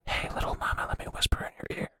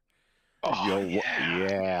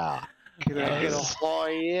Yeah. Can I get a oh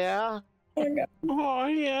yeah? Oh,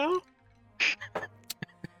 yeah.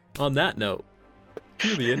 On that note,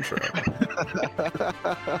 cue the intro.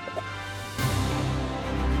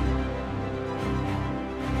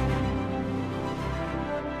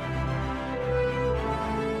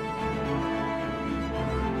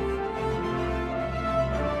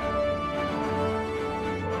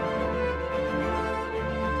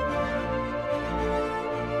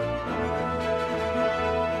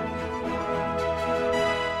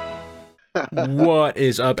 What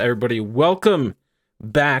is up, everybody? Welcome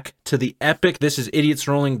back to the epic. This is Idiots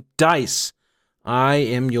Rolling Dice. I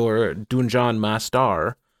am your Dungeon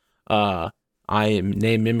Master. I am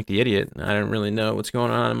named Mimic the Idiot. I don't really know what's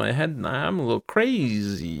going on in my head. I'm a little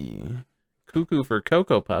crazy. Cuckoo for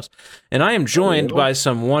Cocoa Puffs. And I am joined by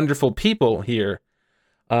some wonderful people here.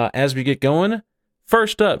 As we get going,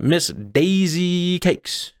 first up, Miss Daisy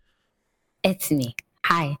Cakes. It's me.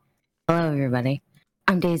 Hi. Hello, everybody.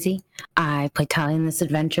 I'm Daisy. I play Talia in this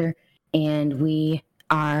adventure, and we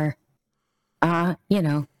are,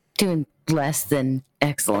 doing less than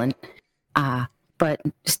excellent, but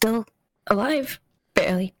still alive,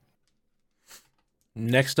 barely.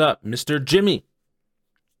 Next up, Mr. Jimmy.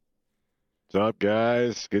 What's up,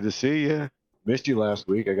 guys? Good to see you. Missed you last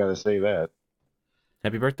week. I gotta say that.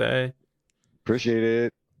 Happy birthday. Appreciate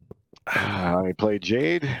it. I played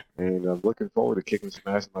Jade, and I'm looking forward to kicking some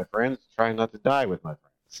ass with my friends, trying not to die with my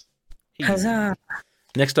friends. Huzzah.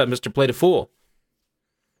 Next up, Mr. Play the Fool.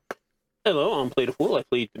 Hello, I'm Played a Fool. I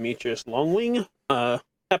played Demetrius Longwing.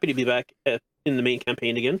 Happy to be back in the main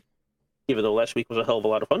campaign again, even though last week was a hell of a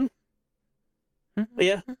lot of fun. But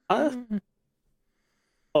yeah,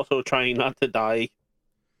 also trying not to die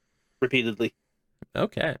repeatedly.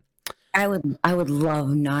 Okay. I would love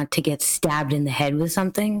not to get stabbed in the head with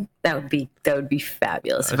something. That would be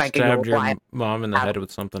fabulous. If I could stabbed go your live. mom in the head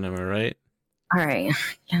with something, am I right? All right.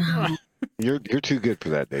 You're too good for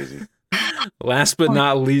that, Daisy. Last but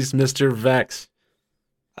not least, Mr. Vex.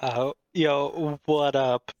 Yo, what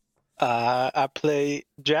up? I play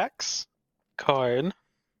Jax Karn,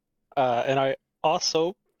 and I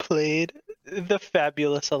also played the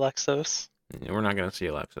fabulous Alexos. Yeah, we're not going to see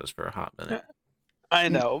Alexis for a hot minute. I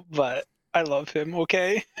know, but I love him,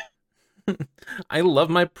 okay? I love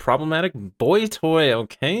my problematic boy toy,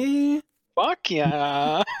 okay? Fuck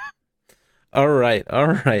yeah. All right.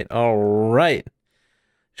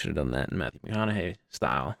 Should have done that in Matthew McConaughey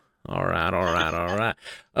style. All right.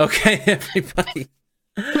 Okay, everybody.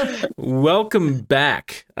 Welcome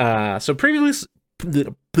back. So previously,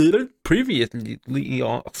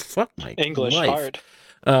 oh, fuck my English life.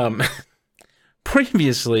 hard.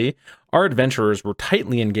 Previously, our adventurers were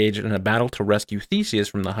tightly engaged in a battle to rescue Theseus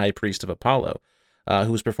from the High Priest of Apollo,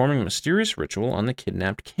 who was performing a mysterious ritual on the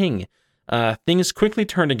kidnapped king. Things quickly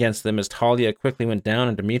turned against them as Talia quickly went down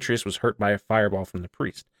and Demetrius was hurt by a fireball from the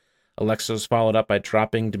priest. Alexos followed up by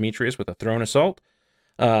dropping Demetrius with a thrown assault.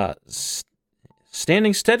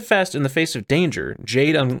 Standing steadfast in the face of danger,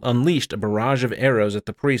 Jade unleashed a barrage of arrows at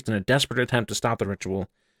the priest in a desperate attempt to stop the ritual,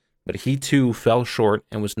 but he too fell short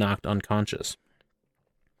and was knocked unconscious.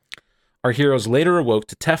 Our heroes later awoke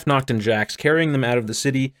to Tefnoct and Jax carrying them out of the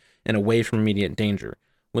city and away from immediate danger.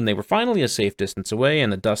 When they were finally a safe distance away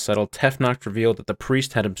and the dust settled, Tefnoct revealed that the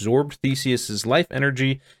priest had absorbed Theseus' life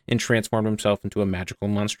energy and transformed himself into a magical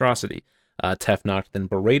monstrosity. Tefnoct then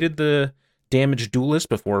berated the damaged duelists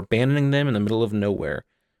before abandoning them in the middle of nowhere.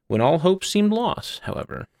 When all hope seemed lost,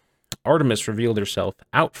 however, Artemis revealed herself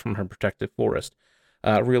out from her protective forest,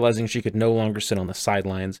 realizing she could no longer sit on the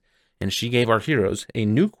sidelines, and she gave our heroes a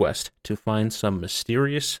new quest to find some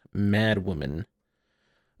mysterious madwoman.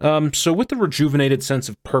 So with the rejuvenated sense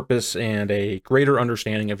of purpose and a greater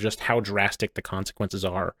understanding of just how drastic the consequences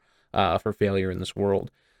are for failure in this world,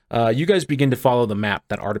 you guys begin to follow the map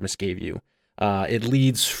that Artemis gave you. It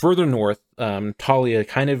leads further north, Talia,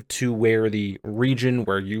 kind of to where the region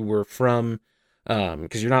where you were from,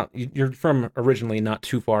 because you're from originally not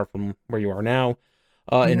too far from where you are now.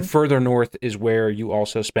 And further north is where you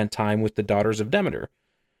also spent time with the Daughters of Demeter.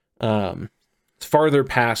 It's farther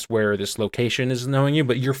past where this location is knowing you,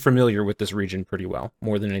 but you're familiar with this region pretty well,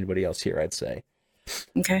 more than anybody else here, I'd say.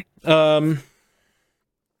 Okay.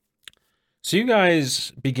 So you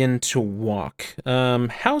guys begin to walk.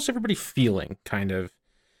 How's everybody feeling, kind of,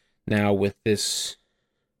 now with this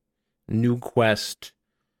new quest?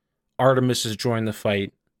 Artemis has joined the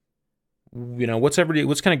fight. You know, what's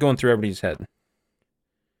kind of going through everybody's head?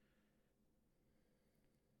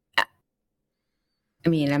 I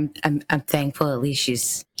mean, I'm thankful at least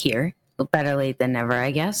she's here. Better late than never, I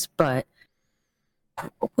guess. But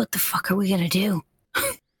what the fuck are we gonna do?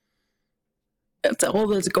 That's all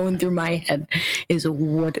that's going through my head is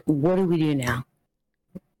what do we do now?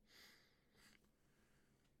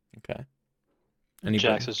 Okay. Anybody?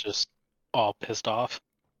 Jax is just all pissed off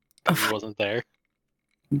 'cause he wasn't there.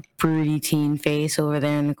 Broody teen face over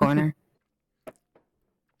there in the corner.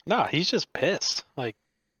 Nah, he's just pissed. Like,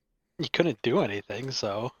 he couldn't do anything,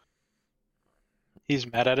 so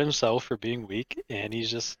he's mad at himself for being weak, and he's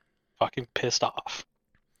just fucking pissed off.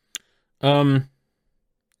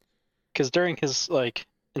 Because during his like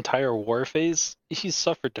entire war phase, he's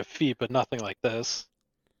suffered defeat, but nothing like this.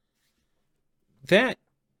 That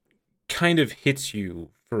kind of hits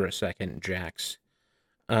you for a second, Jax.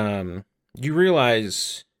 You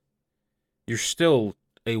realize you're still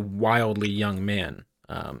a wildly young man,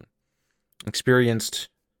 experienced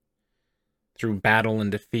through battle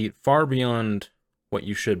and defeat far beyond what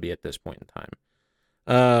you should be at this point in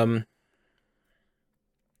time.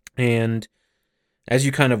 And as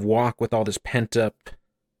you kind of walk with all this pent up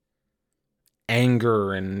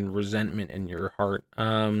anger and resentment in your heart,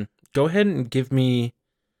 go ahead and give me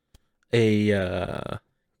a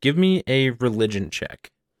religion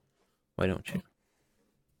check. Why don't you?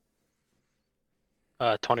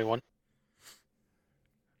 21.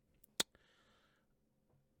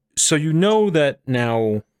 So you know that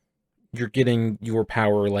now you're getting your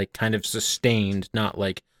power like kind of sustained, not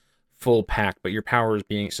like full packed, but your power is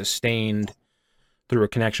being sustained through a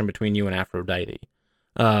connection between you and Aphrodite.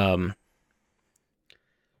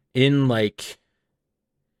 In like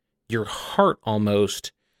your heart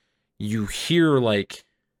almost, you hear like,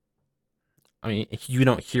 I mean, you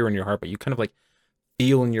don't hear in your heart, but you kind of like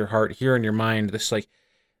feel in your heart, hear in your mind, this like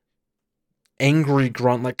angry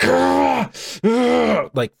grunt, like,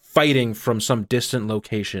 like fighting from some distant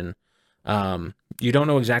location. You don't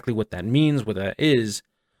know exactly what that means, what that is,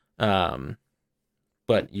 but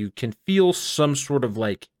you can feel some sort of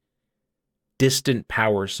like distant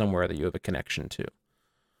power somewhere that you have a connection to,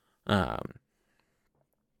 while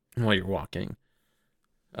you're walking.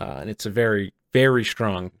 And it's a very, very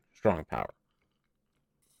strong power.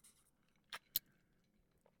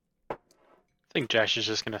 I think Jax is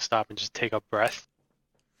just gonna stop and just take a breath,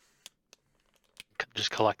 just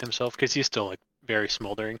collect himself, because he's still like very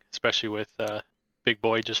smoldering, especially with Big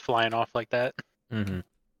Boy just flying off like that. Mm-hmm.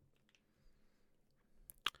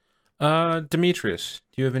 Demetrius,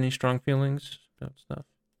 do you have any strong feelings about stuff?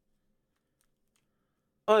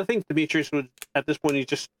 I think Demetrius would, at this point, he's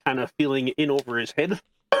just kind of feeling in over his head.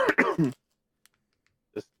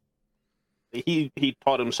 He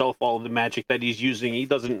taught himself all of the magic that he's using. He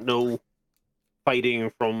doesn't know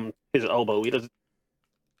fighting from his elbow. He doesn't.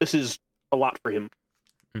 This is a lot for him.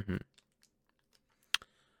 Mm-hmm.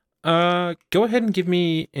 Go ahead and give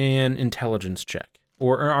me an intelligence check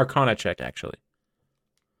or an arcana check, actually.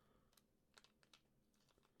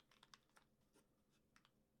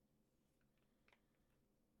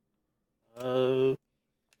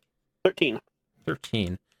 13.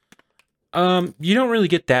 13. You don't really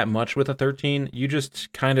get that much with a 13. You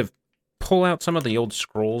just kind of pull out some of the old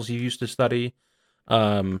scrolls you used to study.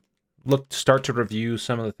 Start to review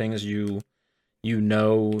some of the things you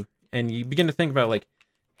know, and you begin to think about like,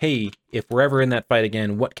 hey, if we're ever in that fight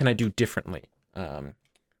again, what can I do differently? If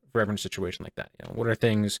we're ever in a situation like that, what are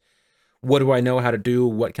things? What do I know how to do?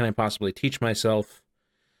 What can I possibly teach myself?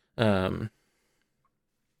 How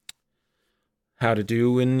to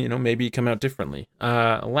do, and maybe come out differently.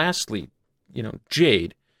 Lastly,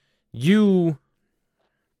 Jade, you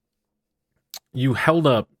held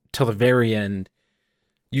up till the very end.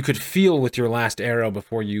 You could feel with your last arrow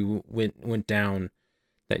before you went down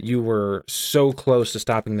that you were so close to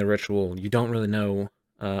stopping the ritual. You don't really know.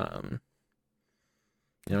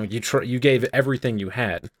 You gave everything you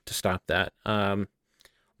had to stop that.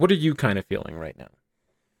 What are you kind of feeling right now?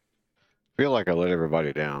 I feel like I let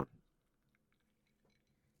everybody down.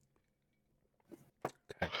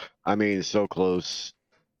 Okay. I mean, so close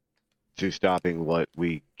to stopping what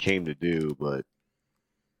we came to do, but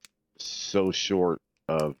so short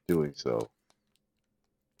of doing so.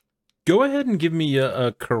 Go ahead and give me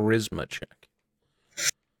a charisma check.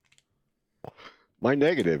 My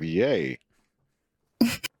negative, yay.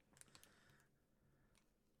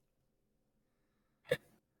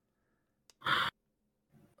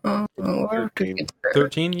 Oh, 13.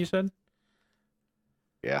 13, you said?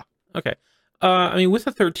 Yeah. Okay. I mean, with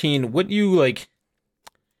a 13, what you like,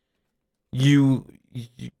 you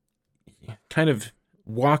kind of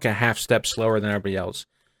walk a half step slower than everybody else,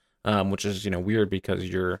 which is, weird because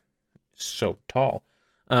you're so tall.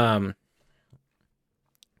 And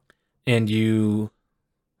you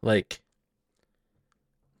like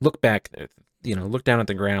look back, look down at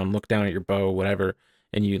the ground, look down at your bow, whatever,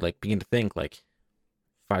 and you like begin to think like,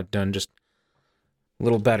 if I'd done just a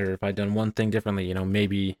little better, if I'd done one thing differently, you know,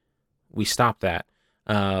 maybe we stop that.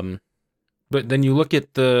 But then you look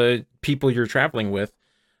at the people you're traveling with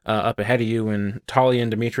up ahead of you, and Talia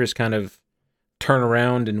and Demetrius kind of turn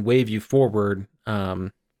around and wave you forward,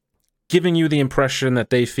 giving you the impression that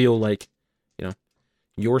they feel like, you know,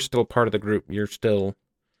 you're still part of the group. You're still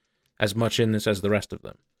as much in this as the rest of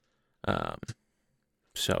them.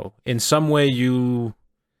 So in some way you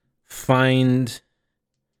find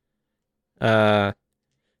some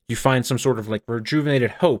sort of like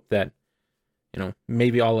rejuvenated hope that, you know,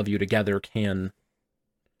 maybe all of you together can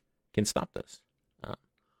stop this.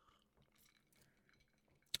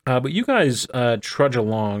 But you guys trudge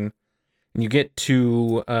along, and you get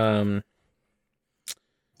to kind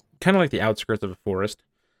of like the outskirts of a forest.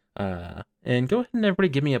 And go ahead and everybody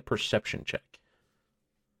give me a perception check.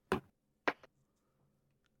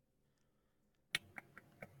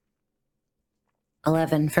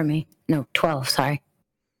 11 for me. No, 12, sorry.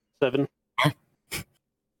 7.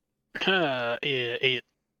 8.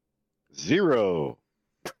 0.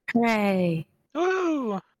 Hooray.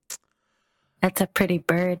 Woo! That's a pretty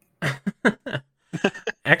bird.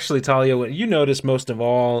 Actually, Talia, what you notice most of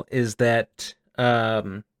all is that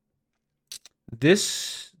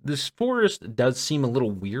this forest does seem a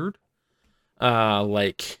little weird.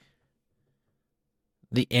 Like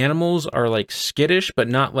the animals are like skittish, but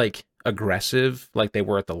not like aggressive like they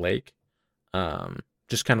were at the lake.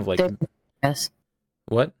 Just kind of like Yes.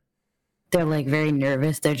 What? They're like very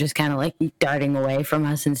nervous. They're just kind of like darting away from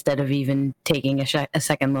us instead of even taking a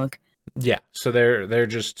second look. Yeah, so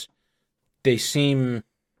they seem,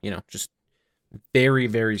 you know, just very,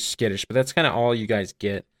 very skittish, but that's kind of all you guys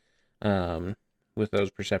get with those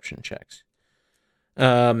perception checks.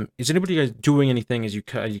 Is anybody guys doing anything as you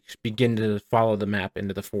begin to follow the map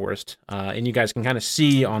into the forest? And you guys can kind of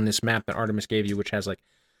see on this map that Artemis gave you, which has like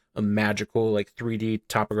a magical, like 3D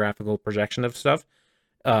topographical projection of stuff,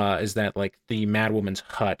 is that like the Madwoman's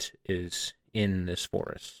hut is in this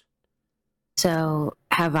forest. So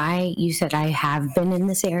you said I have been in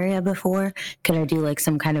this area before. Could I do like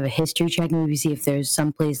some kind of a history check, maybe see if there's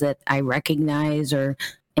some place that I recognize or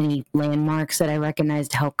any landmarks that I recognize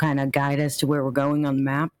to help kind of guide us to where we're going on the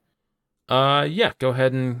map? Yeah, go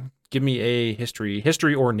ahead and give me a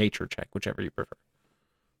history or nature check, whichever you prefer.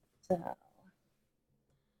 So,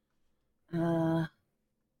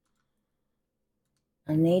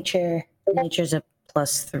 nature's a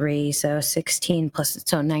 +3, so 16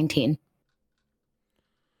 so 19.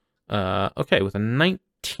 Okay, with a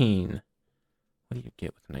 19. What do you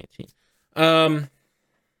get with a 19?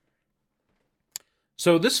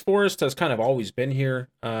 So this forest has kind of always been here.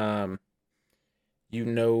 You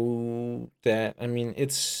know that, I mean,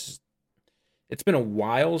 it's been a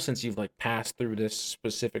while since you've like passed through this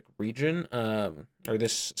specific region, or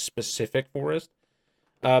this specific forest.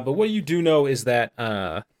 But what you do know is that,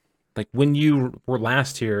 like when you were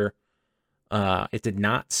last here, it did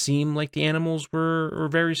not seem like the animals were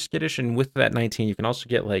very skittish, and with that 19, you can also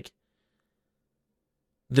get like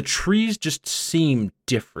the trees just seem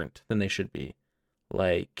different than they should be.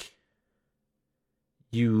 Like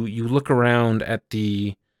you look around at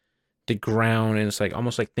the ground, and it's like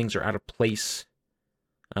almost like things are out of place.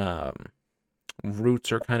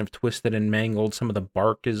 Roots are kind of twisted and mangled. Some of the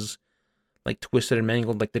bark is like twisted and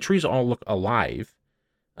mangled. Like the trees all look alive.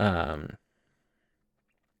 And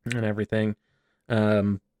everything,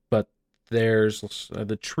 but there's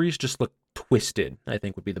the trees just look twisted, I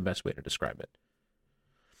think would be the best way to describe it.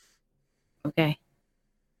 Okay.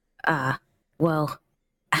 Well,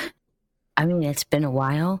 I mean, it's been a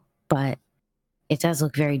while, but it does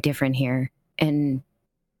look very different here. And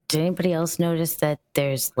did anybody else notice that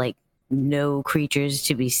there's like no creatures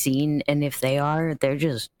to be seen, and if they are, they're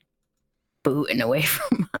just booting away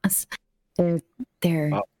from us. They're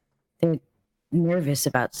nervous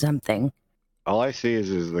about something. All I see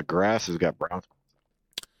is the grass has got brown.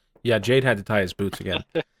 Yeah, Jade had to tie his boots again.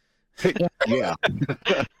 Yeah.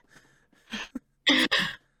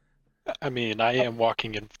 I mean, I am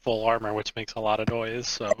walking in full armor, which makes a lot of noise,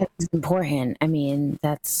 so... It's important. I mean,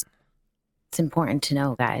 it's important to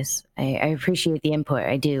know, guys. I appreciate the input.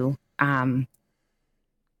 I do. Do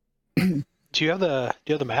you have the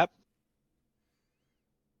map?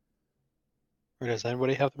 Or does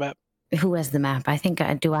anybody have the map? Who has the map? I think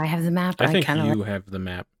do I have the map? I think kinda you have the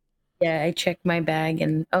map. Yeah, I checked my bag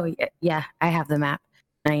and yeah, I have the map.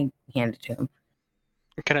 I hand it to him.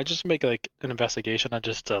 Can I just make like an investigation on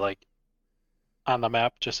just to like on the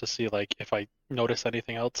map just to see like if I notice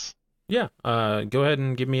anything else? Yeah, go ahead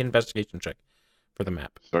and give me an investigation check for the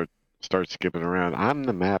map. Start skipping around. I'm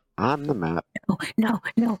the map.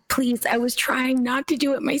 no, please. I was trying not to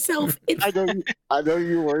do it myself. It's I know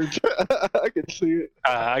you weren't. I can see it.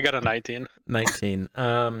 I got a 19. 19.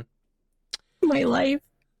 my life.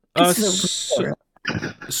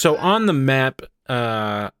 So on the map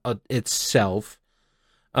itself,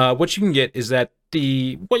 what you can get is that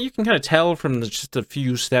what you can kind of tell from just a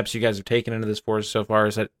few steps you guys have taken into this forest so far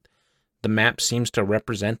is that the map seems to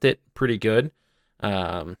represent it pretty good.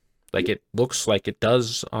 Like it looks like it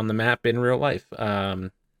does on the map in real life.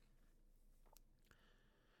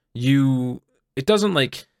 It doesn't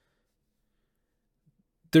like,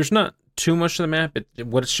 there's not too much of the map.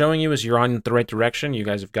 What it's showing you is you're on the right direction. You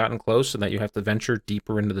guys have gotten close, so that you have to venture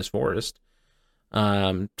deeper into this forest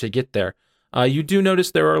to get there. You do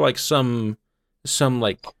notice there are like some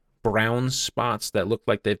like brown spots that look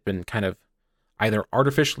like they've been kind of either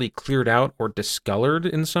artificially cleared out or discolored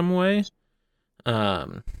in some way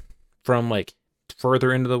from like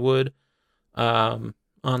further into the wood on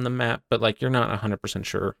the map, but like you're not 100%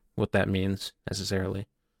 sure what that means necessarily.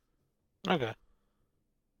 Okay.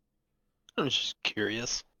 I'm just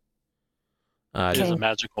curious. It It is is a a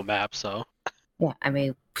magical map, so Yeah, I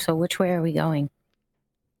mean, so which way are we going?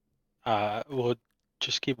 we'll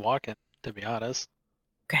just keep walking. To be honest,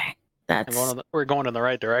 Okay, we're going in the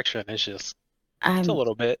right direction. It's just it's a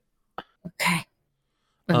little bit. okay.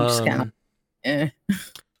 I'm just gonna.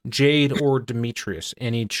 Jade or Demetrius,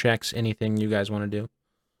 any checks, anything you guys want to do?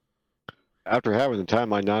 After having to tie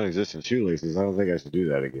my non-existent shoelaces, I don't think I should do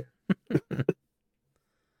that again.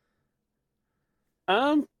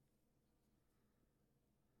 No,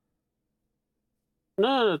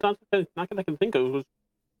 not that I can think of.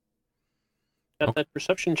 Got that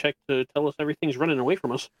perception check to tell us everything's running away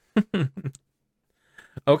from us.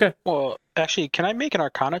 Okay. Well, actually, can I make an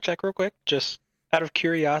Arcana check real quick, just out of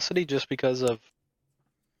curiosity, just because of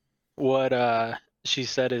what she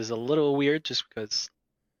said is a little weird, just because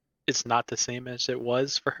it's not the same as it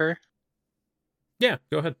was for her. Yeah,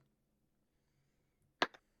 go ahead.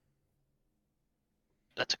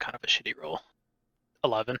 That's a kind of a shitty roll.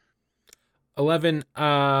 11. 11.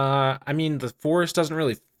 I mean, the forest doesn't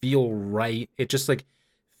really feel right. It just like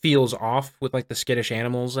feels off with like the skittish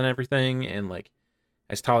animals and everything. And like,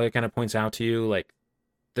 as Talia kind of points out to you, like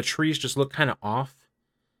the trees just look kind of off.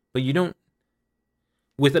 But you don't,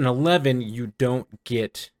 with an 11, you don't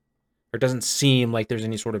get, or it doesn't seem like there's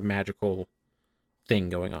any sort of magical thing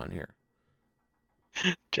going on here.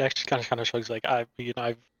 Jack just kind of shrugs like, I've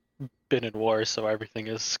been in war, so everything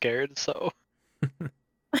is scared. So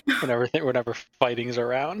whenever fighting's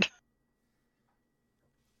around,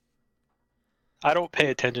 I don't pay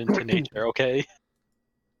attention to nature. Okay.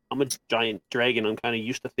 I'm a giant dragon. I'm kind of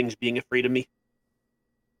used to things being afraid of me.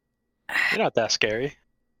 You're not that scary.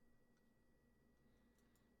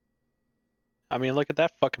 I mean, look at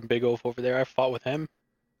that fucking big oaf over there. I fought with him.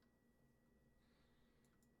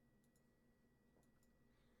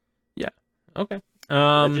 Yeah. Okay.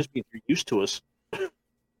 That just means you're used to us.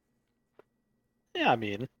 Yeah, I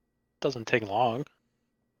mean, it doesn't take long.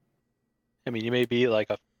 I mean, you may be like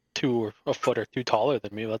a foot or two taller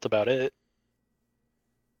than me. But that's about it.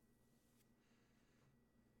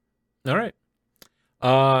 All right.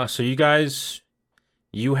 So you guys,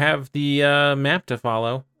 you have the map to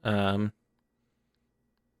follow.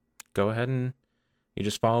 Go ahead and you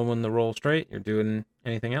just following the roll straight. You're doing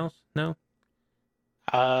anything else? No?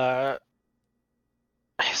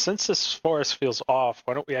 Since this forest feels off,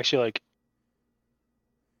 why don't we actually like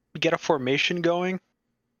get a formation going?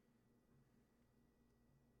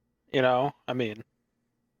 You know, I mean,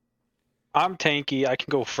 I'm tanky. I can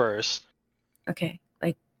go first. Okay,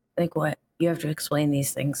 like what? You have to explain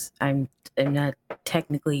these things. I'm not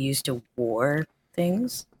technically used to war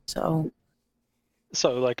things, so.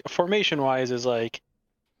 So like formation wise is like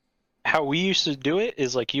how we used to do it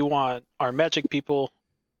is like you want our magic people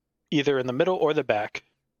either in the middle or the back.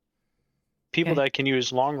 People that can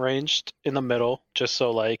use long ranged in the middle, just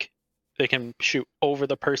so like they can shoot over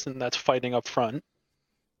the person that's fighting up front.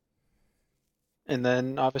 And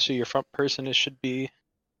then obviously your front person should be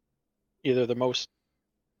either the most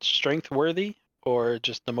strength worthy or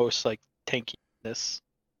just the most like tankiness.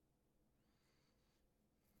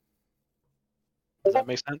 Does that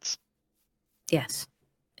make sense? Yes,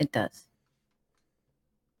 it does.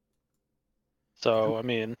 So I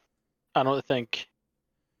mean, I don't think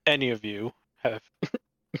any of you have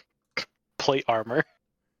plate armor.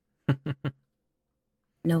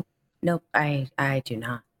 Nope, I do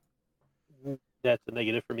not. That's a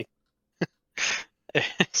negative for me.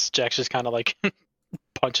 Jax just kind of like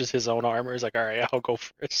punches his own armor. He's like, all right, I'll go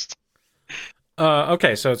first.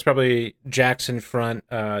 Okay, so it's probably Jax in front,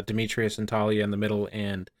 Demetrius and Talia in the middle,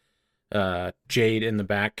 and Jade in the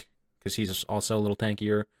back because he's also a little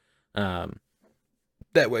tankier.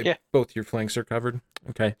 That way, Yeah. both your flanks are covered.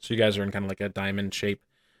 Okay, so you guys are in kind of like a diamond shape.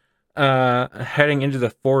 Heading into the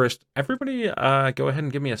forest. Everybody, go ahead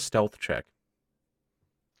and give me a stealth check.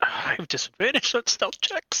 I have disadvantage on stealth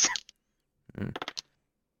checks.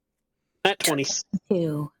 At 20.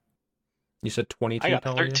 2. You said 22. I got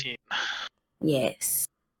Talia? 13. Yes.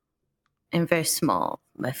 I'm very small.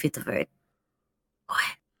 My feet are very. What?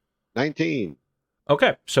 19.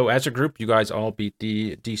 Okay, so as a group, you guys all beat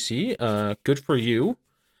the DC. Good for you.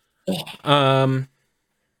 Yeah.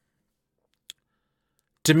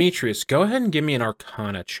 Demetrius, go ahead and give me an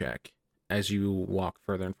Arcana check as you walk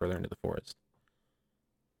further and further into the forest.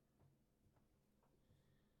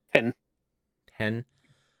 10. 10.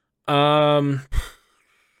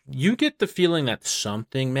 You get the feeling that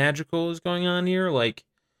something magical is going on here, like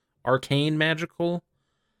arcane magical,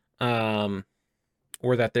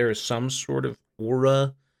 or that there is some sort of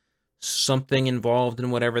aura, something involved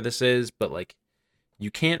in whatever this is, but like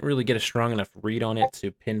you can't really get a strong enough read on it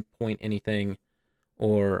to pinpoint anything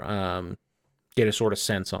or get a sort of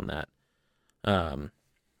sense on that.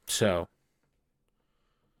 So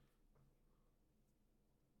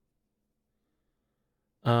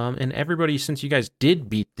and everybody, since you guys did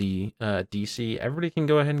beat the DC, everybody can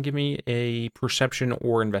go ahead and give me a perception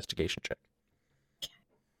or investigation check.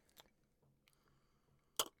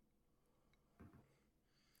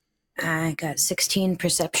 I got 16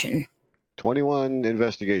 perception. 21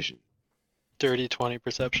 investigation. 30-20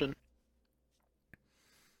 perception.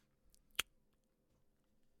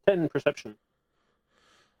 10 perception.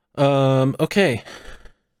 Okay.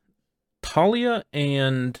 Talia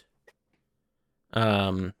and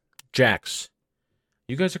Jax,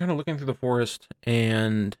 you guys are kind of looking through the forest,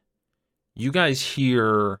 and you guys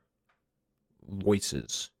hear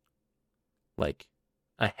voices, like,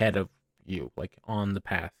 ahead of you, like, on the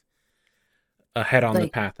path. Ahead on the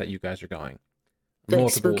Like- path that you guys are going. like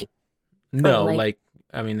Multiple. spooky- No, like- like,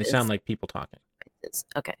 I mean, they sound like people talking.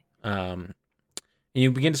 Okay. And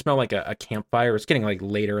you begin to smell like a campfire. It's getting like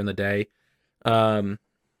later in the day. And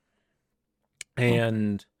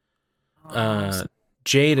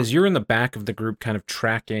Jade, as you're in the back of the group kind of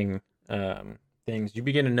tracking things, you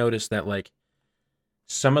begin to notice that like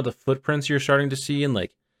some of the footprints you're starting to see in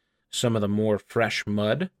like some of the more fresh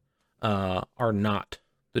mud are not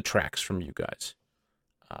the tracks from you guys.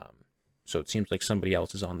 So it seems like somebody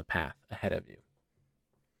else is on the path ahead of you.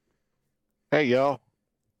 Hey, y'all.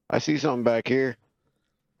 I see something back here.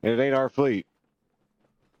 And it ain't our fleet.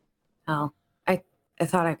 Oh, I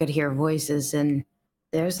thought I could hear voices, and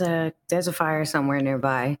there's a fire somewhere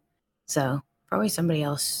nearby. So probably somebody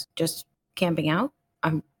else just camping out.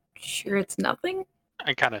 I'm sure it's nothing.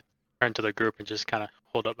 I kind of turn to the group and just kind of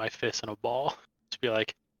hold up my fist in a ball. Just be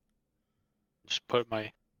like, just put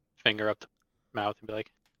my finger up the mouth and be like,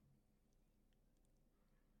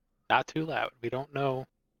 not too loud. We don't know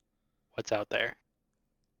what's out there.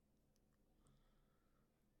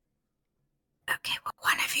 Okay, well,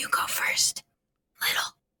 one of you go first.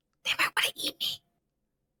 Little, they might want to eat me.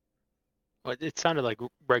 Well, it sounded like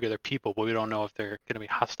regular people, but we don't know if they're going to be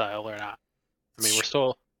hostile or not. I mean, we're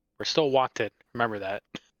still wanted. Remember that.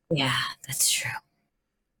 Yeah, that's true.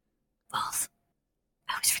 Both.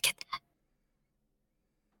 I always forget that.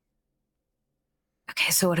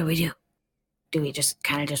 Okay, so what do we do? Do we just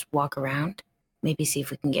kind of just walk around? Maybe see if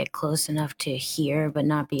we can get close enough to hear but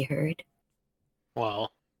not be heard?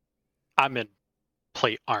 Well, I'm in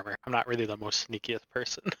plate armor. I'm not really the most sneakiest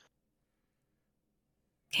person.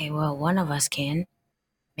 Okay, well, one of us can.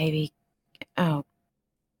 Maybe one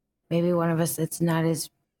of us that's not as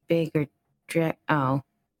big or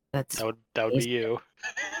that's That would be you.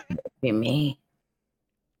 be me.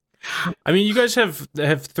 I mean, you guys have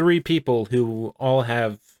 3 people who all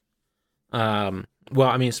have, well,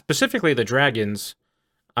 I mean, specifically the dragons.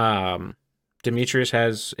 Demetrius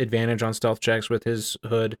has advantage on stealth checks with his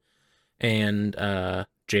hood, and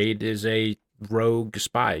Jade is a rogue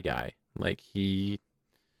spy guy. Like he,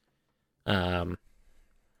 There's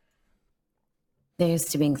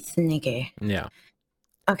to being sneaky. yeah.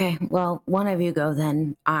 Okay, well, one of you go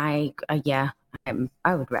then. I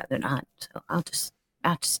would rather not. So I'll just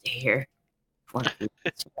stay here. One of you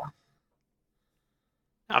gets to go.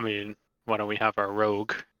 I mean, why don't we have our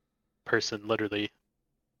rogue person literally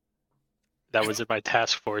that was in my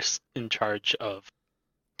task force in charge of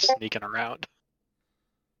sneaking around?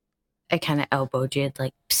 I kind of elbow Jade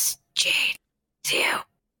like, psst, Jade, it's you.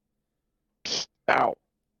 Ow.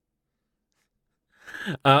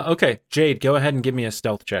 Okay, Jade, go ahead and give me a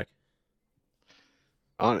stealth check.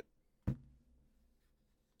 On it.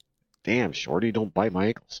 Damn, Shorty, don't bite my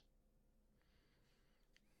ankles.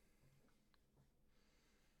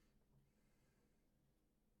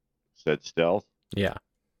 said stealth. Yeah.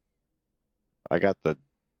 I got the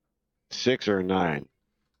 6 or 9.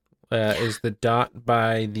 Is the dot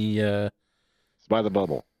by the It's by the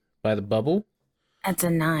bubble. bubble? That's a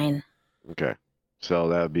 9. Okay. So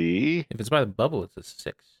that'd be If it's by the bubble, it's a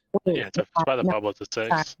 6. Wait, Yeah, it's by the no, bubble. It's a 6.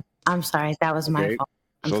 sorry. I'm sorry. That was my Okay. fault.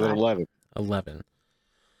 I'm so then sorry. 11. 11.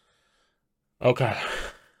 Okay.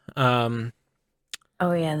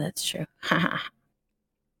 Oh yeah, that's true.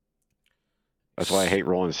 That's why I hate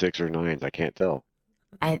rolling 6 or 9s. I can't tell.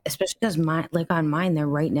 Especially because on mine, they're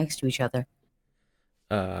right next to each other.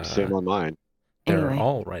 Same on mine. They're Anyway.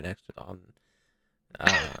 all right next to on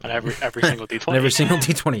On every single D20. on every single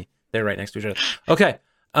D20. They're right next to each other. Okay.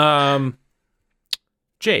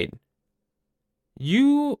 Jade,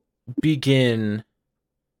 you begin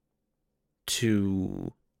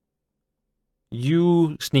to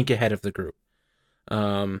sneak ahead of the group.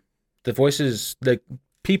 The voices, the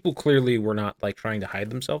people clearly were not like trying to hide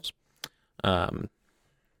themselves. So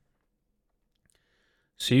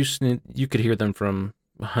you could hear them from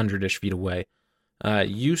 100-ish feet away.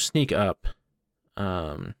 You sneak up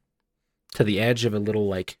to the edge of a little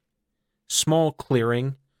like small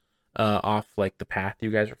clearing off like the path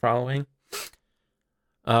you guys are following.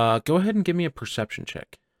 Go ahead and give me a perception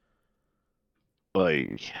check.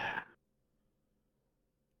 Like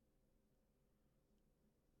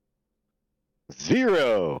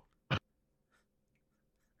 0.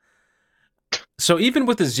 So even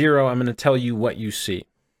with the 0, I'm going to tell you what you see.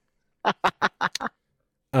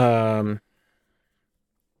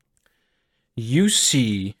 You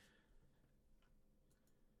see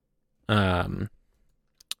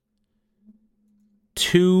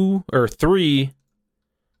two or three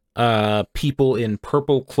people in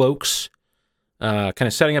purple cloaks kind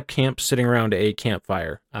of setting up camp, sitting around a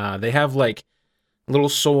campfire. They have like little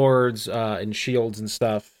swords and shields and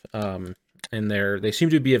stuff, and they seem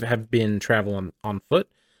to have been traveling on foot.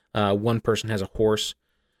 One person has a horse.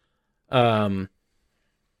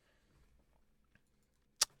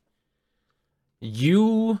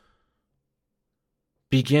 You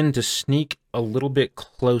begin to sneak a little bit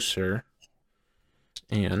closer,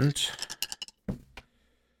 and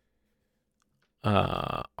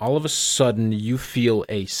all of a sudden you feel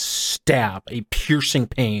a stab, a piercing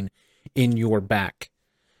pain in your back.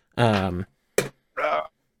 Why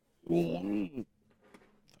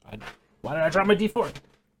did I drop my D4?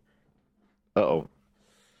 Uh-oh.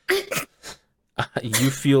 You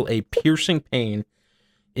feel a piercing pain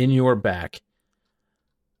in your back.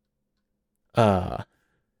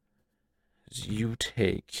 You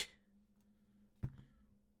take...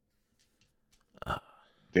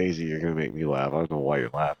 Daisy, you're going to make me laugh. I don't know why you're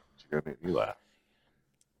laughing, but you're going to make me laugh.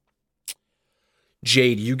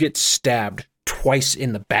 Jade, you get stabbed twice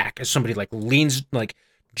in the back as somebody like leans, like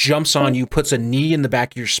jumps on you, puts a knee in the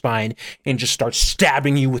back of your spine, and just starts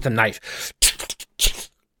stabbing you with a knife.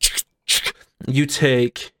 You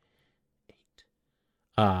take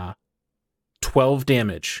 12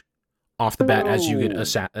 damage off the bat as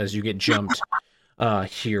you get jumped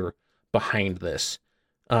here behind this.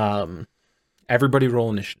 Everybody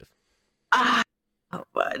roll initiative. Oh,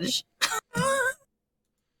 fudge.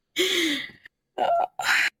 All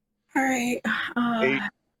right. 8.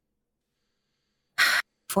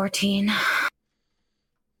 14.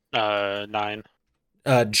 9.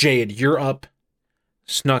 Jade, you're up,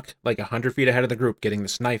 snuck like 100 feet ahead of the group, getting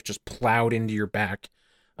this knife just plowed into your back,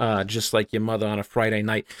 just like your mother on a Friday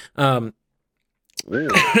night. Ooh.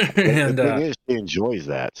 And the thing is, she enjoys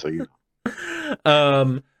that, so you...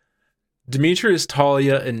 Demetrius,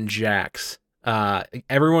 Talia, and Jax.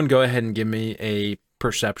 Everyone go ahead and give me a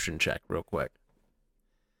perception check real quick.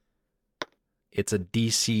 It's a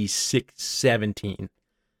DC 617.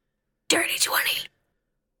 Dirty 20.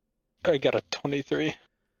 I got a 23.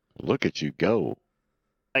 Look at you go.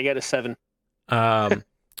 I got a 7.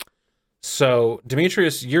 So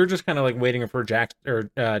Demetrius, you're just kind of like waiting for Jax or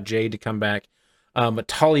Jade to come back. But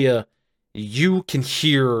Talia, you can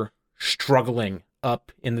hear struggling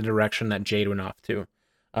up in the direction that Jade went off to.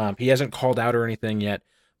 He hasn't called out or anything yet,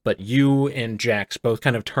 but you and Jax both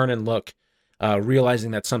kind of turn and look,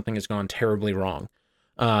 realizing that something has gone terribly wrong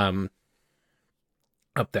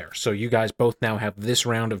up there. So you guys both now have this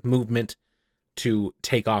round of movement to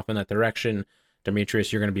take off in that direction.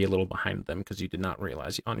 Demetrius, you're going to be a little behind them because you did not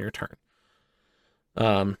realize on your turn.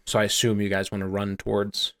 So I assume you guys want to run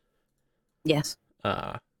towards Yes.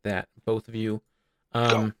 that, both of you.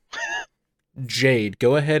 Jade,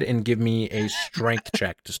 go ahead and give me a strength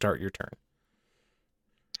check to start your turn.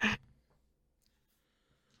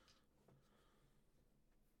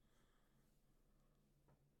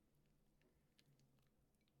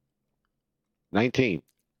 $19.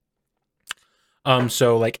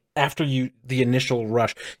 So like after the initial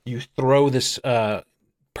rush, you throw this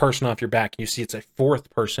person off your back. You see it's a fourth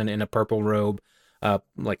person in a purple robe,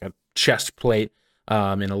 like a chest plate,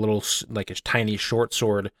 and a little like a tiny short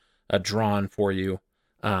sword drawn for you,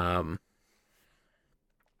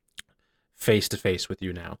 face to face with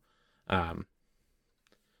you now.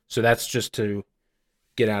 So that's just to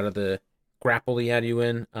get out of the grapple he had you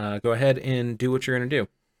in. Go ahead and do what you're gonna do.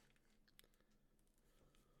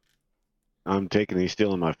 I'm taking he's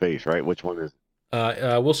still in my face, right? Which one is?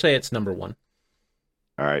 We'll say it's number 1.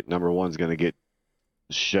 All right, number one's gonna get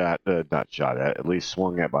not shot at least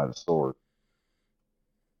swung at by the sword.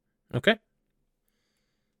 Okay.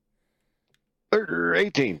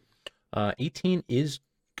 18. 18 is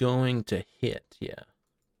going to hit, yeah.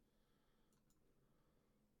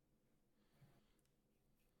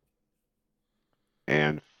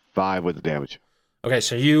 And 5 with the damage. Okay,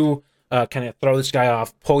 so you kind of throw this guy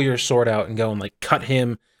off, pull your sword out, and go and like cut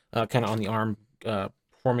him kind of on the arm,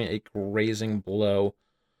 performing a grazing blow.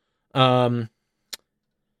 The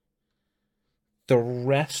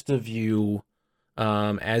rest of you,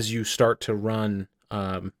 as you start to run,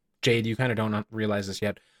 Jade, you kind of don't realize this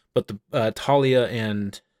yet, but the Talia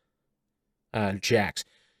and Jax,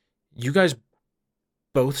 you guys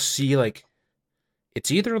both see like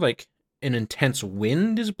it's either like an intense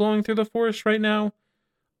wind is blowing through the forest right now,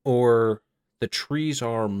 or the trees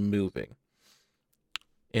are moving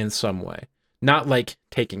in some way. Not like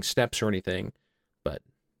taking steps or anything, but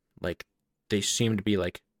like they seem to be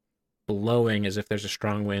like blowing as if there's a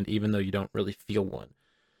strong wind, even though you don't really feel one.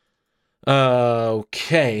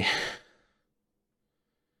 Okay.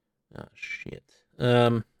 Oh, shit.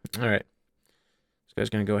 All right. This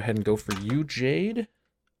guy's gonna go ahead and go for you, Jade.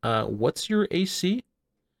 What's your AC?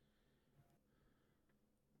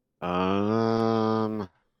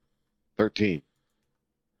 13.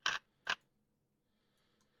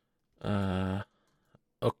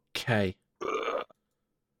 Okay.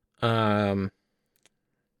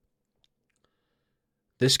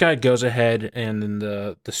 This guy goes ahead and then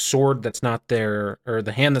the sword that's not their, or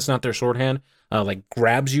the hand that's not their sword hand, like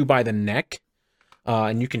grabs you by the neck,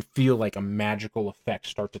 and you can feel like a magical effect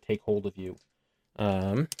start to take hold of you.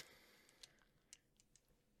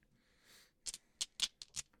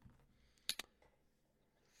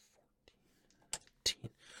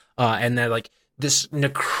 And then like this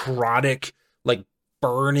necrotic, like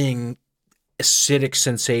burning, acidic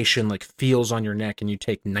sensation like feels on your neck, and you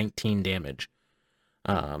take 19 damage.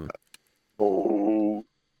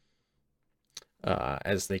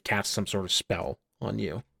 As they cast some sort of spell on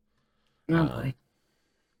you. Oh boy.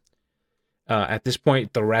 At this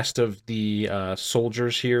point, the rest of the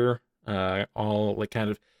soldiers here all like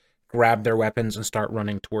kind of grab their weapons and start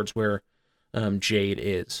running towards where Jade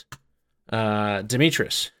is.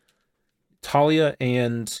 Demetrius, Talia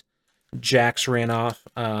and Jax ran off.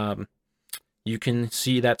 You can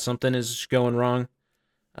see that something is going wrong.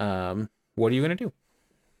 What are you going to do?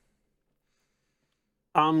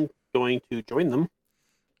 I'm going to join them,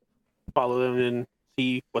 follow them, and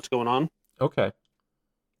see what's going on. Okay.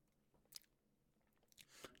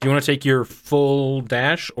 Do you want to take your full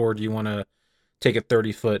dash, or do you want to take a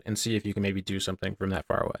 30-foot and see if you can maybe do something from that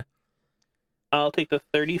far away? I'll take the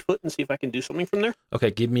 30-foot and see if I can do something from there.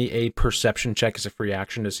 Okay, give me a perception check as a free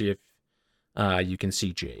action to see if you can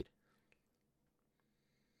see Jade.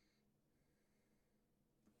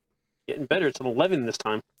 Getting better. It's an 11 this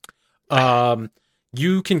time.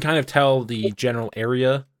 You can kind of tell the general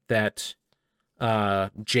area that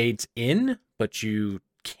Jade's in, but you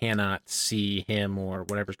cannot see him or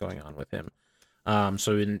whatever's going on with him.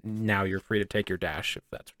 So now you're free to take your dash if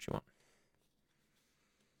that's what you want.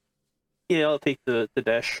 Yeah, I'll take the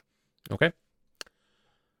dash. Okay.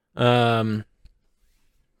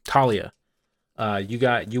 Talia,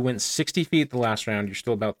 you went 60 feet the last round. You're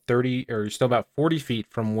still about 30, or you're still about 40 feet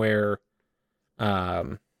from where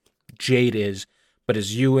Jade is. But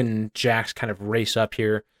as you and Jax kind of race up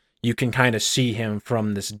here, you can kind of see him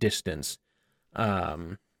from this distance. What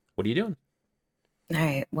are you doing? All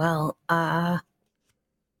right. Well,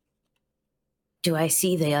 do I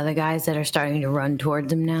see the other guys that are starting to run toward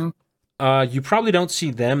them now? You probably don't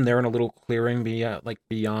see them. They're in a little clearing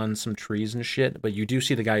beyond some trees and shit, but you do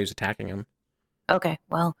see the guy who's attacking him. Okay.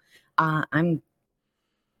 Well, I'm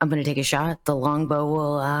gonna take a shot. The longbow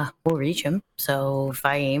will reach him. So if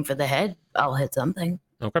I aim for the head, I'll hit something.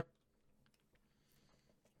 Okay.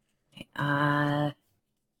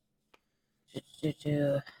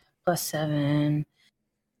 +7,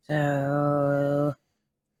 so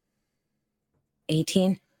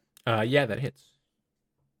 18. Yeah, that hits.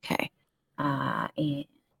 Okay. And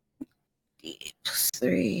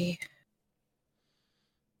 +3.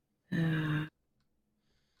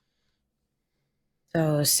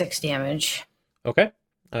 So 6 damage. Okay.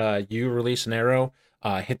 You release an arrow,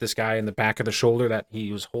 hit this guy in the back of the shoulder that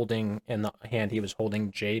he was holding in the hand he was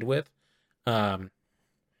holding Jade with, causing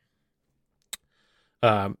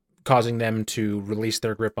them to release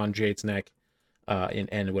their grip on Jade's neck, and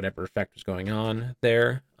end whatever effect was going on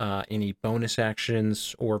there. Any bonus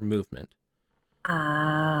actions or movement?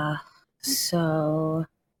 So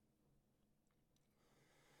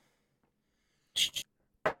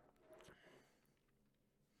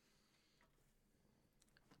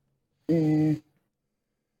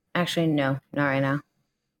actually, no, not right now.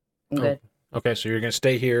 I'm good. Okay, so you're gonna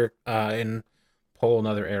stay here and pull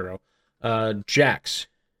another arrow. Jax,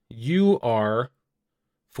 you are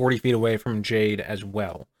 40 feet away from Jade as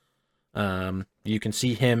well. You can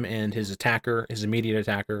see him and his attacker, his immediate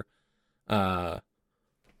attacker. What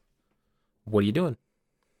are you doing?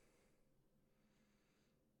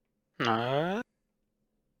 I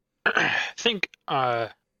think I'm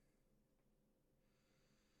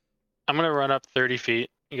gonna run up 30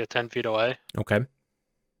 feet. You get 10 feet away. Okay.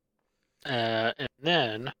 And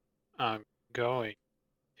then I'm going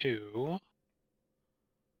to.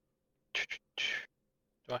 Do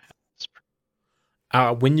I have this?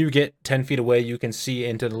 When you get 10 feet away, you can see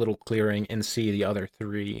into the little clearing and see the other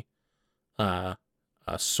three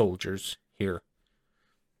soldiers here.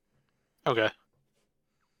 Okay.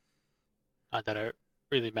 Not that it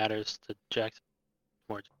really matters to Jackson.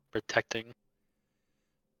 More protecting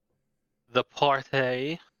the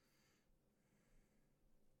party.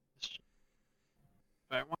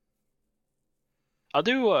 I'll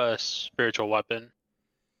do a spiritual weapon.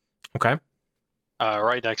 Okay.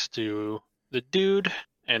 Right next to the dude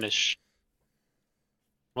and his.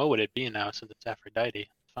 What would it be now since it's Aphrodite?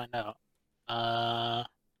 Let's find out.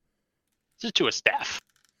 Just to a staff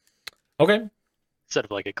Okay. instead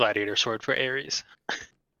of like a gladiator sword for Ares.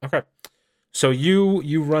 Okay. So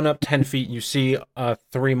you run up 10 feet. You see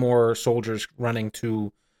 3 more soldiers running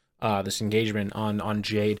to this engagement on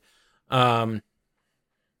Jade. And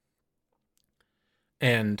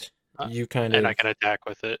you kind of... And I can attack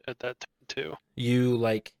with it at that time too. You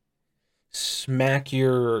like smack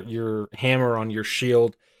your hammer on your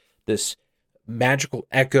shield. This magical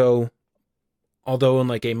echo, although in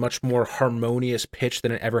like a much more harmonious pitch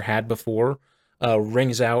than it ever had before,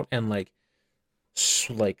 rings out, and like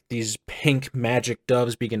these pink magic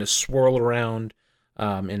doves begin to swirl around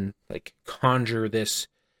and like conjure this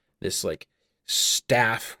like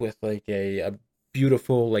staff with like a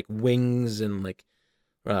beautiful like wings and like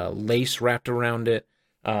lace wrapped around it,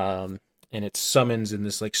 and it summons in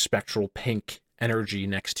this like spectral pink energy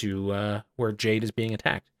next to where Jade is being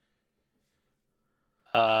attacked.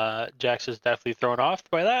 Jax is definitely thrown off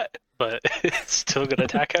by that, but it's still gonna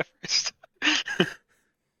attack at first.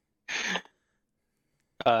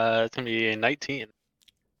 It's gonna be a 19.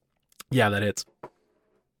 Yeah, that hits.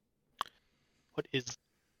 What is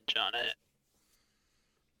on it?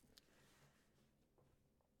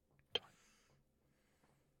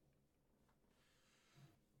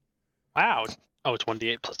 Wow. Oh, it's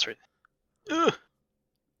 1d8 plus 3. Ugh.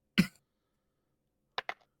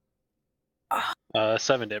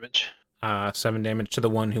 7 damage. 7 damage to the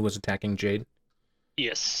one who was attacking Jade.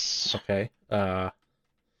 Yes. Okay.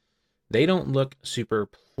 They don't look super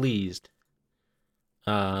pleased.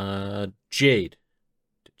 Jade.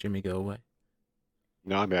 Did Jimmy go away?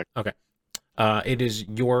 No, I'm back. Okay. It is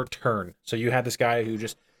your turn. So you had this guy who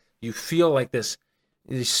just, you feel like this,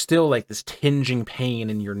 there's still like this tinging pain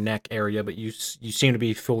in your neck area, but you seem to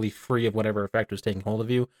be fully free of whatever effect was taking hold of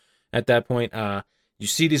you at that point. You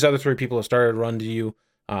see these other 3 people have started to run to you,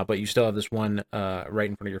 but you still have this one right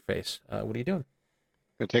in front of your face. What are you doing?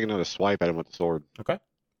 I'm gonna take another swipe at him with the sword. Okay.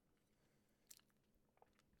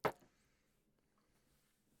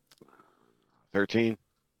 13.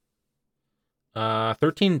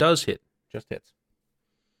 13 does hit. Just hits.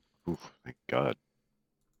 Oof, thank God.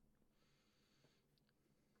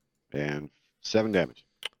 And 7 damage.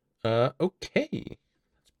 Okay.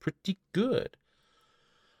 That's pretty good.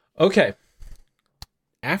 Okay.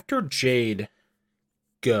 After Jade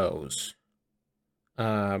goes,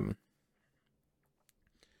 Talia,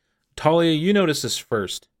 you notice this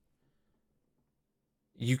first.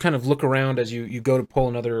 You kind of look around as you go to pull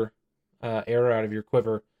another arrow out of your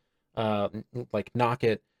quiver, like knock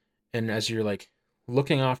it, and as you're like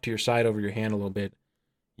looking off to your side over your hand a little bit,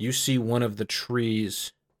 you see one of the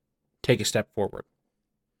trees take a step forward.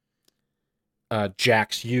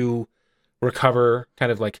 Jax, you recover,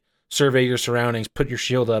 kind of like survey your surroundings, put your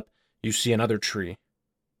shield up. You see another tree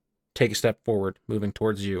take a step forward, moving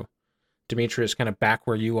towards you. Demetrius, kind of back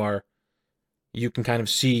where you are, you can kind of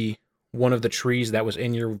see one of the trees that was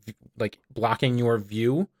in your, like, blocking your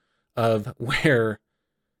view of where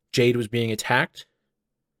Jade was being attacked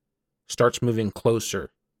starts moving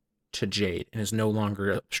closer to Jade and is no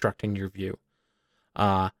longer obstructing your view.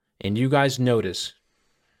 And you guys notice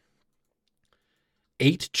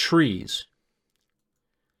 8 trees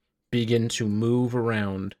begin to move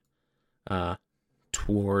around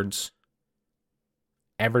towards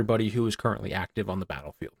everybody who is currently active on the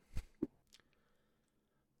battlefield.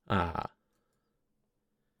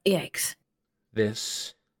 Yikes.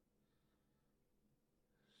 This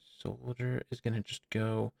soldier is going to just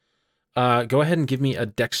go... go ahead and give me a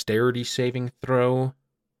dexterity saving throw,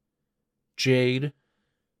 Jade.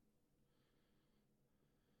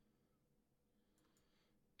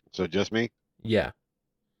 So just me? Yeah.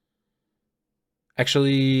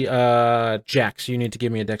 Actually, Jax, you need to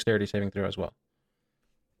give me a dexterity saving throw as well.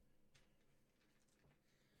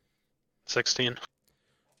 16.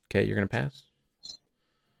 Okay, you're going to pass.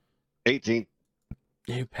 18.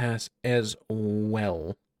 You pass as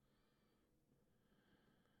well.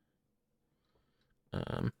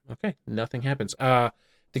 Okay, nothing happens. The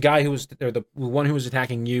guy who was, or the one who was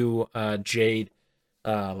attacking you, Jade,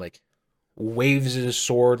 like, waves his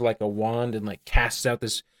sword like a wand and, like, casts out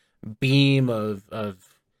this beam of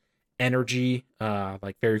energy,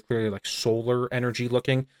 like, very clearly, like, solar energy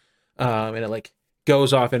looking, and it, like,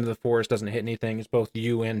 goes off into the forest, doesn't hit anything, as both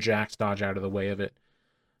you and Jax dodge out of the way of it.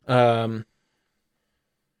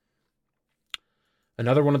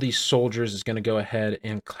 Another one of these soldiers is going to go ahead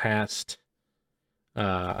and cast,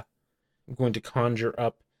 going to conjure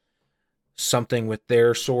up something with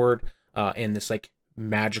their sword, in this, like,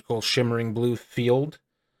 magical shimmering blue field,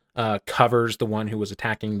 covers the one who was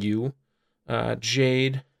attacking you,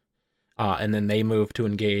 Jade, and then they move to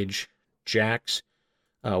engage Jax.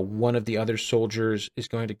 One of the other soldiers is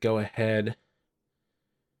going to go ahead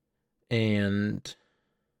and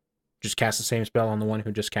just cast the same spell on the one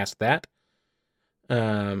who just cast that.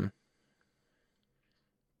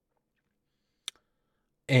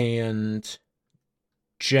 And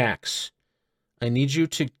Jax, I need you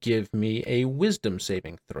to give me a wisdom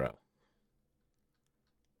saving throw.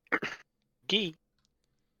 Gee.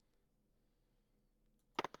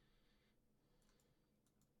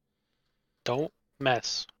 Don't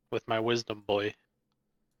mess with my wisdom, boy.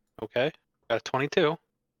 Okay? Got a 22.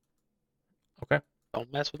 Okay.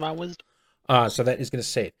 Don't mess with my wisdom. So that is going to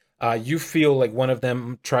save. You feel like one of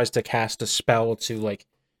them tries to cast a spell to, like,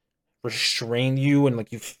 restrain you, and,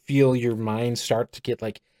 like, you feel your mind start to get,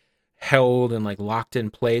 like, held and, like, locked in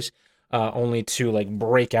place, only to, like,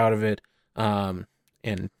 break out of it,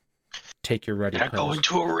 and take your ready I go pose.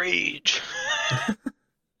 into a rage.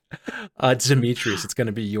 Demetrius, it's going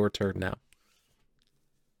to be your turn now.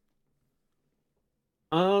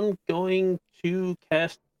 I'm going to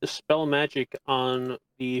cast Dispel Magic on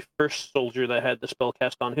the first soldier that had the spell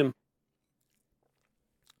cast on him.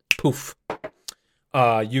 Poof.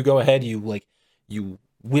 You go ahead, you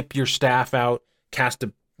whip your staff out, cast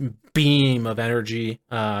a beam of energy,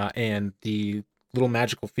 and the little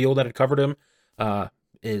magical field that had covered him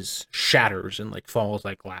shatters and, like, falls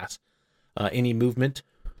like glass. Any movement?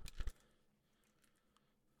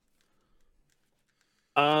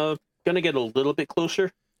 Gonna get a little bit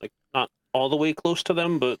closer, like not all the way close to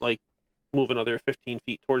them, but like move another 15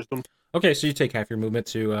 feet towards them. Okay, so you take half your movement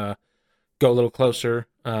to go a little closer,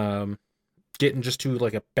 getting just to,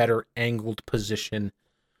 like, a better angled position.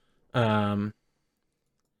 Talia,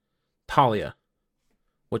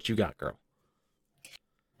 what you got, girl?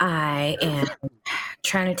 I am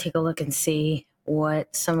trying to take a look and see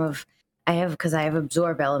what some of I have, because I have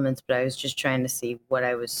absorb elements, but I was just trying to see what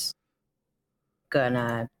I was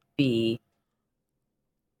gonna be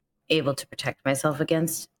able to protect myself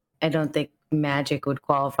against. I don't think magic would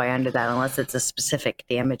qualify under that unless it's a specific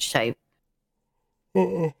damage type.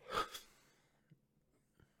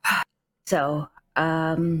 So,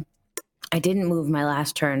 I didn't move my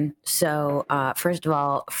last turn. So, first of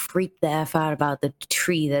all, freak the F out about the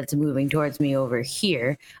tree that's moving towards me over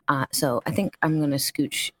here. So I think I'm going to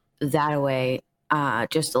scooch that away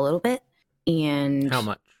just a little bit. And How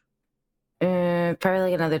much? Probably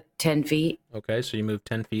like another 10 feet. Okay, so you move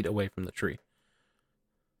 10 feet away from the tree.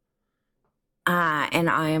 And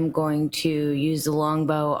I am going to use the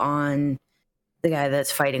longbow on the guy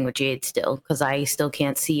that's fighting with Jade still, because I still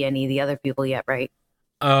can't see any of the other people yet, right?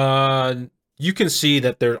 You can see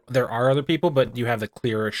that there are other people, but you have the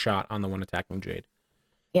clearest shot on the one attacking Jade.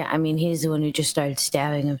 Yeah, I mean, he's the one who just started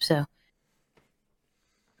stabbing him, so.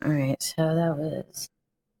 Alright, so that was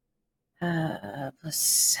plus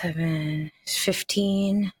 7,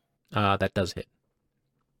 15. That does hit.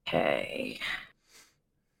 Okay.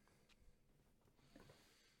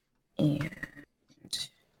 And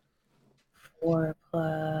 4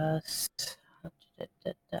 plus.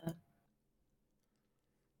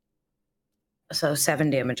 So 7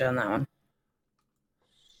 damage on that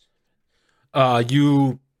one.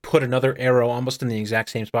 You put another arrow almost in the exact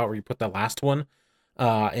same spot where you put the last one,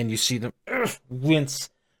 and you see them wince,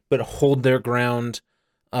 but hold their ground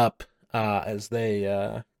up as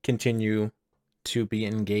they continue to be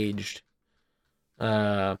engaged.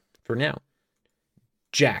 For now,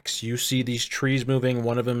 Jax, you see these trees moving.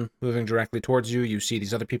 One of them moving directly towards you. You see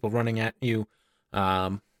these other people running at you.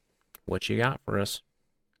 What you got for us?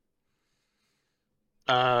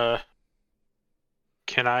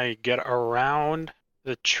 Can I get around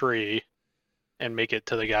the tree and make it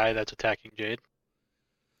to the guy that's attacking Jade?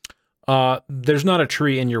 There's not a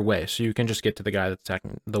tree in your way, so you can just get to the guy that's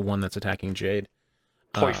attacking the one that's attacking Jade.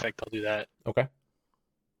 Perfect, I'll do that. Okay.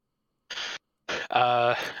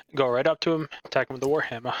 Go right up to him, attack him with the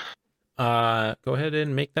Warhammer. Go ahead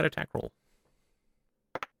and make that attack roll.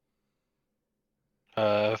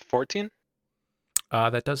 14?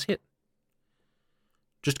 That does hit.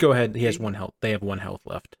 Just go ahead. He has 1 health. They have 1 health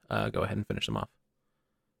left. Go ahead and finish them off.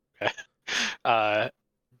 Okay.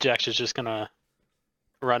 Jax is just gonna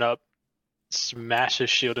run up, smash his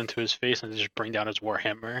shield into his face, and just bring down his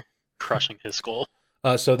Warhammer, crushing his skull.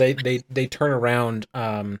 So they turn around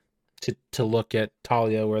to look at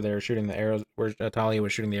Talia where they're shooting the arrows, where Talia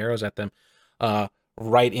was shooting the arrows at them,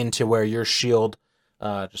 right into where your shield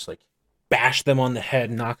just like bash them on the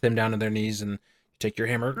head, knock them down to their knees, and you take your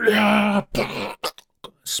hammer,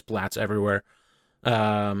 splats everywhere.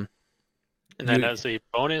 And then as a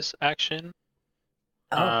bonus action,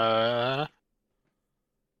 where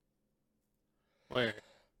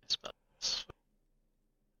is this?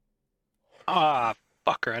 Ah,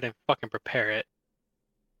 fucker! I didn't fucking prepare it,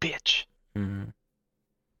 bitch. Mm-hmm.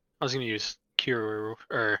 I was gonna use cure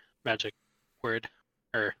or magic word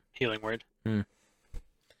or healing word.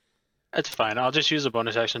 That's fine. I'll just use a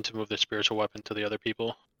bonus action to move the spiritual weapon to the other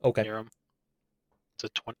people Okay. near him. It's a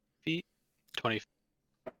 20 feet. 20 feet.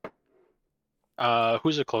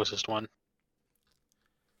 Who's the closest one?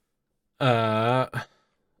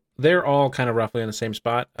 They're all kind of roughly in the same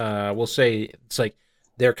spot. We'll say it's like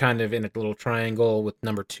they're kind of in a little triangle with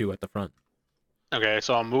number 2 at the front. Okay,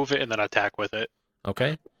 so I'll move it and then attack with it.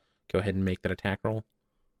 Okay. Go ahead and make that attack roll.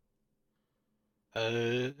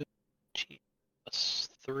 Plus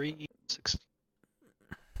 3,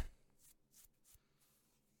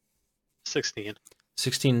 16.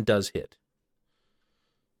 16 does hit.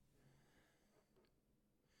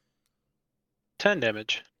 10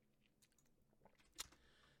 damage.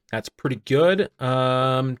 That's pretty good.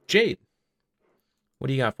 Jade, what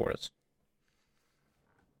do you got for us?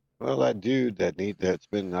 Well, that dude that's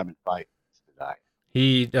been I've been fighting to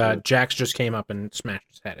die. Jax just came up and smashed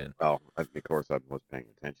his head in. Well, of course I was paying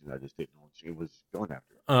attention. I just didn't know what she was going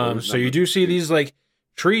after. So you do see these like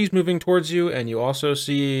trees moving towards you, and you also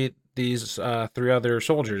see these 3 other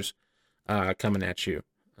soldiers coming at you.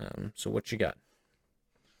 So what you got?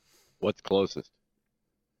 What's closest?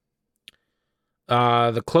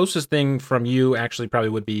 The closest thing from you actually probably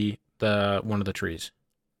would be one of the trees.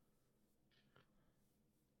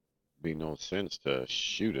 Be no sense to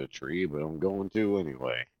shoot a tree, but I'm going to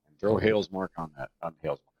anyway. And throw Hale's mark on that. On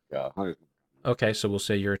Hale's mark. Hunter's mark. Okay, so we'll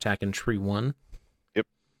say you're attacking tree 1. Yep.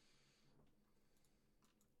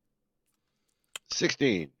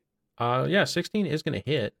 16. Yeah, 16 is gonna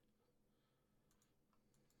hit.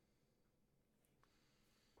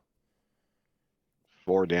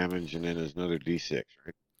 Four damage, and then there's another D6,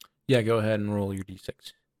 right? Yeah, go ahead and roll your D6.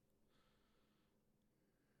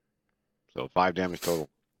 So 5 damage total.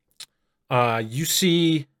 You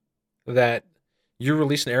see that you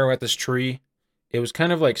release an arrow at this tree. It was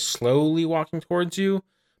kind of like slowly walking towards you,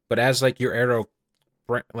 but as like your arrow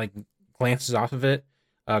like glances off of it,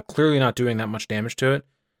 clearly not doing that much damage to it,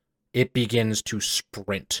 it begins to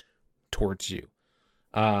sprint towards you.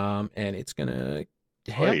 And it's gonna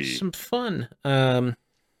have some fun.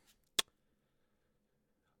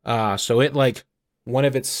 So it like one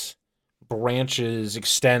of its branches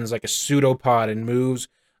extends like a pseudopod and moves,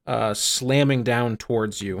 slamming down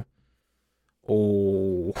towards you.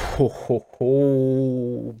 Oh, ho, ho,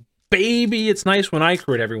 ho. Baby, it's nice when I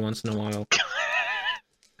crit every once in a while.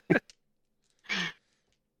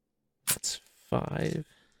 That's 5.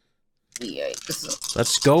 Yikes.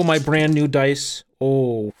 Let's go, my brand new dice.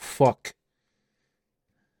 Oh, fuck.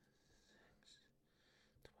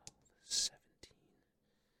 17, 18,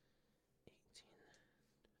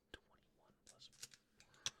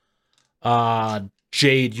 21 plus 4.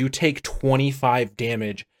 Jade, you take 25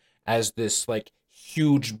 damage as this like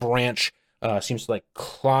huge branch seems to like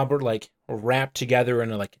clobber, like wrap together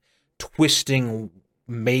in a like twisting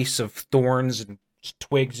mace of thorns and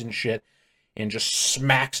twigs and shit, and just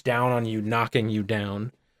smacks down on you, knocking you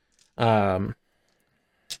down. And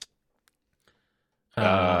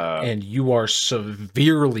you are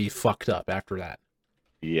severely fucked up after that.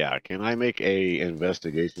 Yeah, can I make a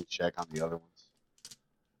investigation check on the other ones?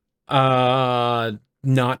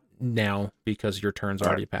 Not now because your turn's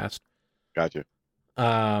already passed. Gotcha.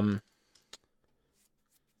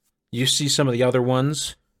 You see some of the other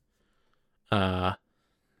ones.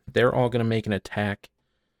 They're all gonna make an attack.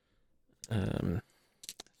 3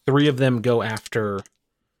 of them go after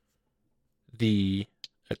the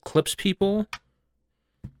Eclipse people.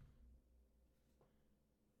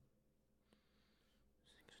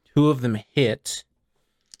 Two of them hit.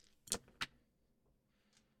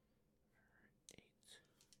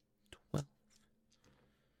 12.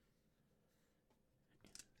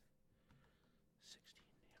 16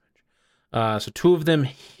 damage. So 2 of them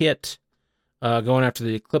hit, going after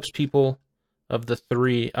the Eclipse people of the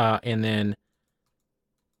 3, and then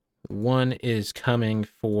 1 is coming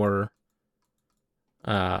for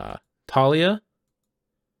Talia,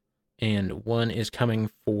 and 1 is coming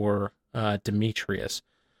for Demetrius.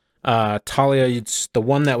 Talia, it's the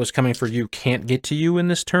one that was coming for you can't get to you in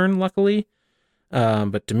this turn, luckily.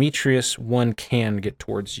 But Demetrius, 1 can get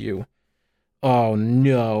towards you. Oh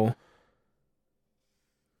no.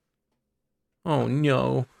 Oh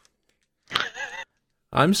no.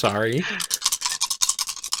 I'm sorry.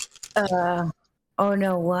 Oh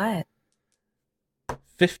no, what?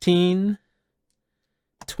 15,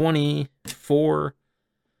 24.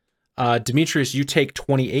 Demetrius, you take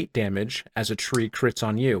 28 damage as a tree crits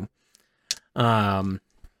on you. I'm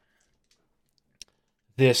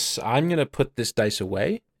going to put this dice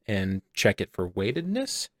away and check it for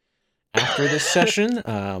weightedness after this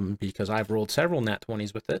session, because I've rolled several nat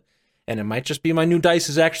 20s with it, and it might just be my new dice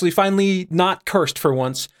is actually finally not cursed for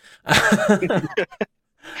once. Or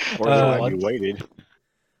they'll let you waited.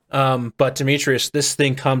 But Demetrius, this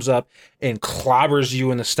thing comes up and clobbers you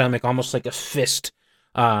in the stomach, almost like a fist,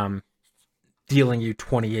 dealing you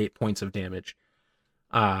 28 points of damage.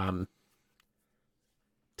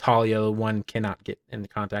 Talia, the 1, cannot get into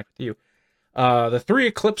contact with you. The 3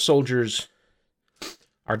 Eclipse soldiers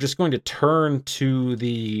are just going to turn to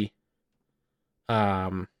the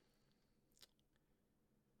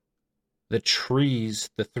trees,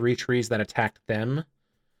 the 3 trees that attacked them,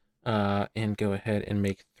 and go ahead and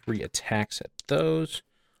make 3 attacks at those.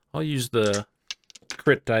 I'll use the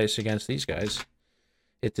crit dice against these guys.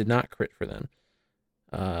 It did not crit for them.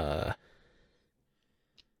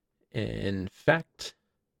 In fact,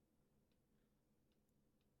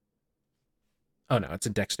 oh no, it's a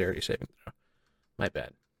dexterity saving throw. My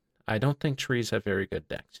bad. I don't think trees have very good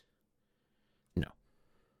dex. No.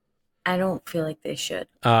 I don't feel like they should.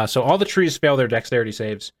 So all the trees fail their dexterity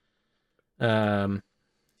saves. I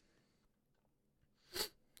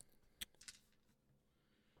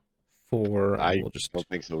don't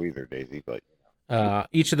think so either, Daisy, but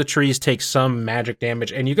each of the trees takes some magic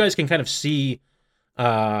damage, and you guys can kind of see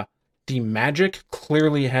the magic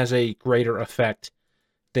clearly has a greater effect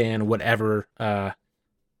than whatever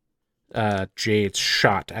Jade's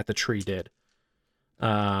shot at the tree did.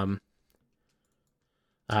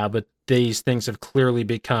 But these things have clearly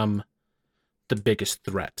become the biggest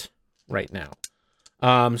threat right now.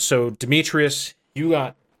 So Demetrius, you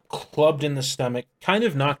got clubbed in the stomach, kind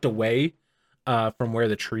of knocked away from where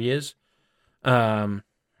the tree is. Go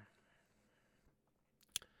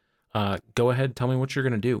ahead, tell me what you're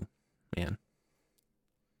gonna do, man.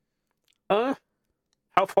 How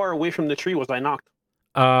far away from the tree was I knocked?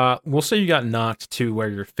 We'll say you got knocked to where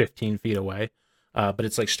you're 15 feet away, but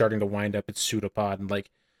it's like starting to wind up its pseudopod and like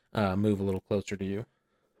move a little closer to you.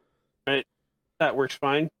 Right, that works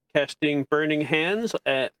fine. Casting Burning Hands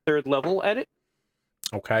at 3rd level at it.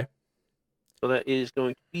 Okay. So that is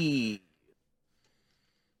going to be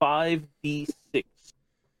 5d6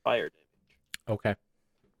 fire damage. Okay.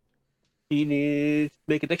 He needs to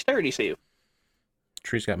make a dexterity save.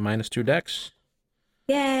 Tree's got -2 dex.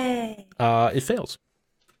 Yay! It fails.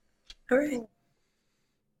 Hooray! Light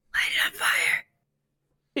it on fire.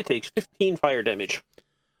 It takes 15 fire damage.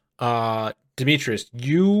 Demetrius,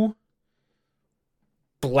 you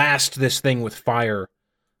blast this thing with fire,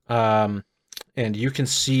 and you can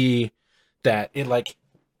see that it like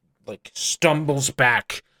stumbles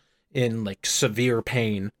back in like severe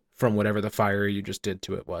pain from whatever the fire you just did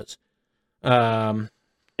to it was. And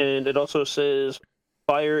it also says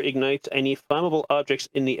fire ignites any flammable objects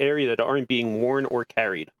in the area that aren't being worn or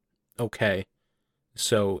carried. Okay.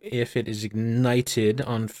 So if it is ignited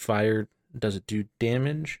on fire, does it do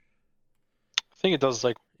damage? I think it does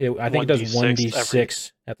like I think it does 1d6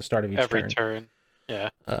 1d6 at the start of each every turn. turn. Yeah.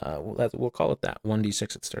 We'll call it that. 1d6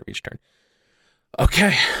 at the start of each turn.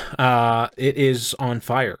 Okay. It is on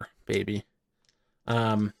fire, baby.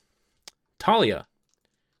 Talia,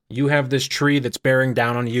 you have this tree that's bearing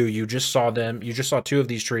down on you. You just saw them. You just saw two of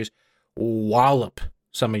these trees wallop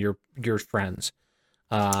some of your friends.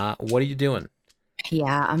 What are you doing?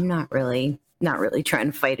 Yeah, I'm not really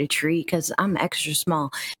trying to fight a tree because I'm extra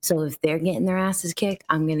small. So if they're getting their asses kicked,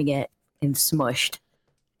 I'm gonna get smushed,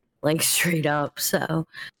 like straight up. So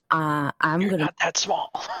I'm You're gonna not that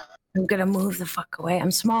small. I'm gonna move the fuck away.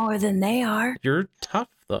 I'm smaller than they are. You're tough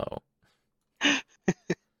though.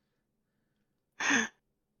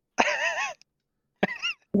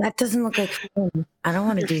 That doesn't look like fun. I don't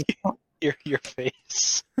want to do that. Your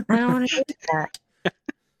face. I don't want to do that.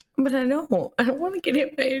 But I don't want to get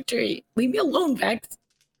hit by a tree. Leave me alone, Vex.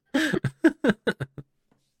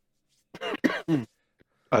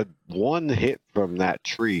 One hit from that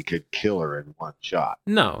tree could kill her in one shot.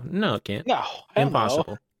 No, it can't. No, hell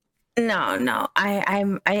Impossible. No.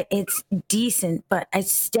 It's decent, but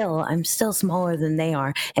I'm still smaller than they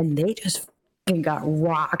are, and they just fucking got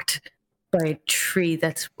rocked by a tree.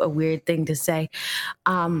 That's a weird thing to say.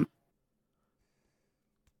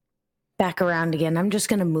 Back around again. I'm just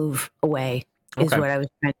gonna move away. Is Okay. what I was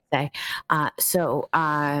trying to say.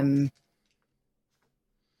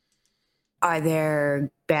 Are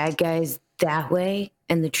there bad guys that way,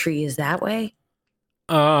 and the tree is that way?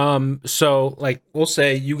 So like we'll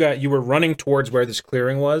say you were running towards where this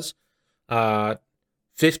clearing was.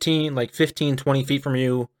 15, 20 feet from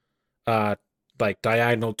you, like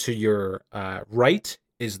diagonal to your right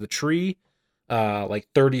is the tree. Like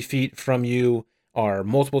 30 feet from you are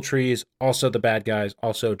multiple trees, also the bad guys,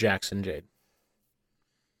 also Jackson Jade.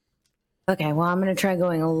 Okay, well, I'm gonna try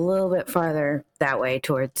going a little bit farther that way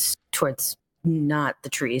towards not the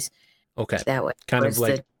trees. Okay. That way. Kind of towards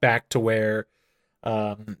like back to where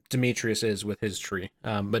Demetrius is with his tree,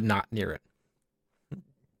 but not near it.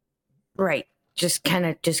 right. Just kind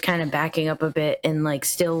of backing up a bit and like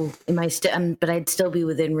but I'd still be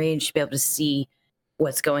within range to be able to see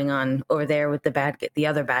what's going on over there with the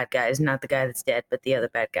other bad guys, not the guy that's dead, but the other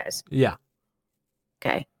bad guys. Yeah.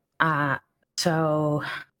 Okay. So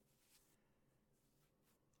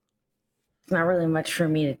it's not really much for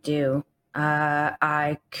me to do.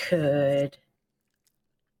 I could.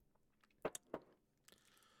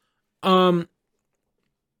 Let's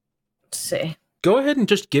see. Go ahead and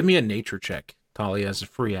just give me a nature check, Talia, as a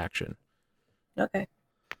free action. Okay.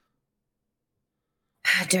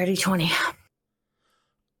 Dirty 20.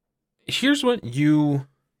 Here's what you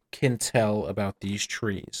can tell about these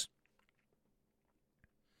trees.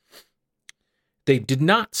 They did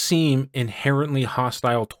not seem inherently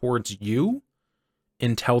hostile towards you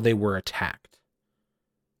until they were attacked.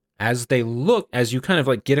 As you kind of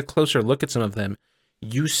like get a closer look at some of them,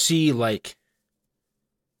 you see like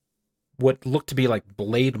what look to be like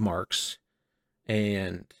blade marks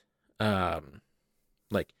and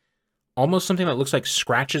like almost something that looks like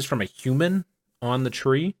scratches from a human on the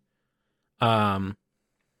tree. So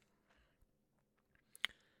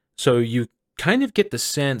you kind of get the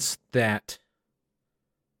sense that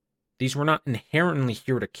these were not inherently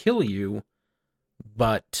here to kill you,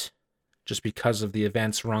 but just because of the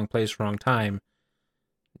events, wrong place, wrong time,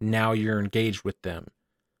 now you're engaged with them.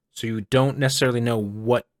 So you don't necessarily know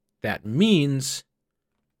what that means,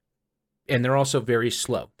 and they're also very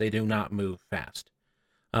slow. They do not move fast.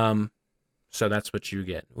 So that's what you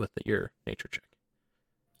get with your nature check.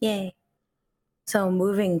 Yay. So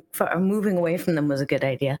moving away from them was a good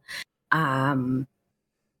idea. Can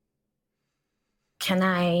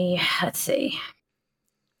I, let's see,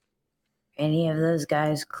 any of those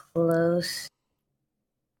guys close?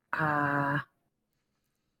 Are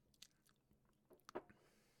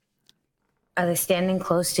they standing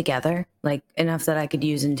close together, like enough that I could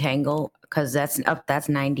use entangle? Because that's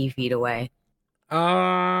 90 feet away.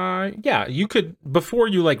 Yeah, you could, before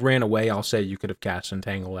you like ran away, I'll say you could have cast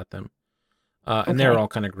entangle at them. And they're all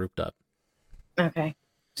kind of grouped up. Okay.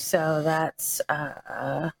 So that's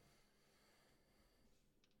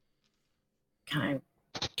can I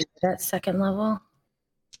do that second level?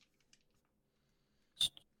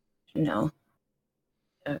 No.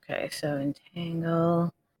 Okay, so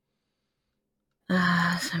entangle. So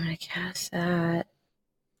I'm gonna cast that.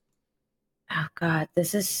 Oh god,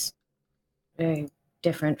 this is very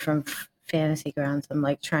different from Fantasy Grounds. I'm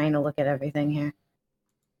like trying to look at everything here.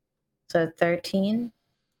 So 13.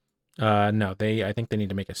 No, I think they need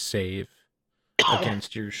to make a save.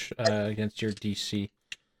 against your DC.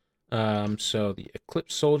 So the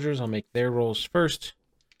Eclipse soldiers, I'll make their rolls first.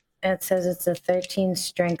 It says it's a 13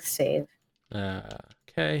 strength save.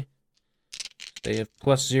 Okay. They have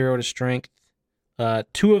 +0 to strength.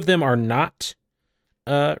 2 of them are not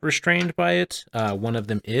restrained by it. One of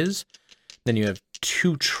them is. Then you have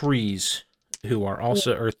 2 trees who are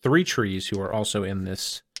also, or 3 trees who are also in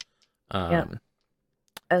this. Yep.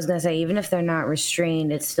 I was gonna say, even if they're not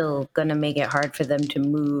restrained, it's still gonna make it hard for them to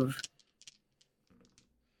move.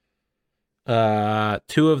 2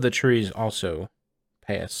 of the trees also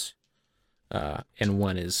pass, and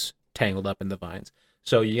 1 is tangled up in the vines.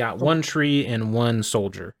 So you got 1 tree and 1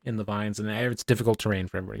 soldier in the vines, and it's difficult terrain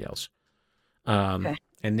for everybody else. Okay.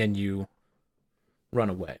 And then you run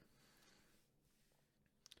away.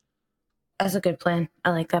 That's a good plan. I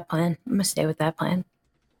like that plan. I'm gonna stay with that plan.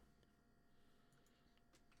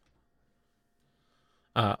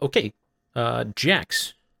 Okay.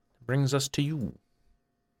 Jax, brings us to you.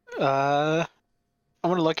 I'm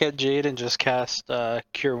gonna look at Jade and just cast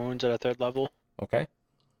Cure Wounds at a 3rd level. Okay.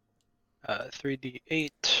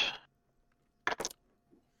 3d8.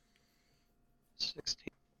 16.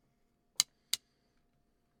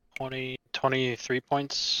 23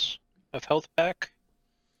 points of health back.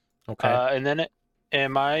 Okay. And then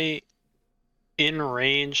am I in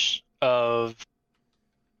range of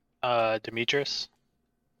Demetrius?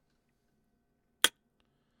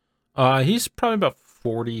 He's probably about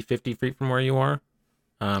 40, 50 feet from where you are.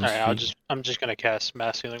 Alright, I'm just gonna cast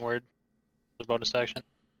Mass Healing Word as a bonus action.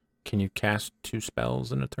 Can you cast 2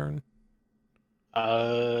 spells in a turn?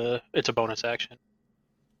 It's a bonus action.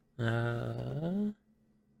 Uh,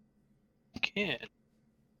 You can.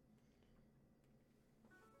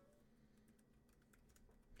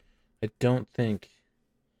 I don't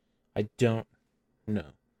know.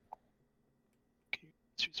 Can you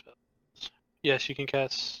cast 2 spells? Yes, you can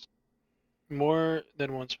cast more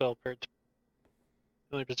than 1 spell per turn.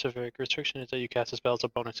 The only specific restriction is that you cast a spell as a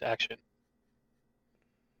bonus action.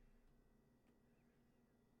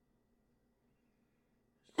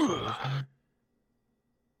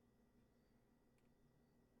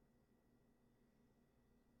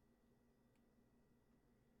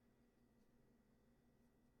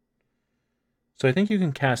 So I think you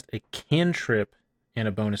can cast a cantrip and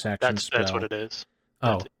a bonus action spell. That's what it is.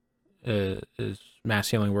 Oh, is Mass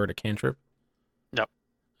Healing Word a cantrip? Nope.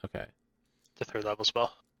 Okay. It's a 3rd level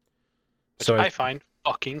spell. Which So I find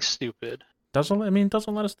fucking stupid. does a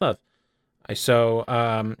lot of stuff.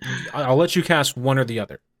 I'll let you cast one or the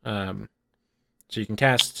other. So you can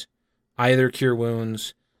cast either Cure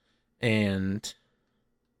Wounds and.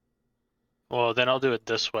 Well, then I'll do it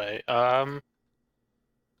this way.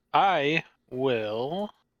 I will.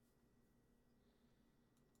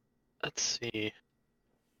 Let's see.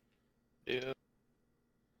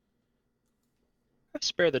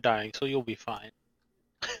 Spare the dying, so you'll be fine.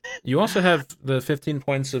 You also have the 15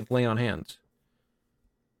 points of Lay on Hands.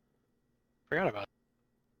 Forgot about it.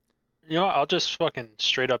 You know what? I'll just fucking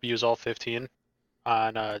straight up use all 15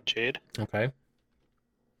 on Jade. Okay.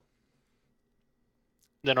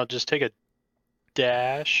 Then I'll just take a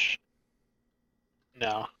dash.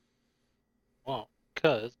 No. Well,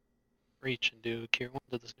 because reach and do Cure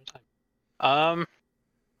Wounds at the same time.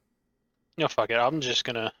 Fuck it. I'm just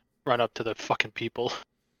gonna run up to the fucking people.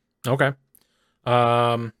 Okay.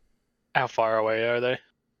 How far away are they?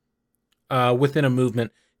 Within a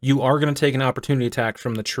movement, you are going to take an opportunity attack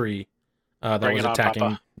from the tree that Bring was it on, attacking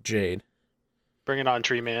Papa. Jade. Bring it on,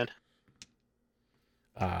 Tree Man.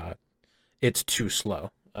 It's too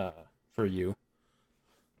slow for you.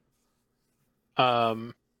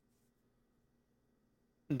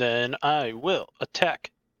 Then I will attack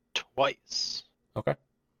twice. Okay.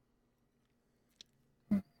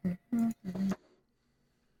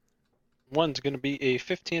 One's gonna be a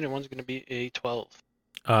 15 and one's gonna be a 12.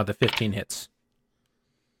 The 15 hits.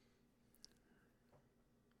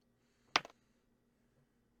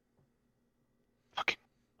 Fucking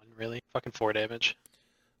really? Fucking 4 damage.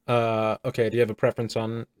 Okay, do you have a preference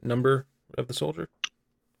on number of the soldier?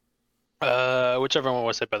 Whichever one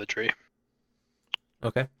was hit by the tree.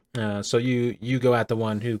 Okay. So you go at the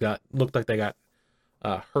one who looked like they got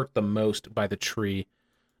hurt the most by the tree.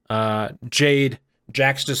 Jade,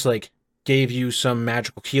 Jax just like gave you some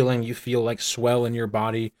magical healing. You feel like swell in your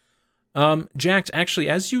body. Jax, actually,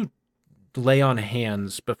 as you lay on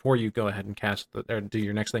hands before you go ahead and cast or do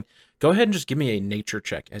your next thing, go ahead and just give me a nature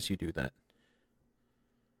check as you do that.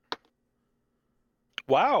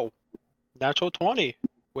 Wow. Natural 20.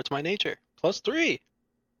 What's my nature? +3.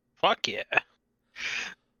 Fuck yeah.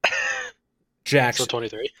 Jax, So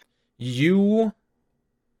 23. you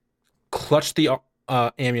clutch the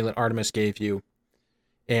amulet Artemis gave you,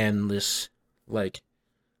 and this like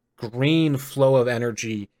green flow of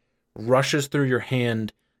energy rushes through your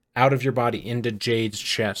hand, out of your body into Jade's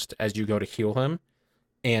chest as you go to heal him,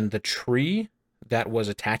 and the tree that was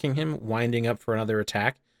attacking him, winding up for another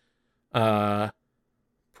attack,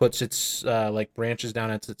 puts its like branches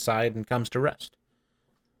down at its side and comes to rest.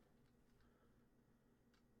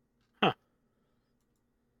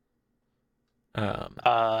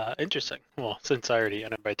 Interesting. Well, since I already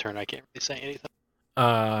ended my turn, I can't really say anything.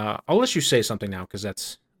 I'll let you say something now because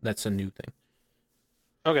that's a new thing.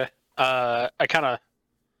 Okay. I kind of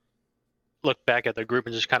looked back at the group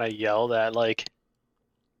and just kind of yelled at, like,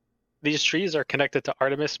 these trees are connected to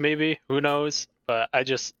Artemis, maybe. Who knows? But I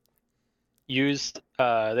just used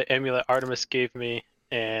the amulet Artemis gave me,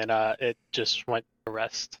 and it just went to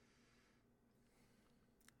rest.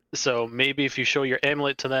 So maybe if you show your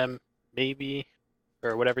amulet to them, maybe,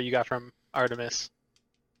 or whatever you got from Artemis,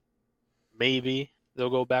 maybe they'll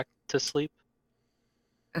go back to sleep.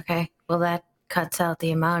 Okay, well, that cuts out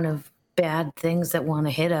the amount of bad things that want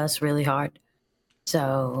to hit us really hard.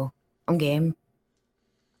 So, I'm game.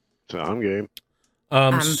 So I'm game.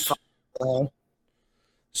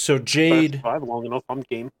 So Jade, Survive long enough. I'm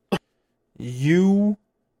game. you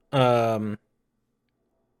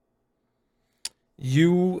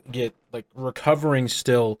get like recovering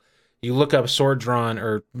still. You look up sword drawn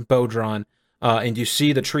or bow drawn, and you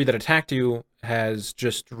see the tree that attacked you has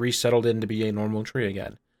just resettled in to be a normal tree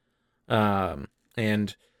again.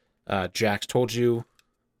 And Jax told you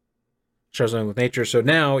shows something with nature. So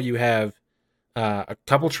now you have a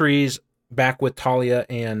couple trees back with Talia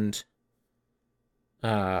and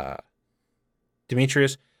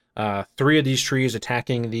Demetrius. 3 of these trees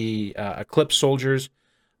attacking the Eclipse soldiers.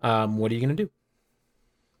 What are you going to do?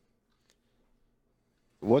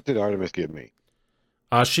 What did Artemis give me?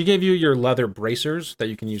 She gave you your leather bracers that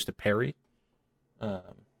you can use to parry.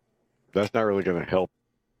 That's not really going to help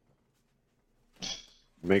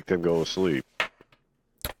make them go to sleep.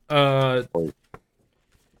 You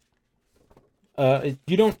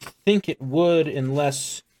don't think it would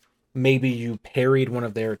unless maybe you parried one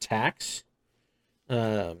of their attacks.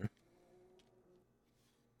 But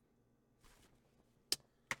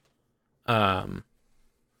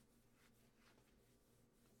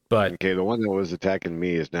Okay, the one that was attacking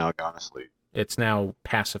me is now gone to sleep. it's now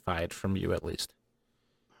pacified from you, at least.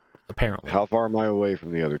 Apparently. How far am I away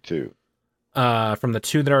from the other 2? From the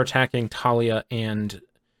 2 that are attacking Talia and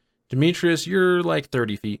Demetrius, you're like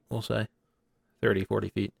 30 feet, we'll say. 30, 40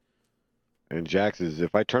 feet. And Jax is,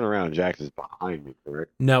 if I turn around, Jax is behind me,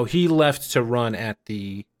 correct? No, he left to run at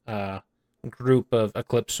the group of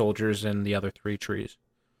Eclipse soldiers and the other 3 trees.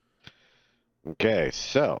 Okay,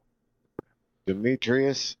 so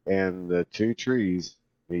Demetrius and the 2 trees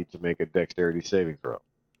need to make a dexterity saving throw.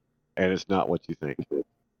 And it's not what you think.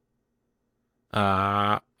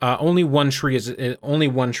 Only one tree is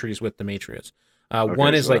with Demetrius.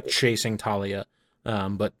 One is so like chasing Talia,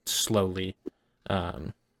 but slowly.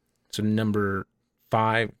 So number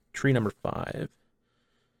 5, tree number 5.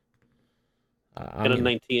 Get a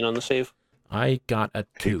 19 on the save. I got a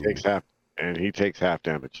 2. He takes half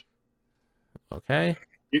damage. Okay.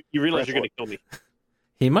 You realize you're going to kill me.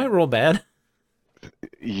 He might roll bad.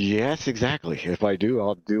 Yes, exactly. If I do,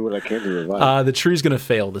 I'll do what I can to revive. The tree's gonna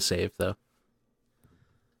fail the save though.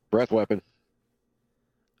 Breath weapon.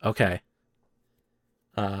 Okay.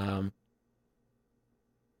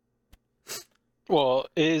 Well,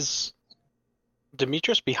 is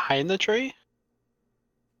Demetrius behind the tree?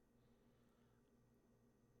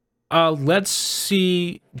 Let's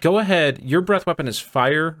see. Go ahead. Your breath weapon is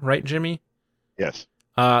fire, right, Jimmy? Yes.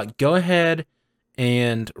 Go ahead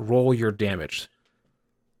and roll your damage.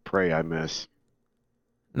 Pray I miss.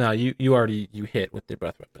 No, you hit with the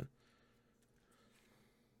breath weapon.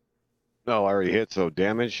 No, I already hit, so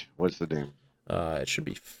damage? What's the damage? It should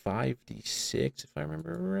be 5d6 if I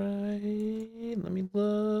remember right. Let me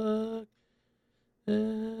look.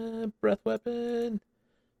 Breath weapon.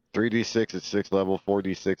 3d6 at 6th level,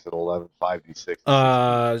 4d6 at 11, 5d6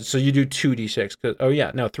 at 16. So you do 2d6. 'Cause,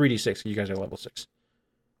 3d6. You guys are level 6.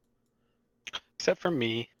 Except for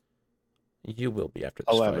me. You will be after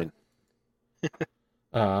this 11. fight.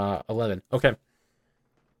 11. Okay.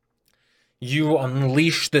 You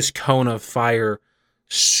unleash this cone of fire,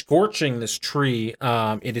 scorching this tree.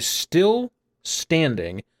 It is still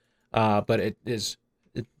standing, but it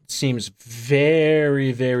seems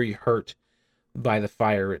very, very hurt by the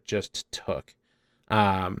fire it just took.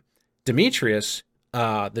 Demetrius,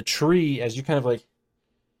 the tree, as you kind of like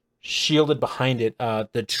shielded behind it,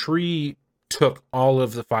 the tree took all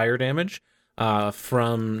of the fire damage,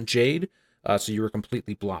 from Jade, so you were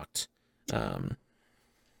completely blocked. Yeah,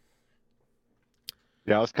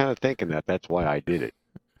 I was kind of thinking that. That's why I did it.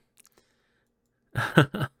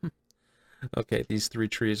 Okay, these 3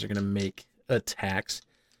 trees are going to make attacks.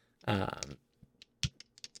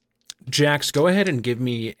 Jax, go ahead and give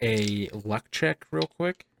me a luck check real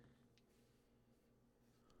quick.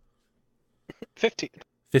 15.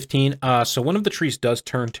 15. So one of the trees does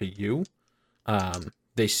turn to you.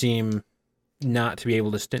 They seem not to be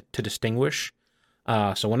able to distinguish.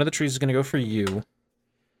 So one of the trees is going to go for you.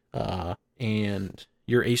 And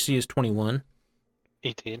your AC is 21.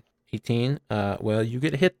 18. 18. Well, you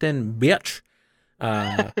get hit then, bitch.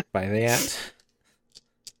 By that.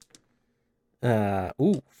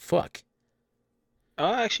 Ooh, fuck.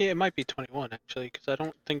 Oh, actually, it might be 21, actually, because I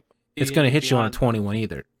don't think... It's going to hit you on a Beyond- 21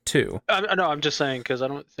 either, too. No, I'm just saying, because I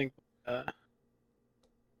don't think...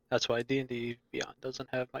 that's why D&D Beyond doesn't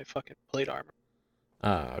have my fucking plate armor.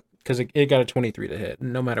 Because it got a 23 to hit.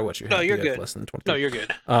 No matter what you have, No, you're you have good. less than 23. No, you're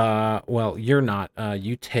good. Well, you're not.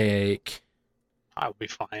 You take I'll be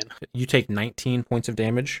fine. 19 points of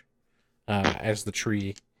damage as the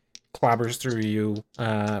tree clobbers through you.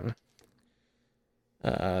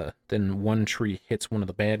 Then one tree hits one of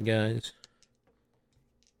the bad guys.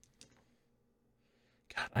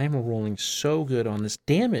 God, I am rolling so good on this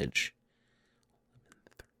damage.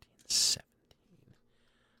 13,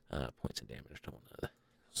 17 points of damage. Don't want to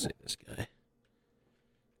say this guy.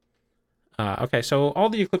 Okay, so all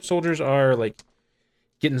the Eclipse soldiers are like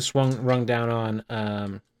getting rung down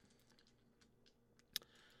on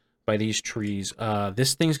by these trees.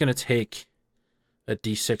 This thing's gonna take a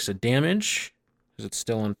d6 of damage because it's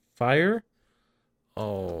still on fire.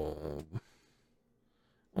 Oh,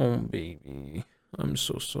 baby, I'm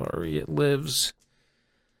so sorry. It lives.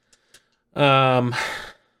 And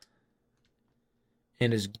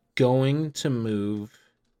is going to move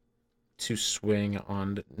to swing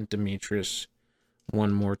on Demetrius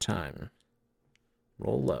one more time.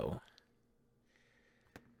 Roll low.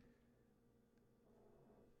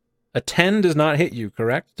 A 10 does not hit you,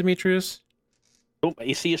 correct, Demetrius? Nope,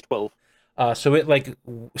 AC is 12. So it like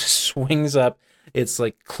swings up its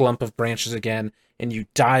like clump of branches again, and you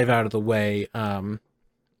dive out of the way, and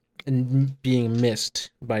being missed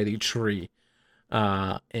by the tree,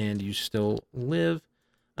 and you still live.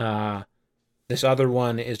 This other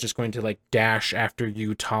one is just going to like dash after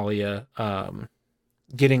you, Talia,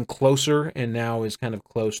 getting closer, and now is kind of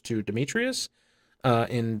close to Demetrius,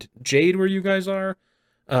 and Jade, where you guys are,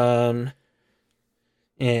 and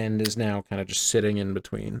is now kind of just sitting in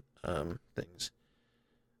between things.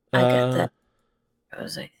 I got that.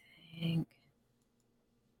 Was I think.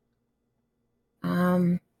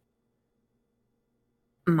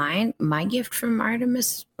 My gift from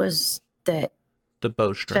Artemis was that The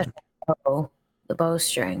bowstring. the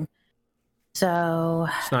bowstring. So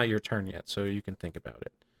It's not your turn yet, so you can think about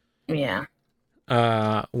it. yeah.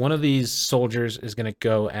 One of these soldiers is going to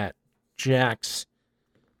go at Jax.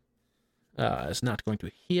 Is not going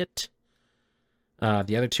to hit.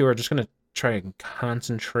 The other two are just going to try and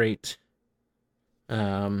concentrate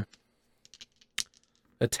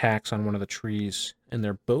attacks on one of the trees, and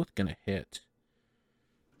they're both going to hit.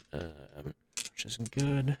 Which is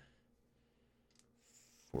good.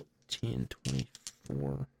 14, 24,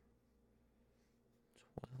 12,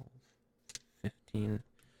 15,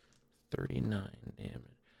 39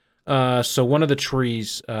 damage. So one of the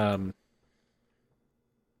trees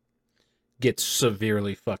gets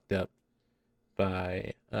severely fucked up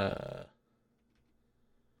by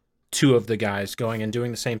two of the guys going and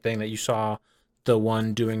doing the same thing that you saw the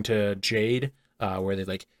one doing to Jade, where they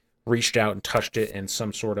like reached out and touched it, and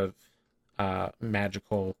some sort of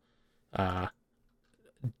magical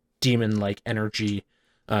demon-like energy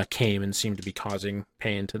came and seemed to be causing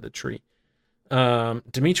pain to the tree.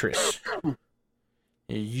 Demetrius,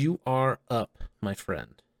 you are up, my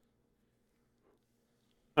friend.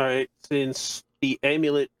 Alright, since the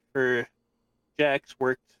amulet for Jax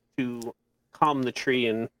worked to calm the tree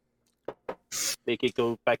and make it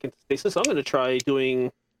go back into stasis, I'm going to try doing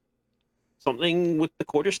something with the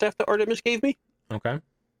quarterstaff that Artemis gave me. Okay.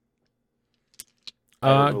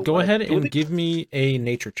 don't know Go what ahead I do with and it. give me a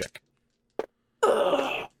nature check.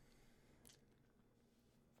 Ugh.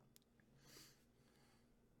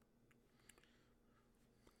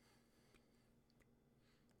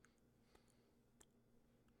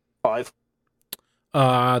 Five.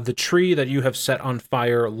 The tree that you have set on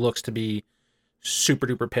fire looks to be super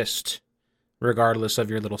duper pissed, regardless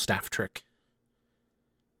of your little staff trick.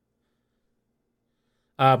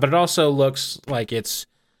 But it also looks like it's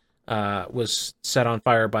was set on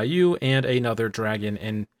fire by you and another dragon,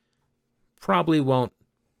 and probably won't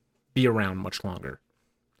be around much longer.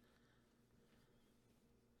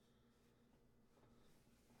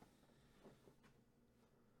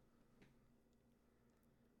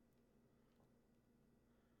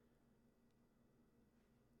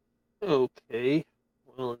 Okay.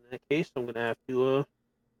 Well, in that case, I'm gonna have to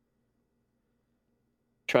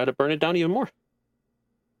try to burn it down even more. I'm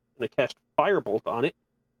gonna cast Firebolt on it.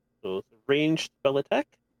 So it's a ranged spell attack.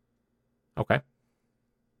 Okay.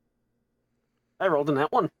 I rolled in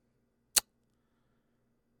that one.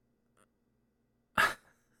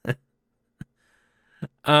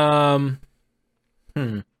 Hmm.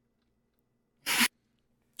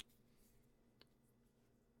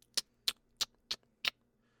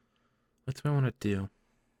 What do I want to do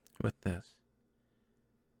with this?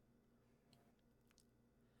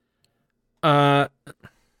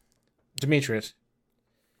 Demetrius,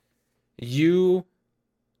 you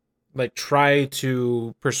like try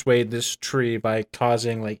to persuade this tree by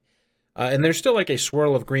causing like and there's still like a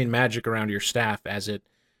swirl of green magic around your staff as it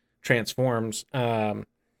transforms.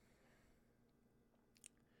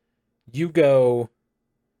 You go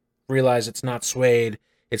realize it's not swayed,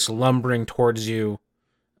 it's lumbering towards you.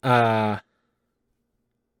 So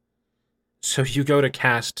you go to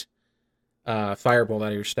cast Firebolt out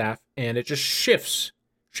of your staff, and it just shapeshifts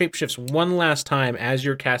one last time as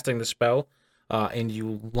you're casting the spell, and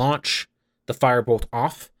you launch the Firebolt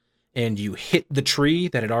off, and you hit the tree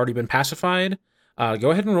that had already been pacified. Go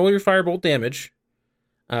ahead and roll your Firebolt damage.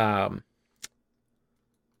 Well,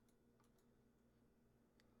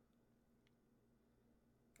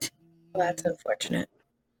 that's unfortunate.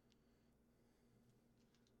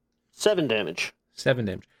 7 damage. 7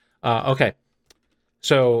 damage. Okay.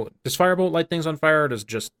 So, does Firebolt light things on fire, or does it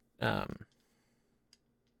just...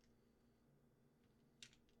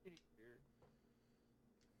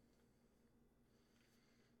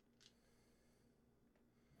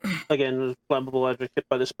 Again, flammable object hit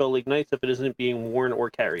by the spell ignites if it isn't being worn or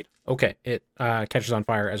carried. Okay, it catches on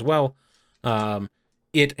fire as well.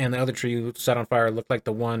 It and the other tree set on fire look like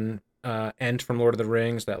the one Ent from Lord of the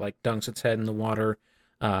Rings that like dunks its head in the water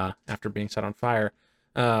after being set on fire.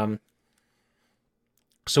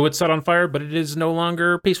 So it's set on fire, but it is no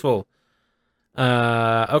longer peaceful.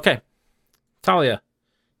 Okay, Talia,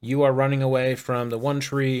 you are running away from the one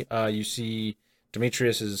tree. You see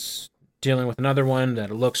Demetrius is dealing with another one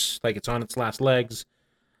that looks like it's on its last legs.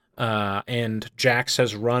 And Jax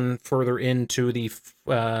has run further into the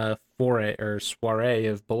foray or soiree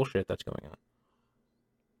of bullshit that's going on.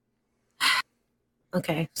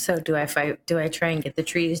 Okay, so do I fight? Do I try and get the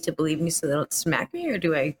trees to believe me so they don't smack me, or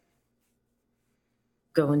do I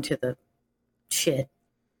go into the shit?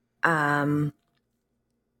 I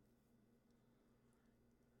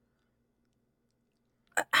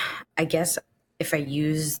guess if I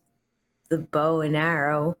use the bow and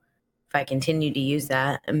arrow, if I continue to use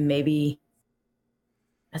that, and maybe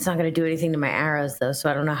that's not going to do anything to my arrows, though. So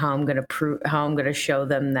I don't know how I'm going to show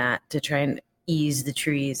them that to try and ease the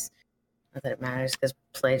trees. Not that it matters, because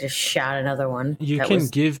play just shot another one. You can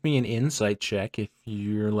give me an insight check if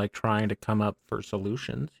you're like trying to come up for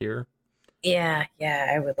solutions here. Yeah,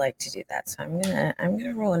 I would like to do that. So I'm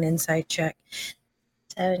gonna roll an insight check.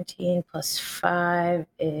 17 plus 5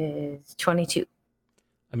 is 22.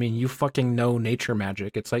 I mean, you fucking know nature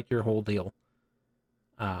magic. It's like your whole deal.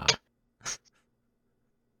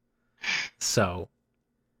 So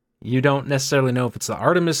you don't necessarily know if it's the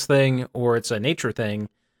Artemis thing or it's a nature thing,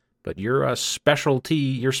 but you're a specialty.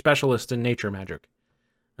 You're specialist in nature magic.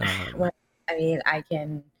 Well, I mean, I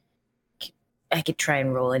could try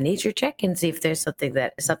and roll a nature check and see if there's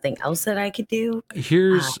something else that I could do.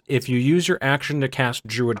 Here's if you use your action to cast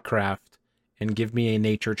Druidcraft and give me a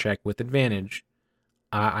nature check with advantage,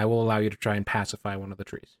 I will allow you to try and pacify one of the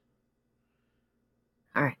trees.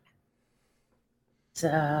 All right.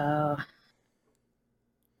 So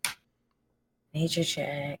nature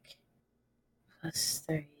check plus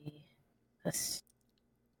 3 plus.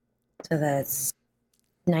 So that's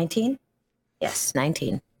 19. Yes,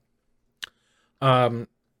 19. So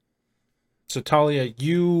Talia,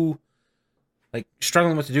 you like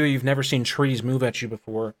struggling what to do. You've never seen trees move at you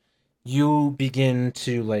before. You begin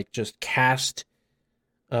to like just cast,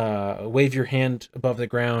 wave your hand above the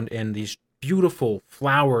ground, and these beautiful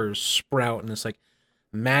flowers sprout, and this like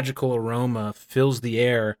magical aroma fills the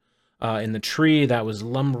air. And the tree that was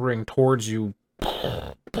lumbering towards you,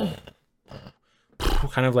 kind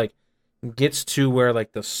of like gets to where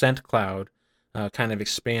like the scent cloud, kind of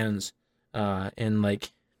expands. And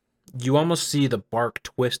like you almost see the bark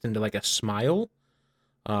twist into like a smile,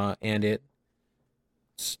 and it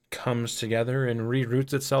comes together and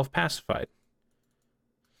reroots itself pacified.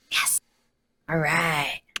 Yes. All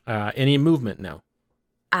right. Any movement? No.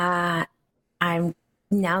 I'm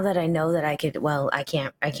now that I know that I could. Well, I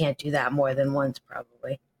can't do that more than once,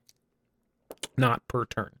 probably. Not per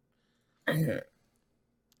turn. All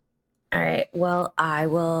right. Well, I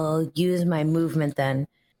will use my movement then,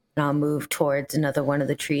 and I'll move towards another one of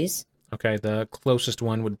the trees. Okay, the closest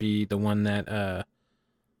one would be the one that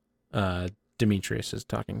Demetrius is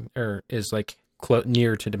talking, or is like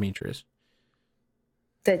near to Demetrius.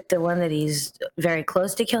 The one that he's very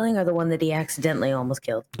close to killing, or the one that he accidentally almost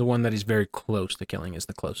killed? The one that he's very close to killing is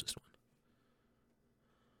the closest one.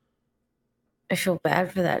 I feel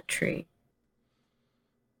bad for that tree.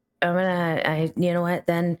 You know what?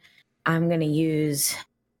 Then I'm gonna use.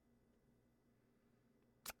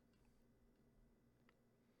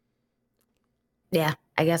 Yeah,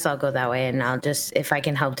 I guess I'll go that way, and I'll just, if I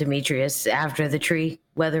can help Demetrius after the tree,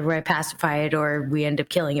 whether I pacify it or we end up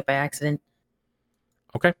killing it by accident.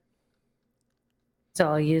 Okay. So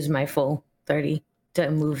I'll use my full 30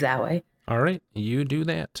 to move that way. All right, you do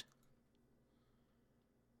that.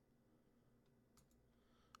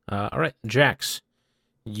 All right, Jax,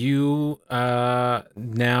 you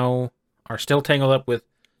now are still tangled up with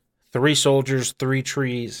 3 soldiers, 3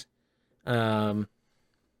 trees. What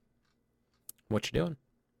you doing?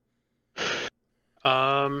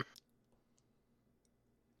 I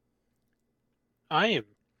am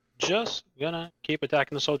just gonna keep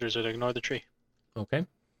attacking the soldiers and ignore the tree. Okay.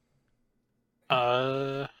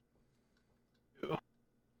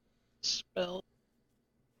 Spell.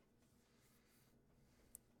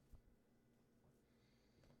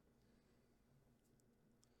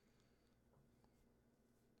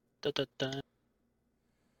 Da, da, da.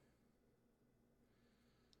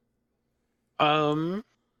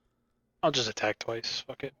 I'll just attack twice.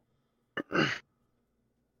 Fuck it. Where's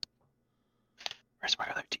my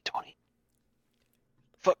other D20?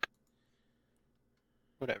 Fuck.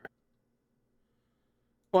 Whatever.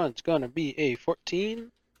 One's gonna be a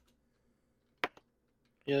 14.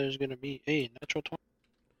 The other's gonna be a natural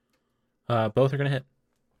 20. Both are gonna hit,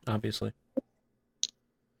 obviously.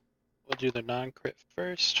 We'll do the non-crit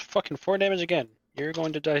first. Fucking 4 damage again. You're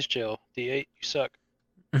going to dice jail. D8, you suck.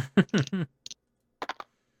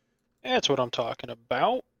 That's what I'm talking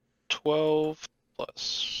about. 12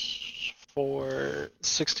 plus 4,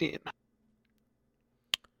 16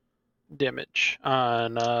 damage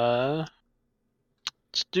on let's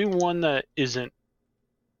do one that isn't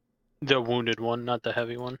the wounded one, not the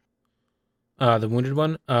heavy one. The wounded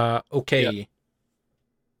one? Okay. Yep.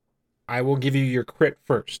 I will give you your crit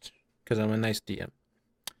first, because I'm a nice DM.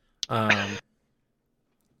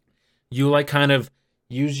 You like kind of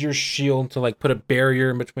use your shield to like put a barrier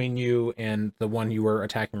in between you and the one you were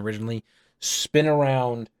attacking originally. Spin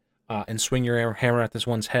around and swing your hammer at this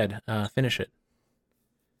one's head. Finish it.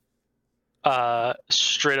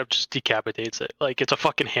 Straight up just decapitates it. Like, it's a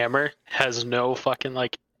fucking hammer, has no fucking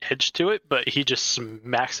like edge to it, but he just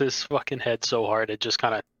smacks his fucking head so hard it just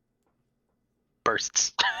kind of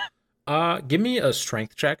bursts. Give me a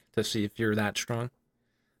strength check to see if you're that strong.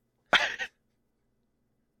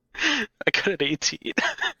 I got an 18.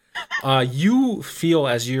 You feel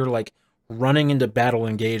as you're like running into battle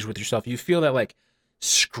engaged with yourself, you feel that like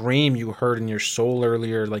scream you heard in your soul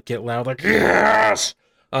earlier, like get loud, like yes.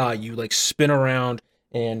 You like spin around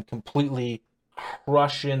and completely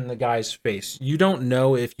crush in the guy's face. You don't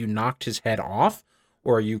know if you knocked his head off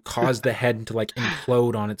or you caused the head to like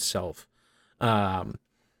implode on itself. And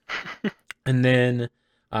then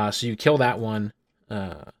so you kill that one.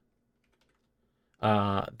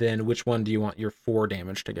 Then which one do you want your 4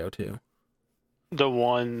 damage to go to? The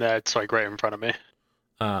one that's like right in front of me.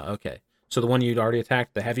 Okay. So the one you'd already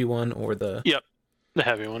attacked, the heavy one, or the... Yep, the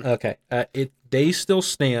heavy one. Okay. They still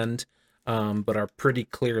stand, but are pretty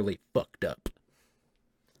clearly fucked up.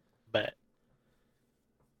 Bet.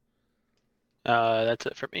 That's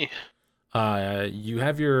it for me. You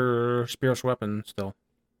have your spiritual weapon still.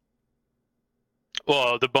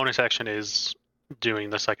 Well, the bonus action is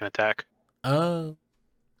doing the second attack. Oh.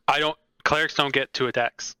 Clerics don't get 2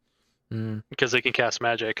 attacks Mm. because they can cast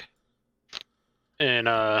magic. And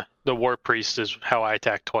the war priest is how I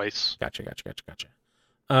attack twice. Gotcha.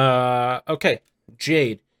 Okay.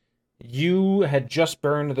 Jade, you had just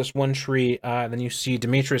burned this one tree, then you see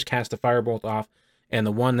Demetrius cast a firebolt off, and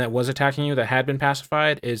the one that was attacking you that had been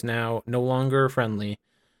pacified is now no longer friendly.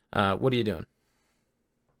 What are you doing?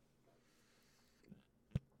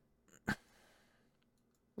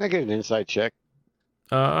 I get an insight check.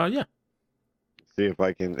 Yeah. See if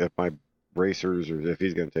my bracers, or if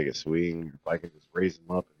he's going to take a swing, if I can just raise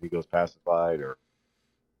him up and he goes pacified, or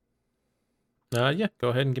Yeah, go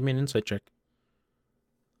ahead and give me an insight check.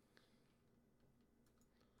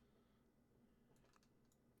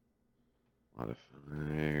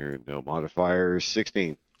 Modifier, no modifiers.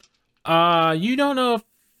 16. You don't know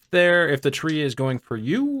if the tree is going for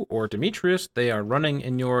you or Demetrius. They are running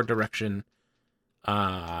in your direction.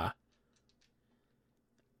 You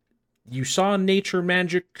saw nature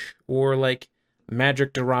magic or like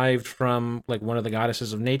magic derived from like one of the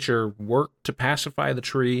goddesses of nature work to pacify the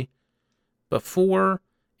tree before.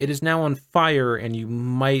 It is now on fire, and you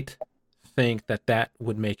might think that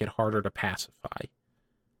would make it harder to pacify.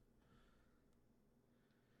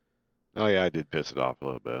 Oh yeah, I did piss it off a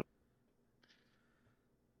little bit.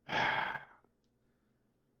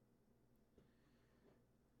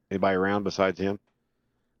 Anybody around besides him?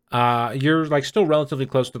 You're like still relatively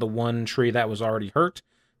close to the one tree that was already hurt,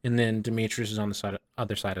 and then Demetrius is on the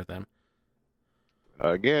other side of them.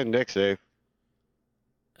 Again, deck save.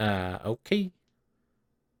 Okay.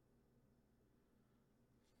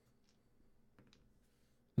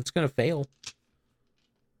 It's gonna fail.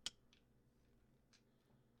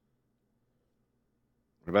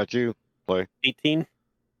 What about you? Play. 18.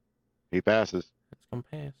 He passes. It's gonna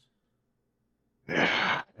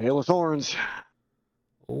pass. Hail of Thorns.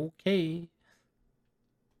 Okay.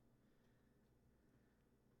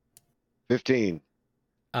 15.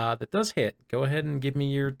 That does hit. Go ahead and give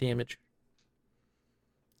me your damage.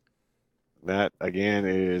 That again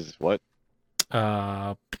is what?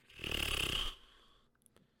 Uh,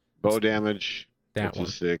 Bow damage. that which one.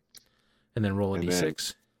 is 6. And then roll a And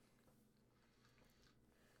d6.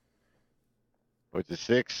 Which is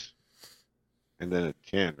 6. And then a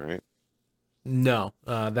 10, right? No,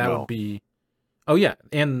 that No. would be. Oh yeah,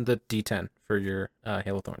 and the d10 for your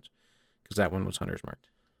Hail of Thorns, because that one was Hunter's marked.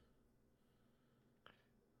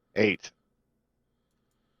 8.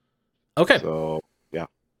 Okay. So yeah.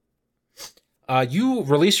 You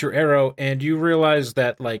release your arrow, and you realize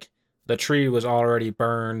that like the tree was already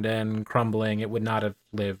burned and crumbling. It would not have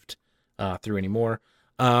lived through anymore.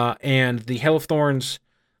 And the Hail of Thorns,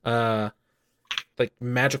 like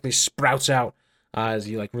magically sprouts out as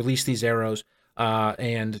you like release these arrows.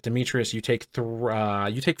 And Demetrius, you take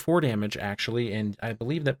 4 damage actually, and I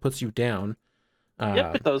believe that puts you down.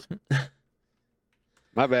 Yep, it does.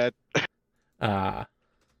 My bad. as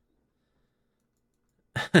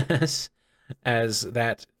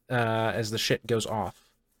the shit goes off.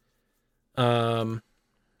 So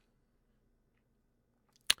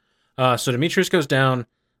Demetrius goes down.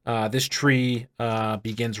 This tree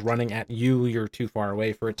begins running at you. You're too far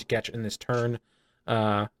away for it to catch in this turn.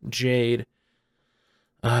 Jade.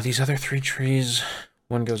 These other 3 trees.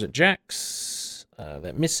 One goes at Jax.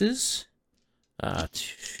 That misses.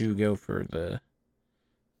 2 go for the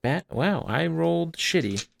bat. Wow, I rolled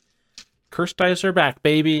shitty. Cursed dice are back,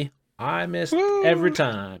 baby. I missed every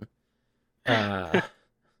time.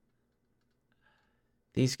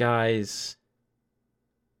 These guys.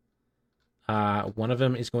 One of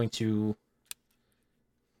them is going to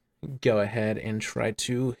go ahead and try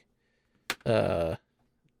to.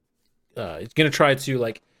 It's gonna try to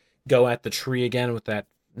like go at the tree again with that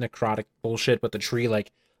necrotic bullshit, but the tree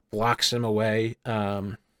like blocks him away.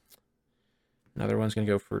 Another one's gonna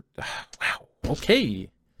go for. Wow. Okay.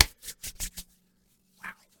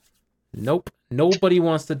 Wow. Nope. Nobody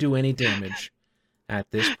wants to do any damage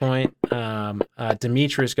at this point.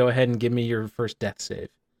 Demetrius, go ahead and give me your first death save.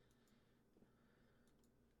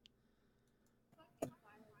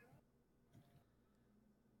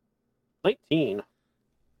 $19.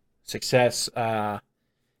 Success.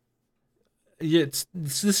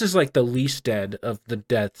 This is like the least dead of the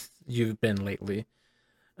deaths you've been lately.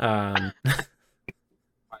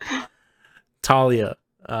 Talia,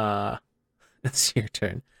 it's your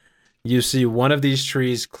turn. You see one of these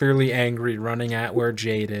trees clearly angry, running at where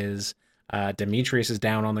Jade is. Demetrius is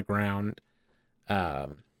down on the ground.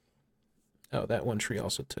 Oh, that one tree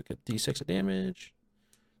also took a d6 of damage.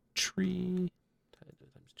 Tree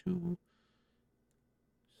times 2.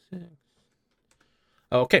 6.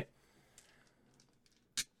 Okay.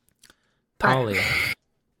 Talia.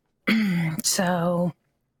 So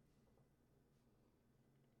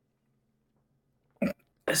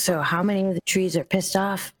how many of the trees are pissed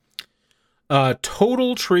off?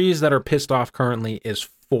 Total trees that are pissed off currently is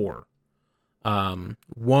 4.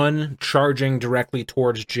 1 charging directly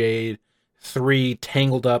towards Jade, 3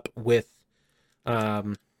 tangled up with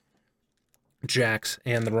Jax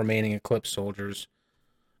and the remaining Eclipse soldiers.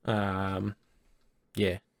 Yeah.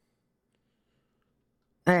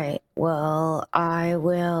 All right. Well, I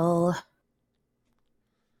will.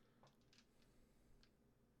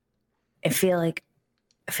 I feel like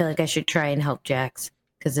I should try and help Jax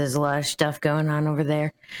because there's a lot of stuff going on over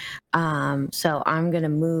there. So I'm gonna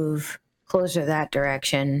move closer that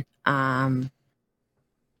direction.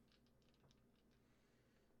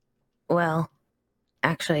 Well,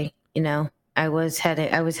 actually, I was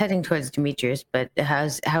heading towards Demetrius, but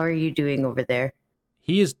how are you doing over there?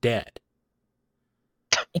 He is dead.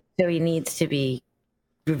 So he needs to be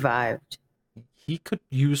revived. He could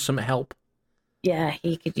use some help. Yeah,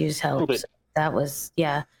 he could use help. Okay. So that was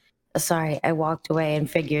Sorry, I walked away, and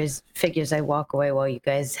figures I walk away while you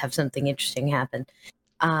guys have something interesting happen.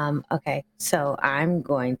 Okay, so I'm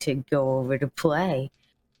going to go over to play,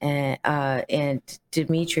 and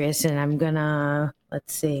Demetrius, and I'm gonna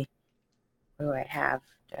let's see. What do I have?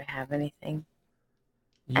 Do I have anything?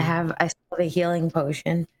 I still have a healing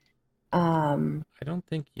potion. I don't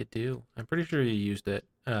think you do. I'm pretty sure you used it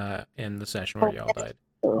in the session where y'all died.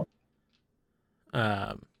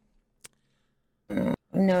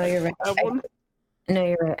 No, you're right. No,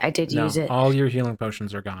 you're right. I did No, use it. all your healing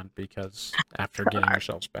potions are gone because after getting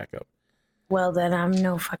yourselves back up. Well, then I'm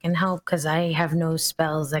no fucking help because I have no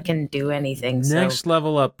spells that can do anything. Next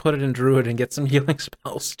level up, put it in Druid and get some healing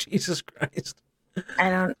spells. Jesus Christ.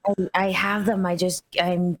 I have them. I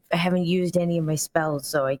haven't used any of my spells,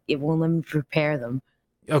 so it won't let me prepare them.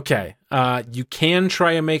 Okay. You can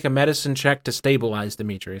try and make a medicine check to stabilize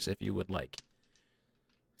Demetrius if you would like.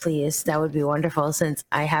 Please, that would be wonderful since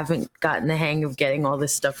I haven't gotten the hang of getting all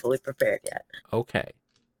this stuff fully prepared yet. Okay.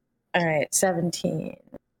 All right, 17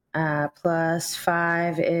 plus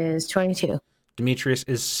 5 is 22. Demetrius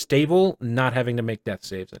is stable, not having to make death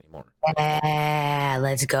saves anymore. Yeah,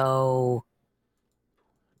 let's go.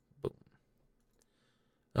 Boom.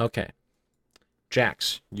 Okay.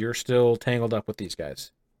 Jax, you're still tangled up with these guys.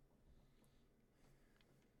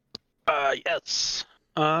 Yes.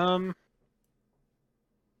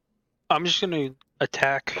 I'm just gonna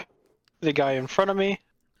attack the guy in front of me.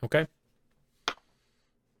 Okay.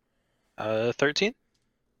 13.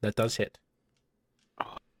 That does hit.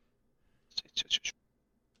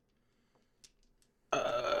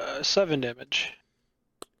 7 damage.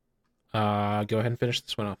 Go ahead and finish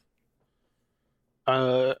this one off.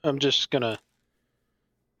 I'm just gonna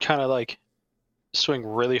kind of like swing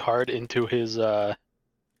really hard into his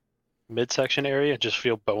midsection area and just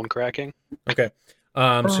feel bone cracking. Okay.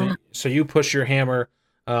 So you push your hammer,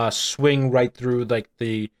 swing right through like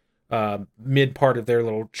the mid part of their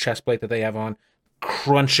little chest plate that they have on,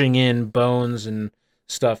 crunching in bones and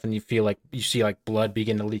stuff, and you see like blood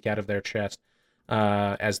begin to leak out of their chest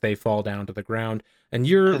as they fall down to the ground. And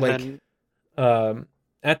you're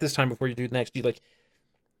at this time before you do next,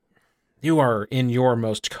 you are in your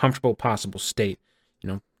most comfortable possible state,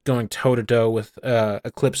 going toe to toe with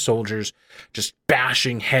Eclipse soldiers, just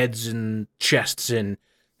bashing heads and chests in.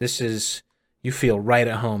 You feel right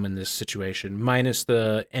at home in this situation, minus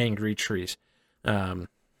the angry trees. This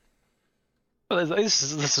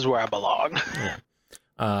is where I belong. Yeah.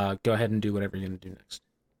 Go ahead and do whatever you're gonna do next.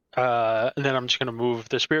 And then I'm just gonna move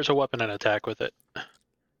the spiritual weapon and attack with it.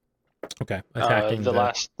 Okay, attacking the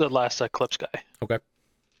last Eclipse guy. Okay.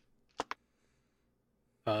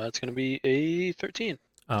 It's gonna be a 13.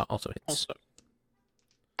 Also hits. Also.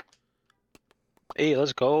 Hey,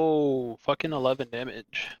 let's go! Fucking 11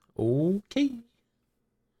 damage. Okay.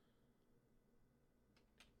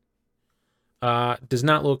 Does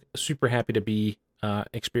not look super happy to be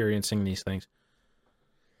experiencing these things.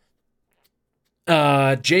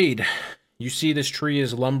 Jade, you see this tree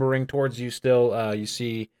is lumbering towards you still. You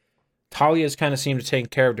see Talia's kind of seemed to take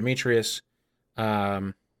care of Demetrius.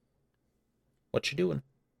 What you doing?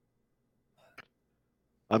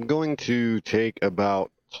 I'm going to take about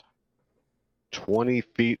 20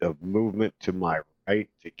 feet of movement to my right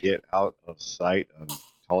to get out of sight of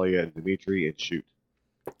Talia and Dimitri and shoot.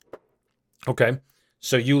 Okay.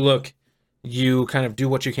 So you kind of do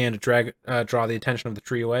what you can to draw the attention of the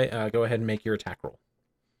tree away. Go ahead and make your attack roll.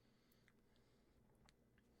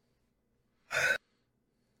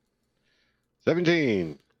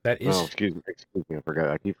 17. That is. Oh, excuse me. I forgot.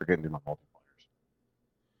 I keep forgetting to do my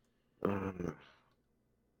multipliers.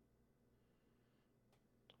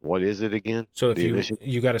 What is it again? So if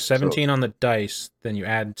you got a 17 on the dice, then you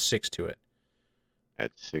add 6 to it. Add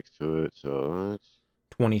 6 to it, so it's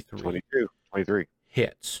 23. 23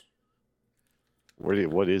 hits.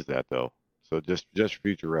 What is that though? So just for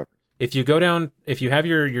future reference. If you have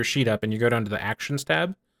your sheet up and you go down to the actions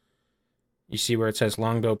tab, you see where it says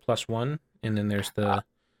longbow +1, and then there's the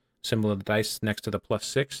symbol of the dice next to the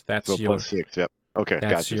 +6. That's so your +6. Yep. Okay.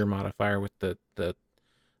 That's gotcha. your modifier with the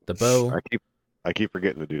bow. I keep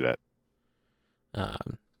forgetting to do that.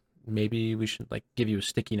 Maybe we should give you a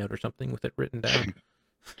sticky note or something with it written down,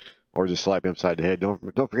 or just slap me upside the head. Don't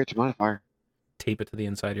forget your modifier. Tape it to the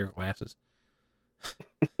inside of your glasses.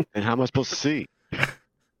 And how am I supposed to see? I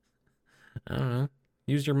don't know.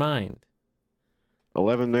 Use your mind.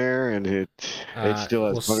 11 there, and it still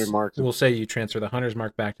has 100 marks. We'll say you transfer the hunter's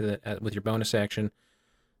mark back to the with your bonus action.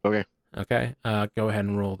 Okay. Okay. Go ahead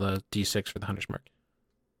and roll the d6 for the hunter's mark.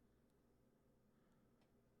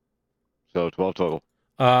 So 12 total.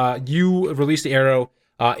 You release the arrow.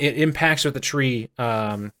 It impacts with the tree,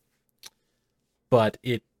 but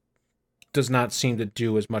it does not seem to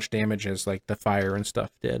do as much damage as like the fire and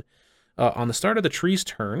stuff did. On the start of the tree's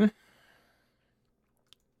turn,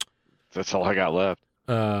 That's all I got left.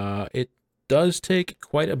 it does take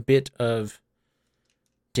quite a bit of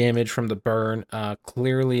damage from the burn.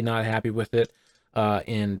 Clearly not happy with it,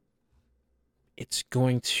 and it's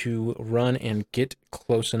going to run and get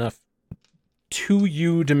close enough to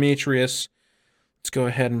you, Demetrius. Let's go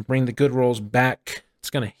ahead and bring the good rolls back. It's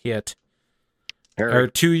going to hit. Or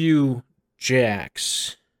to you,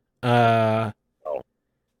 Jax. Or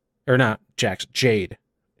not Jax, Jade.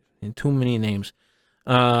 And too many names.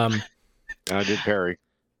 I did parry.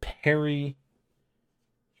 Parry.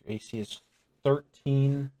 Your AC is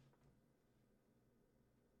 13.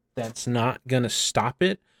 That's not going to stop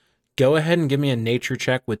it. Go ahead and give me a nature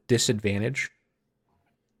check with disadvantage.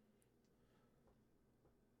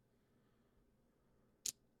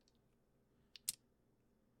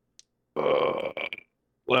 Uh,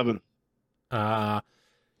 11.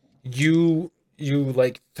 You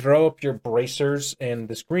like throw up your bracers, and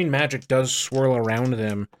this green magic does swirl around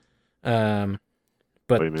them. But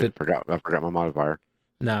Wait a minute, I forgot my modifier.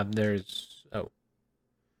 No, there's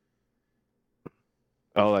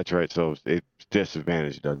Oh, that's right. So it's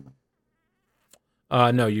disadvantage, doesn't it?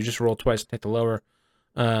 no, you just roll twice to take the lower.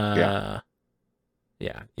 Yeah,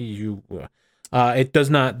 you. It does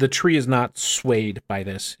not. The tree is not swayed by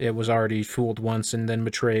this. It was already fooled once and then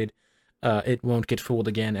betrayed. It won't get fooled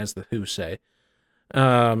again, as the Who say.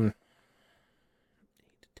 You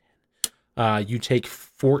take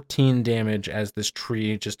 14 damage as this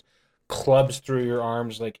tree just clubs through your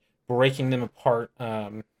arms, like breaking them apart.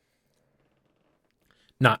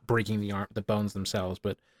 Not breaking the bones themselves,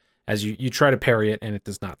 but as you try to parry it, and it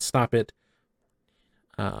does not stop it.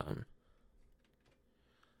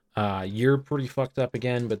 You're pretty fucked up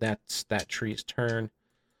again, but that's that tree's turn.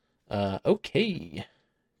 Okay.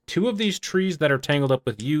 2 of these trees that are tangled up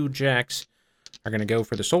with you, Jax, are going to go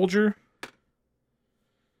for the soldier.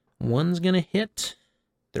 One's going to hit.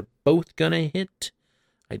 They're both going to hit.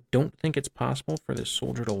 I don't think it's possible for this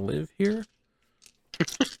soldier to live here.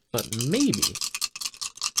 But maybe.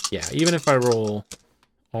 Yeah, even if I roll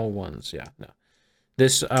all ones, yeah, no.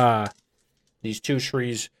 These 2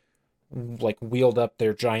 trees like wheeled up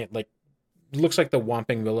their giant, like, looks like the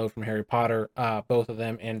Whomping Willow from Harry Potter, both of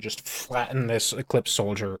them, and just flatten this Eclipse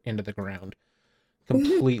soldier into the ground.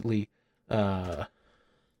 Completely, like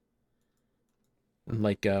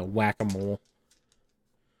whack-a-mole.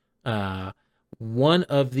 One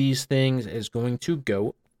of these things is going to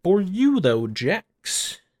go for you, though,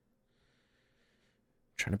 Jax.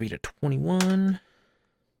 Trying to beat a 21.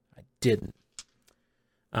 I didn't.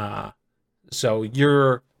 So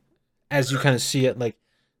you're, as you kind of see it, like,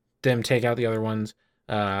 them take out the other ones,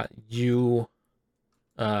 you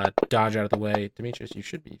dodge out of the way. Demetrius, you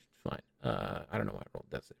should be fine. I don't know why I rolled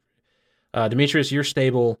that. Demetrius, you're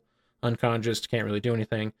stable, unconscious, can't really do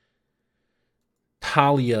anything.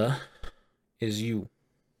 Talia is you.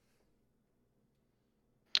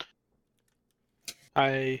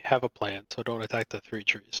 I have a plan, so don't attack the 3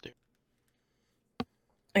 trees, dude.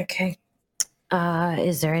 Okay.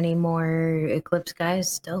 Is there any more Eclipse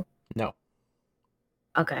guys still? No.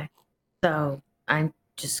 Okay. So I'm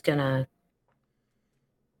just gonna,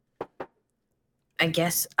 I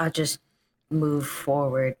guess I'll just move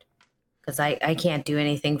forward because I can't do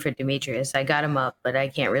anything for Demetrius. I got him up, but I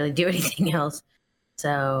can't really do anything else.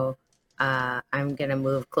 So I'm gonna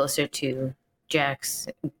move closer to Jax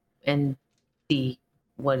and see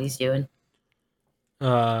what he's doing.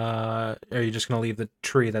 Are you just gonna leave the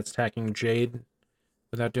tree that's attacking Jade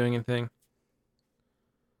without doing anything?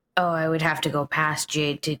 Oh, I would have to go past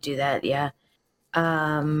Jade to do that, yeah.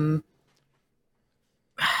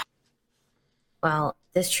 Well,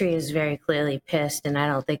 this tree is very clearly pissed, and I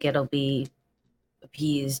don't think it'll be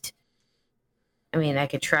appeased. I mean, I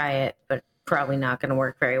could try it, but probably not going to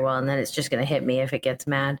work very well, and then it's just going to hit me if it gets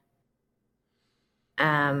mad.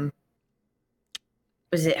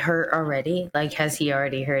 Was it hurt already? Like, has he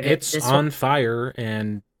already hurt it? It's on fire,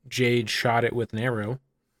 and Jade shot it with an arrow.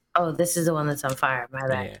 Oh, this is the one that's on fire. My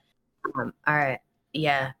bad. Yeah. All right.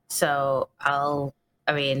 Yeah. So I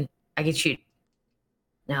could shoot.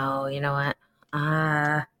 No, you know what?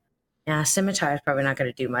 Yeah, scimitar is probably not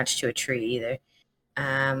going to do much to a tree either.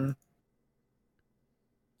 But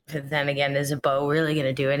then again, is a bow really going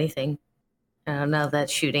to do anything? I don't know that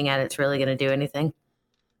shooting at it's really going to do anything.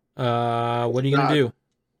 What are you gonna Not- do?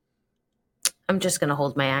 I'm just going to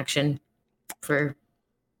hold my action for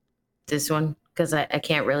this one because I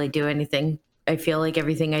can't really do anything. I feel like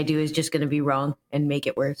everything I do is just going to be wrong and make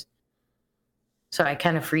it worse. So I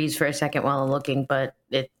kind of freeze for a second while I'm looking, but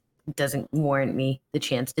it doesn't warrant me the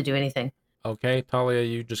chance to do anything. Okay, Talia,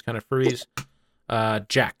 you just kind of freeze.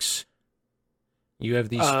 Jax, you have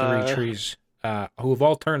these three trees who have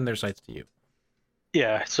all turned their sights to you.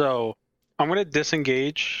 Yeah, so I'm gonna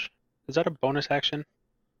disengage. Is that a bonus action?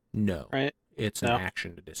 No, Right? it's an No?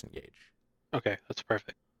 action to disengage. Okay, that's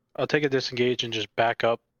perfect. I'll take a disengage and just back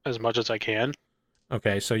up as much as I can.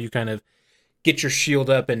 Okay, so you kind of get your shield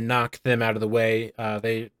up and knock them out of the way.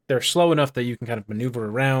 They're slow enough that you can kind of maneuver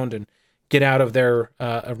around and get out of their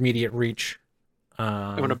immediate reach.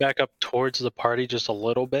 I'm gonna back up towards the party just a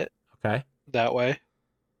little bit Okay. that way,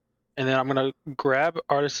 and then I'm gonna grab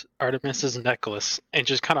Artemis's necklace and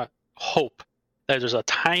just kind of hope that there's a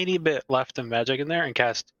tiny bit left of magic in there and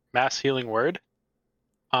cast Mass Healing Word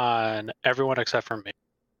on everyone except for me.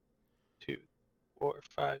 2, 4,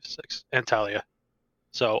 5, 6, and Talia.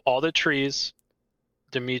 So all the trees,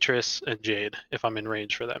 Demetrius and Jade, if I'm in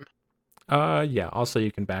range for them. Yeah, also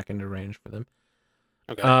you can back into range for them.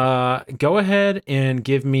 Okay. Go ahead and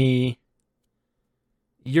give me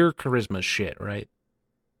your charisma shit, right?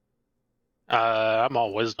 I'm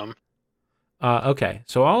all wisdom. Okay,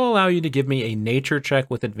 so I'll allow you to give me a nature check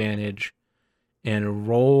with advantage and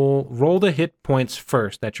roll the hit points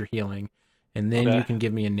first that you're healing, and then you Okay. can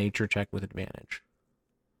give me a nature check with advantage.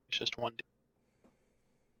 It's just 1D.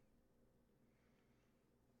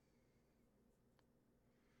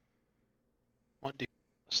 One D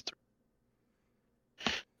plus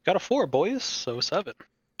 3. Got a 4, boys. So 7.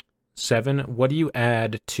 7. What do you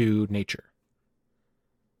add to nature?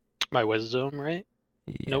 My wisdom, right?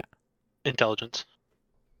 Yeah. Nope. Intelligence.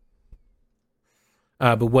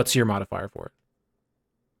 But what's your modifier for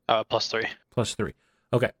it? Plus 3. Plus 3.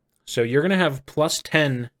 Okay. So you're going to have plus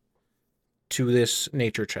 10 to this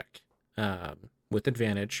nature check with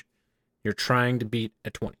advantage. You're trying to beat a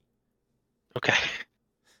 20. Okay.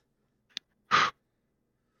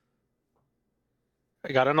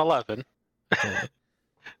 I got an 11. Okay.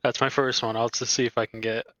 That's my first one. I'll just see if I can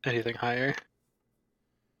get anything higher.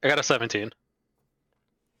 I got a 17.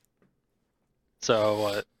 So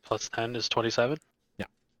what? Plus 10 is 27?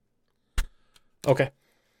 Okay.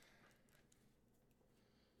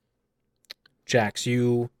 Jax,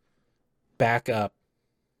 you back up.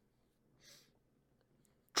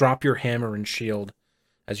 Drop your hammer and shield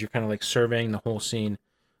as you're kind of like surveying the whole scene.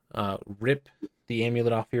 Rip the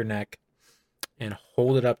amulet off your neck and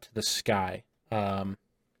hold it up to the sky.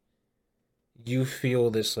 You feel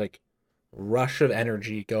this like rush of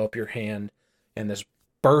energy go up your hand, and this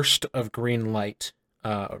burst of green light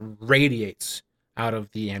radiates out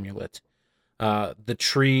of the amulet. The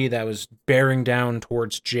tree that was bearing down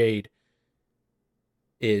towards Jade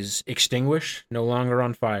is extinguished, no longer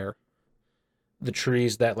on fire. The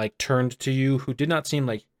trees that like turned to you, who did not seem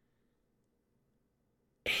like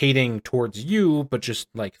hating towards you, but just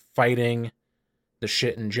like fighting the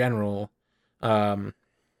shit in general,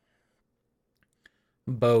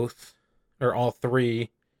 both or all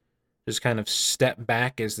three just kind of step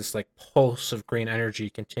back as this like pulse of green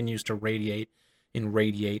energy continues to radiate and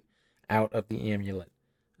radiate out of the amulet.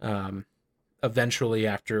 Eventually,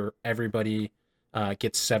 after everybody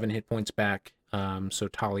gets 7 hit points back, so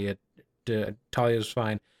Talia's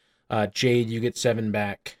fine. Jade, you get 7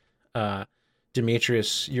 back.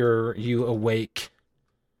 Demetrius, you awake.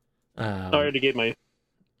 I already gave my.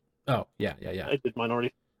 Oh yeah. I did mine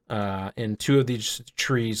already. And 2 of these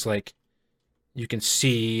trees, like you can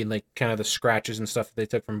see, like kind of the scratches and stuff that they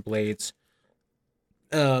took from blades.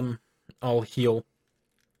 All heal.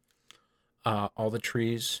 All the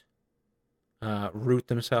trees root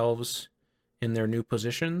themselves in their new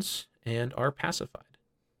positions and are pacified.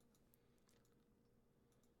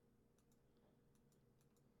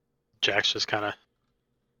 Jax just kind of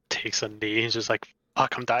takes a knee. He's just like,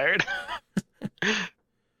 fuck, I'm tired.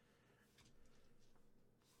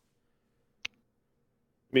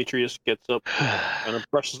 Demetrius gets up, kind of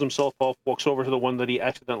brushes himself off, walks over to the one that he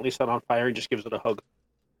accidentally set on fire, and just gives it a hug.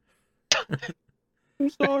 I'm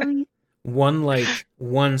sorry.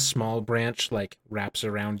 One small branch like wraps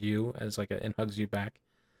around you as like and hugs you back.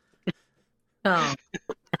 Oh,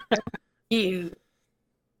 you.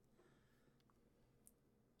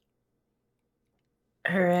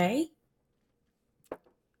 All right.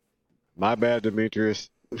 My bad, Demetrius.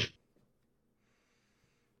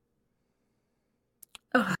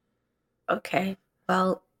 Okay.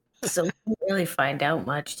 Well, so we didn't really find out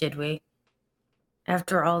much, did we?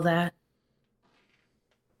 After all that,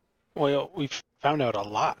 Well, we've found out a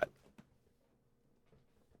lot.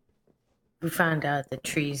 we found out that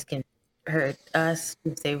trees can hurt us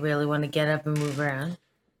if they really want to get up and move around.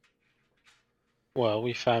 Well,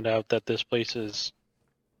 we found out that this place is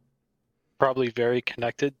probably very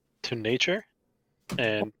connected to nature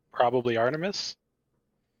and probably Artemis.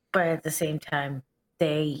 But at the same time,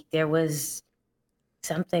 there was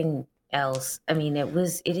something else. I mean, it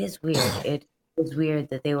is weird. It was weird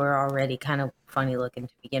that they were already kind of funny looking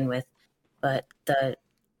to begin with, but the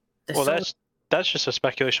Well, soul- that's just a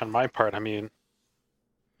speculation on my part. I mean,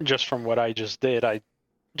 just from what I just did, I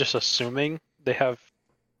just assuming they have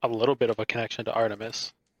a little bit of a connection to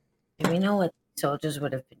Artemis. do we know what soldiers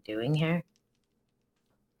would have been doing here?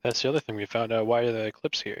 That's the other thing we found out. Why are the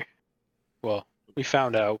Eclipse here? Well, we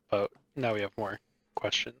found out, but now we have more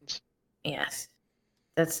questions. Yes,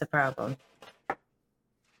 that's the problem.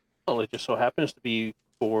 Well, it just so happens to be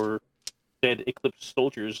 4 dead Eclipse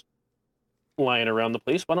soldiers lying around the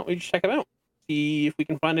place. Why don't we just check them out? See if we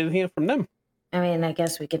can find anything from them. I mean, I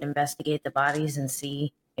guess we could investigate the bodies and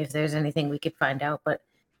see if there's anything we could find out, but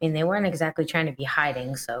I mean, they weren't exactly trying to be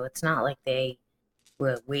hiding, so it's not like they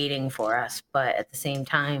were waiting for us. But at the same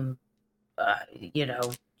time,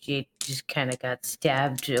 she just kind of got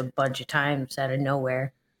stabbed a bunch of times out of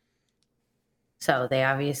nowhere. So they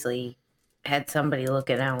obviously had somebody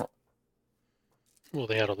looking out. Well,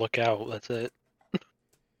 they had to look out. That's it.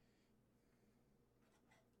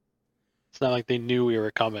 It's not like they knew we were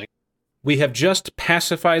coming. We have just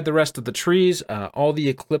pacified the rest of the trees. All the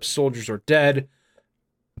Eclipse soldiers are dead.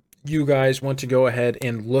 You guys want to go ahead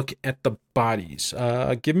and look at the bodies.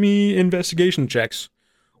 Give me investigation checks.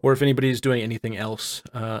 Or if anybody is doing anything else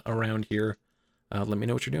around here, let me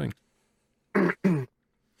know what you're doing.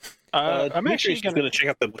 I'm actually going to check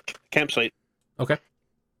out the campsite. Okay.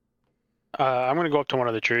 I'm gonna go up to one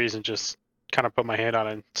of the trees and just kind of put my hand on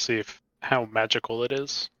it and see how magical it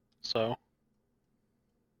is. So,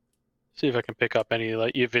 see if I can pick up any,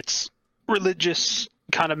 like, if it's religious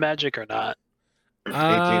kind of magic or not. 18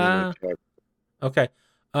 on the check. Okay.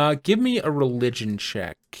 Give me a religion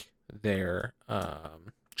check there,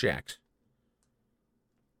 Jax.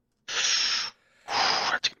 That's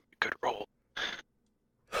gonna be a good roll.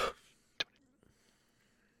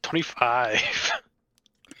 25.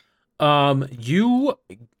 You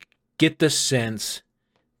get the sense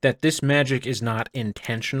that this magic is not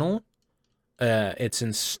intentional. It's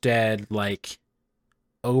instead like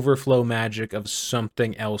overflow magic of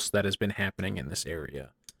something else that has been happening in this area.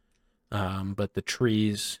 But the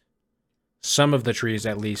trees, some of the trees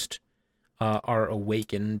at least, are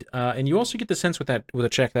awakened. And you also get the sense with a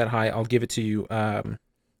check that high, I'll give it to you.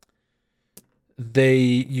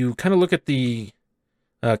 You kind of look at the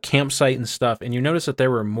campsite and stuff, and you notice that there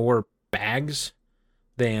were more bags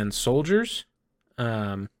than soldiers.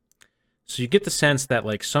 So you get the sense that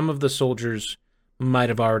like some of the soldiers might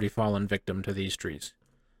have already fallen victim to these trees.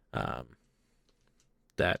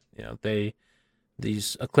 That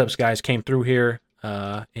these Eclipse guys came through here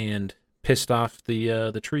and pissed off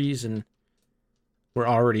the trees and were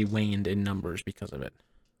already waned in numbers because of it.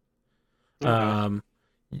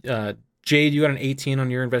 Okay. Jade, you got an 18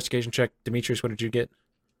 on your investigation check. Demetrius, what did you get?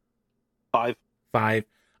 5. 5.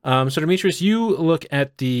 So Demetrius, you look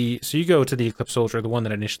at so you go to the Eclipse soldier, the one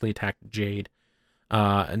that initially attacked Jade,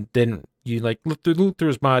 and then you like look through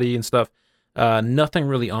his body and stuff. Nothing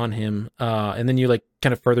really on him. And then you like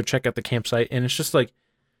kind of further check out the campsite, and it's just like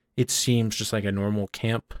it seems just like a normal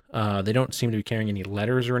camp. They don't seem to be carrying any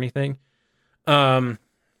letters or anything.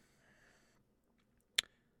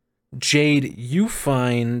 Jade, you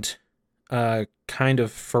find kind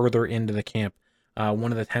of further into the camp,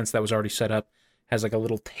 one of the tents that was already set up has like a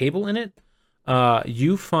little table in it.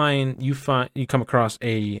 You come across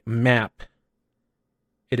a map.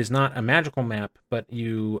 It is not a magical map, but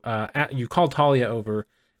you call Talia over,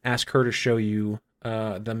 ask her to show you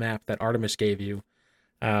the map that Artemis gave you,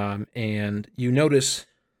 and you notice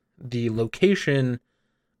the location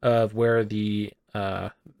of where the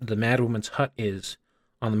Madwoman's hut is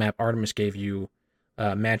on the map Artemis gave you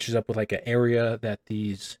matches up with like an area that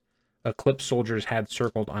these Eclipse soldiers had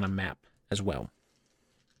circled on a map as well.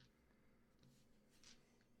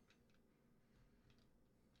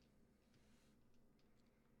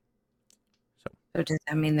 So does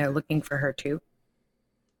that mean they're looking for her too?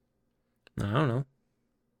 I don't know.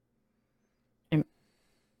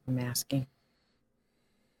 I'm asking.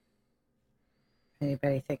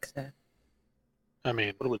 Anybody thinks that? I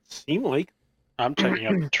mean, What it would seem like. I'm checking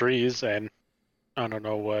out the trees, and I don't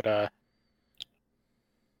know what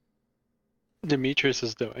Demetrius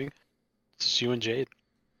is doing. It's just you and Jade.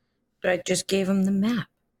 I just gave him the map.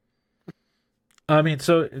 I mean,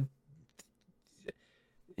 so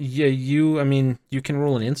yeah, you can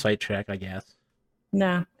roll an insight check, I guess.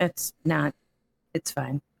 No, it's not. It's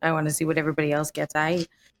fine. I want to see what everybody else gets. I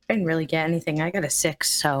didn't really get anything. I got a 6,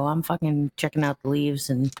 so I'm fucking checking out the leaves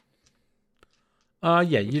and. Yeah,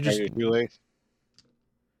 you just Are you late?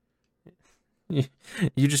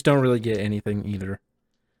 you just don't really get anything either.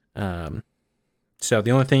 So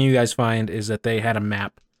the only thing you guys find is that they had a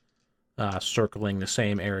map circling the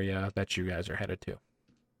same area that you guys are headed to.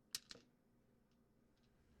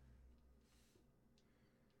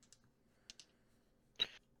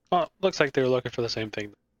 Well, looks like they were looking for the same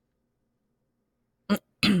thing.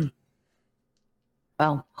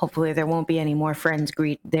 Well, hopefully there won't be any more friends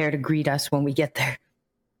there to greet us when we get there.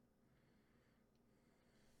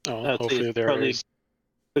 Oh, I'd say hopefully it's there probably is.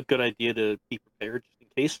 a good idea to be prepared just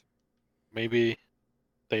in case. Maybe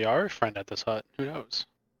they are a friend at this hut. Who knows?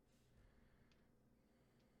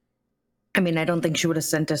 I mean, I don't think she would have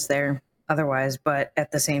sent us there otherwise, but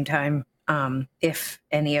at the same time, if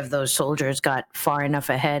any of those soldiers got far enough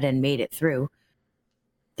ahead and made it through,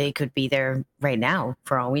 they could be there right now,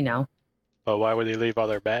 for all we know. But why would they leave all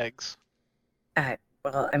their bags?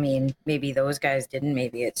 Well, I mean, maybe those guys didn't.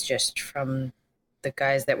 Maybe it's just from the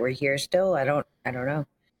guys that were here still. I don't know.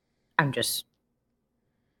 I just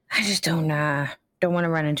don't want to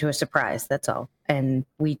run into a surprise. That's all. And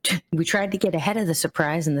we tried to get ahead of the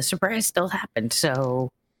surprise, and the surprise still happened.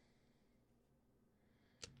 So,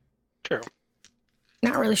 True.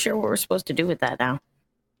 not really sure what we're supposed to do with that now.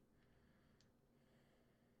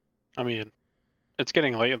 I mean, it's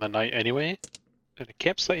getting late in the night anyway, and the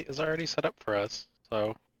campsite is already set up for us.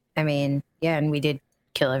 So, I mean, yeah, and we did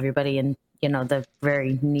kill everybody in the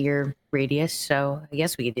very near radius. So I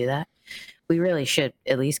guess we could do that. We really should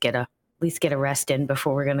at least get a rest in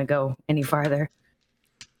before we're gonna go any farther.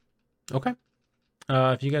 Okay.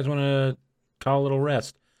 If you guys want to call a little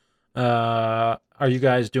rest, are you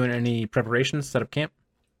guys doing any preparations, set up camp?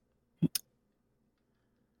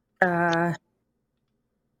 I'm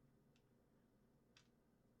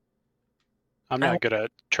not good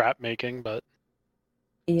at trap making, but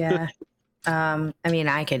Yeah. I mean,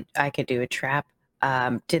 I could do a trap.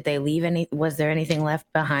 Did they leave was there anything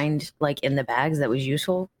left behind, like in the bags that was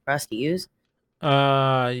useful for us to use?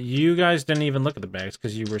 You guys didn't even look at the bags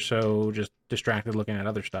because you were so just distracted looking at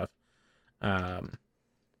other stuff.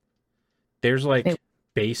 There's like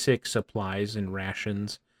basic supplies and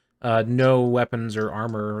rations. No weapons or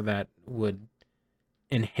armor that would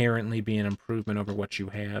inherently be an improvement over what you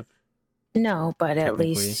have. No, but at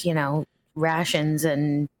least, rations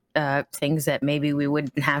and things that maybe we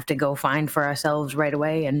wouldn't have to go find for ourselves right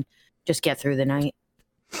away and just get through the night.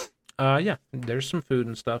 Yeah, there's some food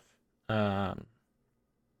and stuff.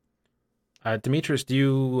 Demetrius, do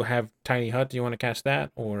you have Tiny Hut? Do you want to cast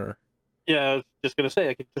that, or? Yeah, I was just gonna say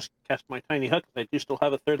I could just cast my tiny hut because I do still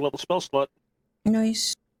have a 3rd level spell slot.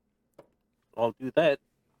 Nice. I'll do that.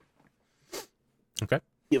 Okay.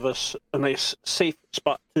 Give us a nice safe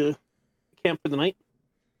spot to camp for the night.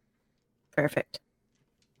 Perfect.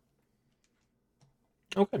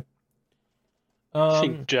 Okay. I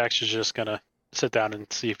think Jax is just gonna sit down and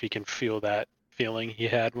see if he can feel that feeling he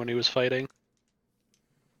had when he was fighting.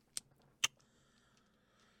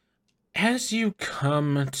 As you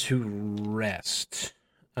come to rest,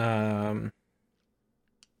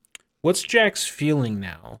 what's Jax feeling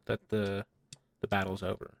now that the battle's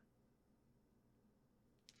over?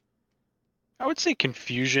 I would say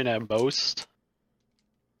confusion at most.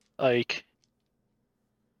 Like,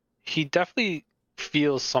 he definitely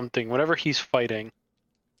feels something whenever he's fighting,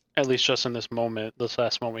 at least just in this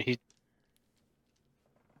last moment.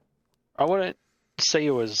 I wouldn't say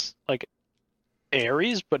it was like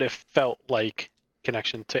Ares, but it felt like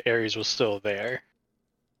connection to Ares was still there.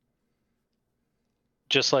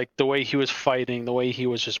 Just like the way he was fighting, the way he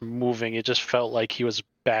was just moving, it just felt like he was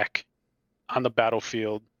back on the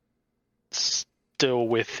battlefield, still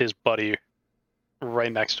with his buddy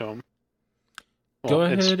right next to him. Go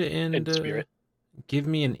ahead and in spirit. Give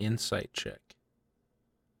me an insight check.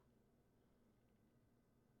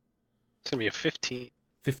 It's gonna be a 15.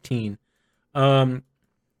 15.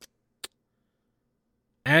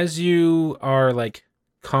 As you are like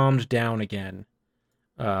calmed down again,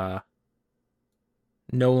 no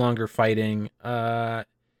longer fighting,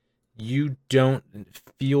 you don't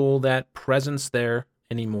feel that presence there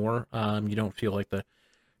anymore. You don't feel like the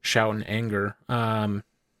shout and anger.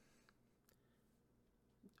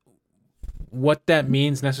 What that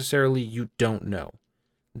means necessarily, you don't know.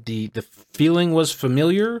 The feeling was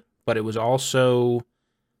familiar, but it was also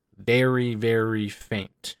very, very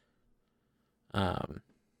faint.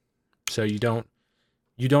 So you don't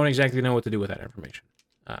exactly know what to do with that information.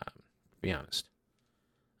 To be honest.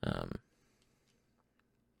 And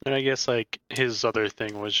I guess like his other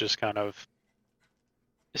thing was just kind of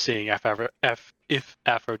seeing if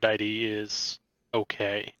Aphrodite is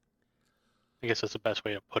okay. I guess that's the best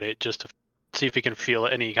way to put it, just to see if he can feel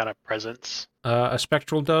any kind of presence. A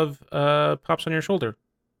spectral dove pops on your shoulder.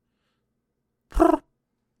 I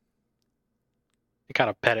kind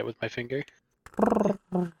of pet it with my finger.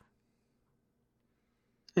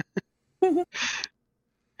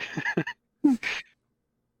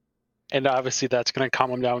 And obviously that's going to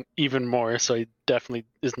calm him down even more, so he definitely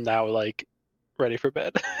is now like ready for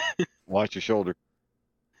bed. Watch your shoulder.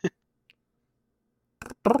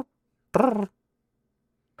 Poo on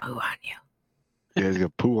you. Yeah, he's gonna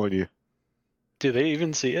poo on you. Do they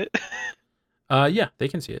even see it? Yeah, they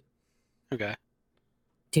can see it. Okay.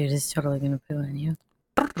 Dude, it's totally gonna poo on you.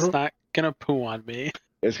 It's not going to poo on me.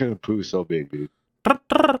 It's gonna poo so big, dude.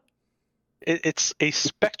 It's a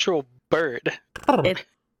spectral bird. It's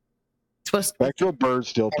supposed to Spectral birds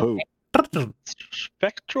still poop.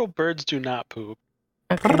 Spectral birds do not poop.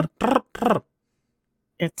 okay.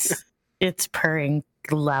 It's purring,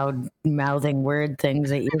 loud mouthing word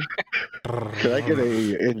things at you. Can I get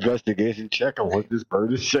a investigation check on what this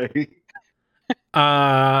bird is saying?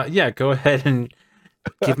 Yeah, go ahead and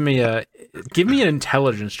give me an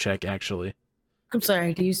intelligence check, actually. I'm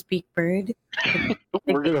sorry, do you speak bird?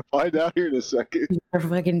 We're gonna find out here in a second. You're a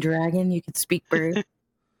fucking dragon, you can speak bird.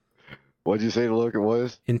 What'd you say the look it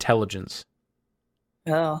was? Intelligence.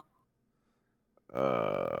 Oh.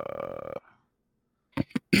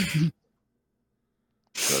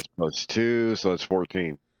 So it's +2, so it's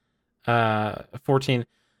 14. 14.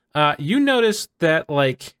 You notice that,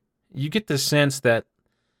 like, you get the sense that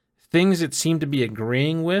things it seemed to be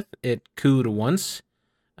agreeing with, it cooed once.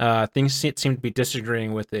 Things it seemed to be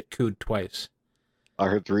disagreeing with, it cooed twice. I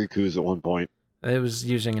heard 3 coos at one point. It was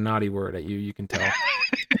using a naughty word at you, you can tell.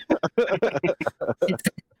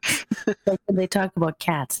 Like when they talk about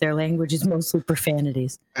cats, their language is mostly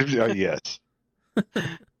profanities. Yes.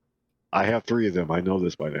 I have 3 of them. I know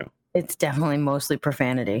this by now. It's definitely mostly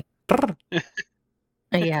profanity.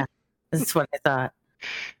 Yeah, that's what I thought.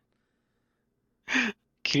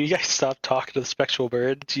 Can you guys stop talking to the spectral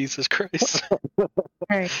bird? Jesus Christ.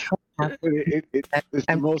 Alright. It's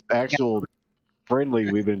the most actual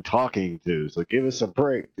friendly we've been talking to, so give us a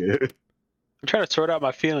break, dude. I'm trying to sort out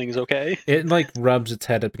my feelings, okay? It, like, rubs its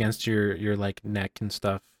head up against your like, neck and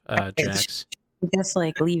stuff, Jax. Just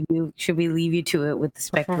like should we leave you to it with the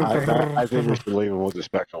spectral bird? I think we should leave him with the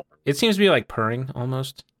spectral bird. It seems to be, like, purring,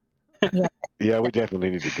 almost. Yeah, we definitely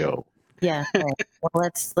need to go. Yeah. Right. Well,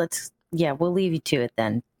 let's we'll leave you to it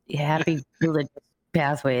then. Happy religious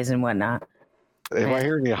pathways and whatnot. If I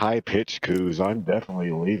hear any high-pitched coos, I'm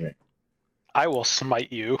definitely leaving. I will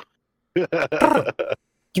smite you.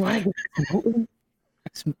 You want to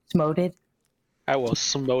get smoted? I will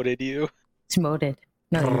smoted you. Smoted.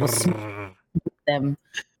 No, you will smite them.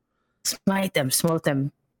 Smite them, smote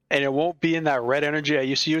them. And it won't be in that red energy I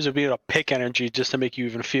used to use. It'll be in a pink energy just to make you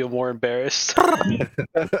even feel more embarrassed.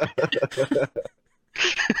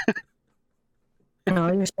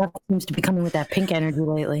 No, your stuff seems to be coming with that pink energy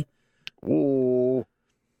lately. Ooh.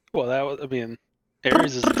 Well, that was, I mean,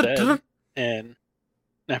 Ares is dead, and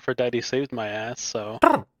Aphrodite saved my ass, so.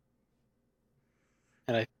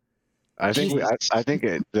 And I think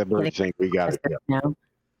the bird's saying we got it. No.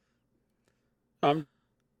 I'm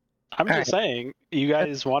All just saying, you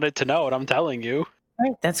guys wanted to know, and I'm telling you. All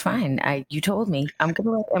right, that's fine. You told me. I'm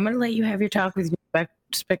gonna let you have your talk with your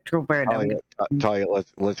spectral bird. Talia,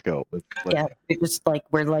 let's go. Let's Yeah, it's just like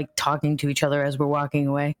we're like talking to each other as we're walking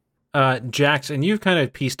away. Jax, and you've kind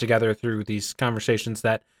of pieced together through these conversations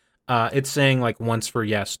that it's saying, like, once for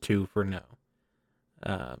yes, 2 for no.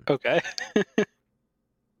 Okay.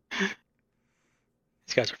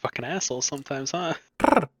 These guys are fucking assholes sometimes, huh?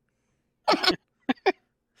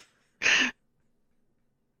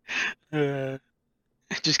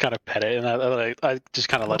 Just kind of pet it, and I just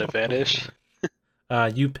kind of let it vanish.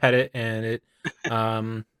 You pet it, and it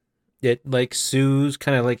like soos,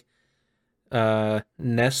 kind of like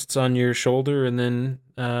nests on your shoulder, and then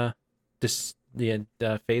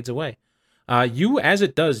fades away. You, as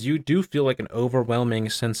it does, you do feel like an overwhelming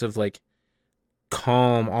sense of, like,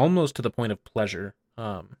 calm, almost to the point of pleasure,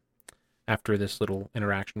 after this little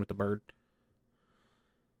interaction with the bird.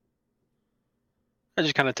 I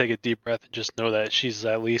just kind of take a deep breath and just know that she's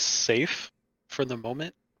at least safe for the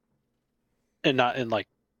moment, and not in, like,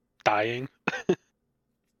 dying.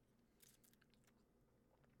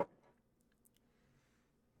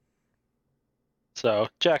 So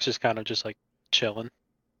Jack's just kind of just like chilling.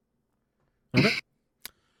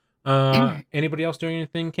 Anybody else doing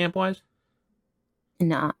anything camp wise?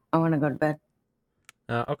 Nah, I want to go to bed.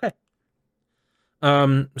 Okay.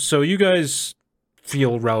 So you guys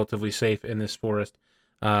feel relatively safe in this forest.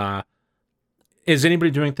 Is anybody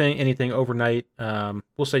doing anything overnight?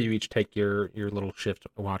 We'll say you each take your little shift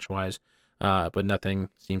watch wise, but nothing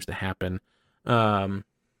seems to happen.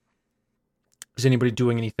 Is anybody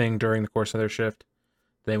doing anything during the course of their shift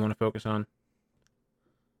they want to focus on?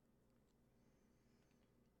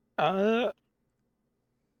 I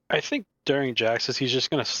think during Jax's, he's just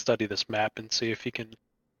gonna study this map and see if he can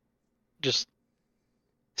just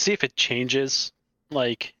see if it changes.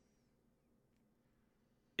 Like,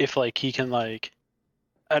 if like he can like,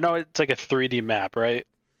 I know it's like a 3D map, right?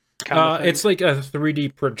 Kind of thing. It's like a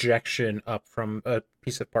 3D projection up from a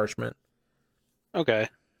piece of parchment. Okay.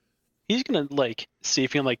 He's gonna like see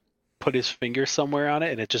if he can like put his finger somewhere on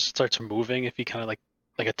it and it just starts moving if he kind of like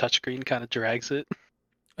a touchscreen kind of drags it.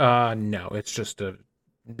 No, it's just a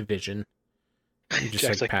vision. You just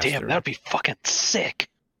Jack's like, pass damn, through. that'd be fucking sick.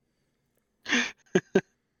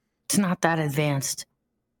 It's not that advanced.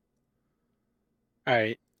 All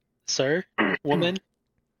right, sir, woman,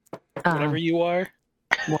 whatever you are,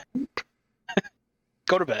 What?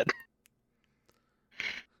 go to bed.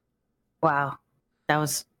 Wow, that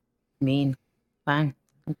was mean. Fine,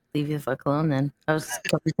 I'll leave you the fuck alone then. I was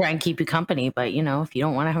going to try and keep you company, but you know, if you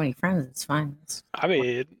don't want to have any friends, it's fine. It's I mean,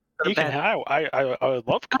 to you can bed. have. I would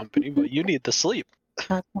love company, but you need the sleep.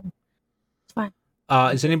 fine. It's fine.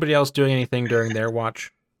 Is anybody else doing anything during their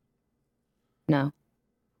watch? No.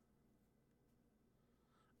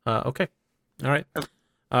 Okay. All right.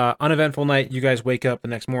 Uneventful night. You guys wake up the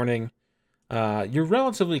next morning. You're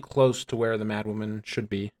relatively close to where the Madwoman should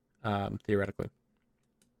be, theoretically.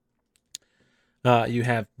 You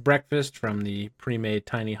have breakfast from the pre-made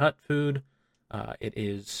Tiny Hut food. It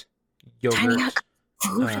is Tiny yogurt Hut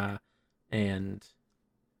food. and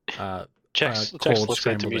Jax cold looks at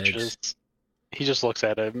scrambled Demetrius. eggs. He just looks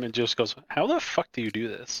at him and just goes, "How the fuck do you do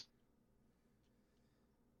this?"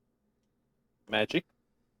 Magic.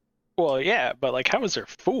 Well, yeah, but like, how is there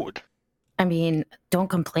food? I mean, don't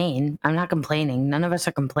complain. I'm not complaining. None of us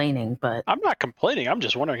are complaining, but I'm not complaining. I'm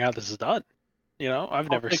just wondering how this is done. You know, I've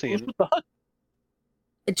never It goes seen. with the hut.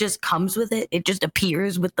 it just comes with it. It just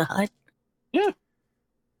appears with the hut.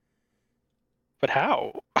 But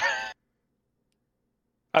how?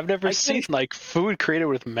 I've never I seen think- like food created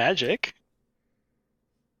with magic.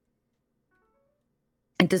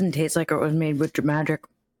 It doesn't taste like it was made with magic.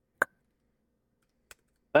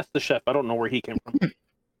 That's the chef. I don't know where he came from.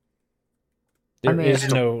 There mean, is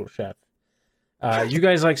no chef. You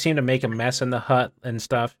guys like seem to make a mess in the hut and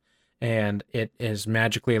stuff, and it is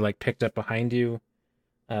magically like picked up behind you.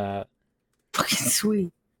 Fucking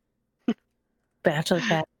sweet. Bachelor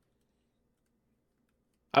pad.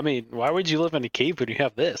 I mean, why would you live in a cave when you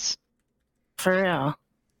have this? For real.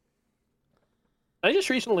 I just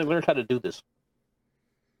recently learned how to do this.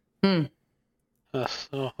 Oh,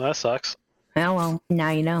 that sucks. Oh, well, now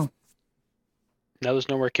you know. Now there's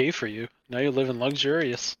no more cave for you. Now you're living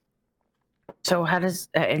luxurious. So how does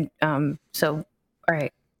so all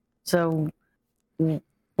right. So what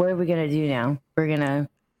are we gonna do now? We're gonna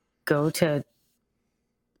go to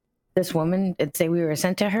this woman and say we were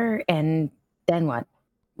sent to her, and then what?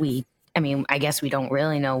 I mean, I guess we don't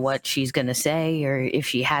really know what she's gonna say or if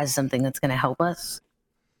she has something that's gonna help us.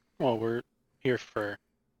 Well, we're here for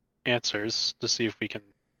answers to see if we can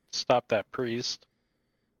stop that priest.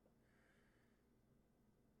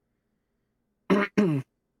 I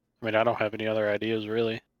mean, I don't have any other ideas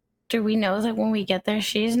really. Do we know that when we get there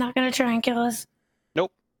she's not gonna try and kill us?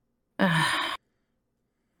 Nope.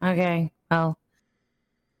 Okay, well,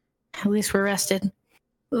 at least we're rested.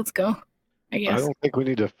 Let's go, I I guess. don't think we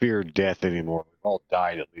need to fear death anymore. We've all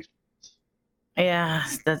died at least once. Yeah,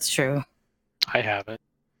 that's true. I haven't.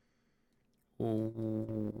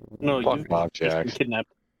 No, Fuck you've Bob just been Jax.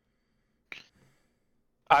 kidnapped.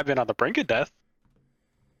 I've been on the brink of death.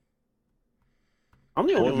 I'm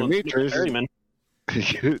the only Well, one that's Demetrius is- ferryman.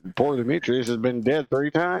 Poor Demetrius has been dead 3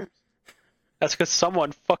 times. That's because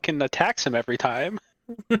someone fucking attacks him every time.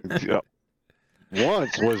 Yeah.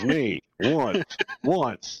 Once was me.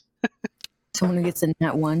 Once. Someone who gets in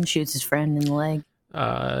that one shoots his friend in the leg.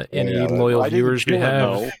 Any Yeah, loyal I didn't viewers we kill him, have,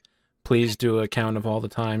 though. please do a count of all the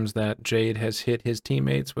times that Jade has hit his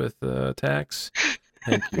teammates with attacks.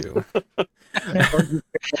 Thank you.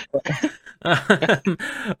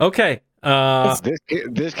 Okay.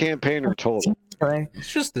 This campaign or total? Killer.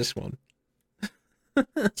 It's just this one.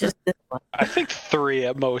 Just this one. I think 3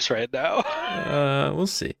 at most right now. We'll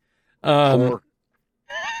see. 4.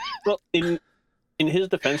 Well, in In his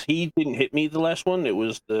defense, he didn't hit me the last one. It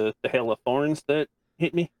was the hail of thorns that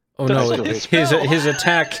hit me. Oh no, That's his spell. his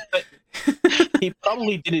attack. He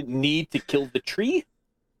probably didn't need to kill the tree.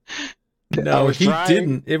 I No, was he trying.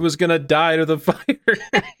 didn't. It was gonna die to the fire.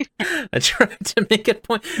 I tried to make a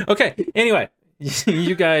point. Okay. Anyway,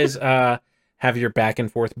 you guys have your back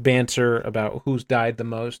and forth banter about who's died the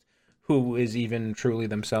most, who is even truly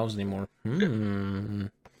themselves anymore.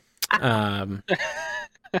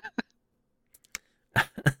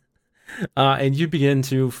 And you begin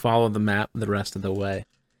to follow the map the rest of the way.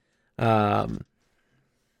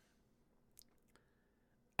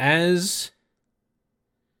 As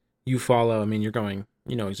you follow, I mean, you're going,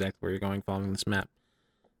 you know exactly where you're going following this map.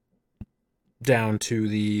 Down to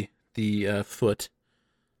the foot.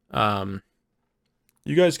 You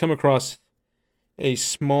guys come across a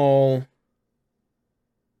small,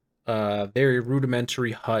 very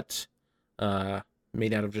rudimentary hut,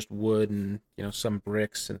 made out of just wood and, you know, some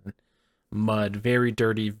bricks and mud. Very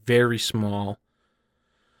dirty, very small.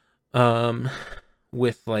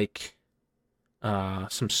 With like,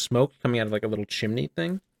 some smoke coming out of like a little chimney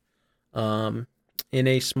thing. In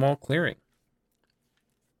a small clearing.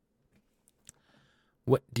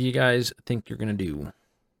 What do you guys think you're gonna do?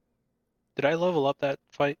 Did I level up that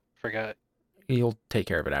fight? Forgot. You'll take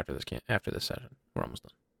care of it after this session. We're almost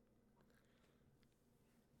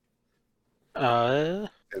done.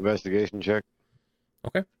 Investigation check.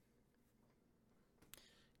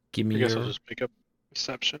 Give I me guess your. I'll just pick up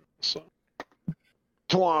perception. So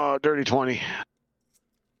Dirty 20.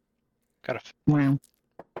 got a Wow.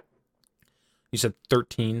 You said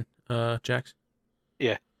 13, Jax?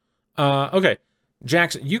 Yeah. Okay.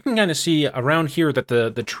 Jax, you can kind of see around here that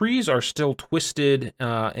the trees are still twisted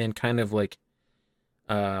and kind of like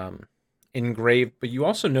engraved, but you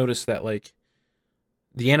also notice that like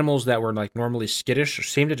the animals that were like normally skittish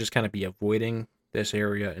seem to just kind of be avoiding this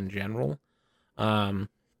area in general.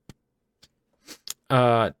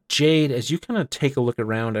 Jade, as you kind of take a look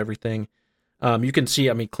around everything, you can see,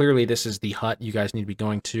 I mean, clearly this is the hut you guys need to be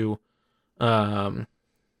going to.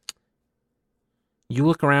 You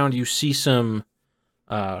look around, you see some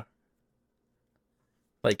like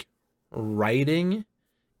writing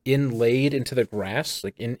inlaid into the grass,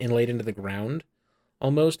 like inlaid into the ground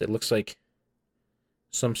almost. It looks like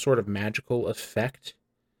some sort of magical effect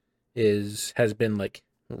has been like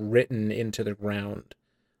written into the ground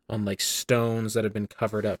on like stones that have been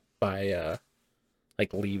covered up by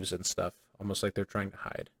like leaves and stuff, almost like they're trying to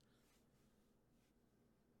hide.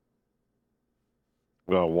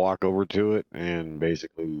 Well, walk over to it and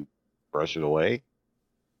basically brush it away.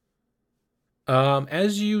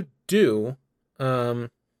 As you do,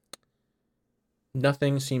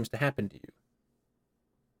 nothing seems to happen to you.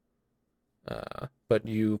 But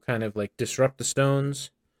you kind of like disrupt the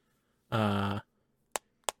stones, and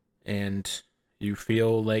you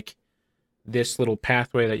feel like this little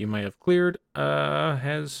pathway that you might have cleared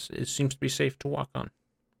it seems to be safe to walk on.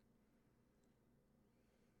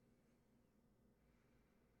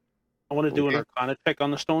 I want to do an Okay. Arcana check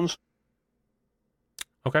on the stones.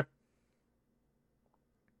 Okay.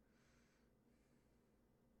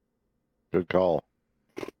 Good call.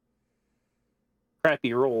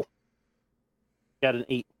 Crappy roll. Got an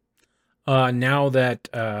 8. Now that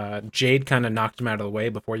Jade kind of knocked him out of the way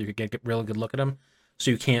before you could get a really good look at him,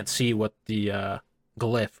 so you can't see what the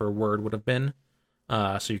glyph or word would have been,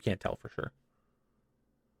 so you can't tell for sure.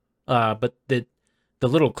 But the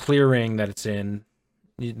little clearing that it's in,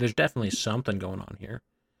 there's definitely something going on here,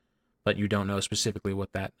 but you don't know specifically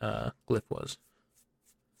what that glyph was.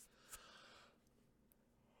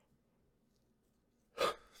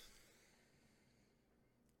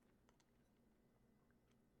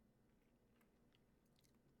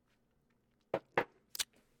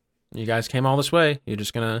 You guys came all this way. You're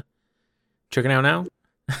just gonna chicken out now?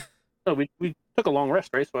 No, we took a long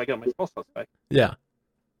rest, right? So I got my spell slots back. Yeah.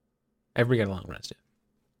 Everybody got a long rest.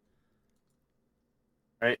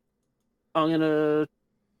 Right. I'm gonna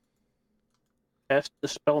cast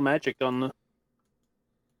Dispel Magic on the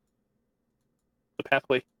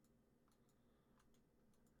pathway.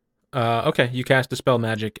 Okay, you cast Dispel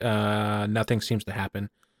Magic. Nothing seems to happen.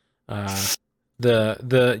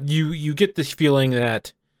 You get this feeling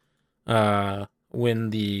that when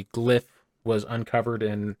the glyph was uncovered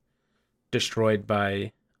and destroyed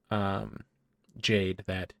by Jade,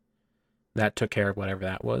 that took care of whatever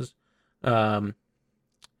that was.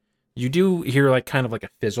 You do hear like kind of like a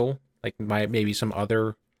fizzle, like maybe some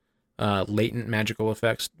other latent magical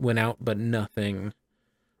effects went out, but nothing.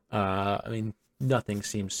 I mean, nothing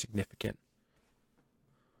seems significant.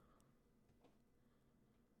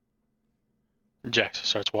 Jackson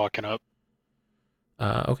starts walking up.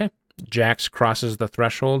 Okay. Jax crosses the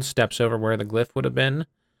threshold, steps over where the glyph would have been,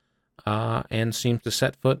 and seems to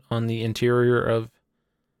set foot on the interior of...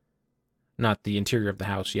 Not the interior of the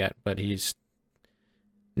house yet, but he's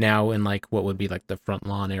now in, like, what would be, like, the front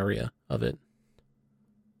lawn area of it.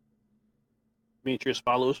 Demetrius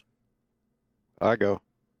follows. I go.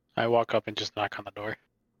 I walk up and just knock on the door.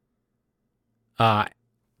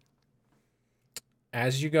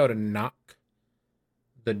 As you go to knock,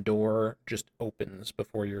 the door just opens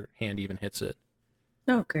before your hand even hits it.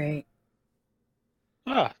 Oh, great.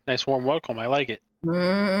 Ah, nice warm welcome. I like it.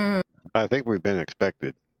 I think we've been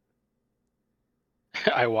expected.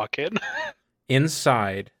 I walk in.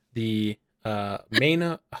 Inside, the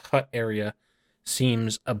main hut area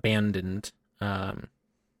seems abandoned. There's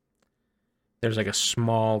like a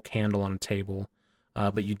small candle on a table,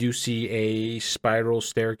 but you do see a spiral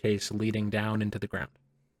staircase leading down into the ground.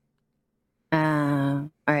 All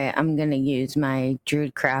right, I'm going to use my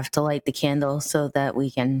Druidcraft to light the candle so that we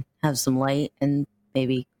can have some light and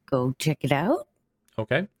maybe go check it out.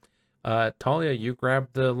 Okay. Talia, you grab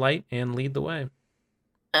the light and lead the way.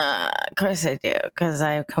 Of course I do, because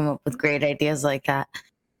I come up with great ideas like that.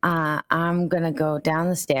 I'm going to go down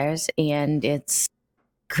the stairs, and it's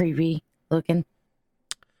creepy looking.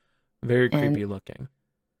 Very creepy looking.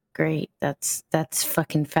 Great. That's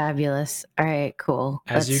fucking fabulous. All right, cool.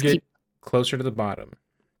 As you get closer to the bottom,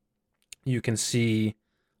 you can see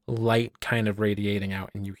light kind of radiating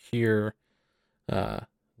out, and you hear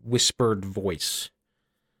whispered voice.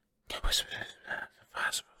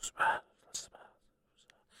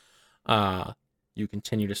 You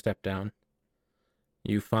continue to step down.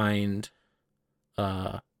 You find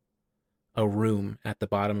a room at the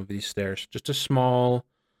bottom of these stairs. Just a small...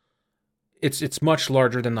 It's much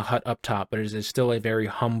larger than the hut up top, but it is still a very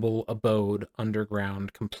humble abode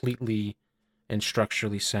underground, completely and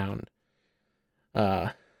structurally sound.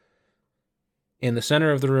 In the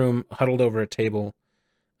center of the room, huddled over a table,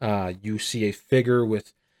 you see a figure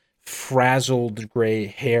with frazzled gray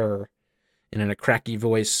hair, and in a cracky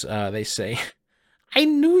voice, they say, "I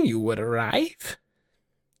knew you would arrive."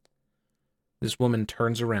 This woman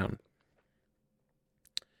turns around.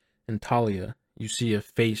 And Talia, you see a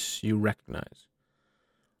face you recognize.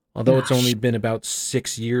 Although it's only been about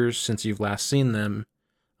 6 years since you've last seen them,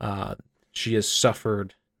 she has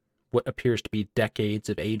suffered what appears to be decades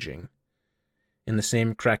of aging. In the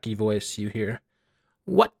same cracky voice, you hear,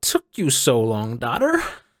 "What took you so long, daughter?"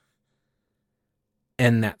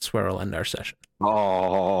 And that's where I'll end our session.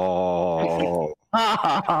 Oh,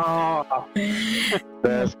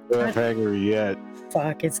 best cliffhanger yet.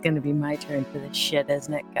 Fuck, it's gonna be my turn for this shit,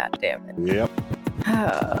 isn't it? God damn it. Yep.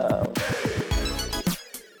 Oh.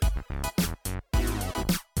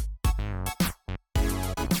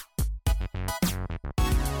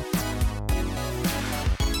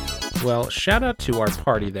 Well, shout out to our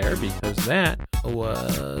party there, because that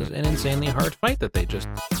was an insanely hard fight that they just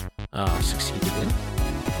succeeded in.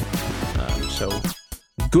 So,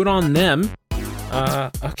 good on them.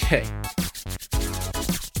 Okay.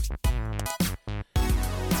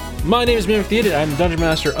 My name is Mimic the Idiot. I'm the Dungeon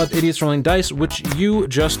Master of Idiots Rolling Dice, which you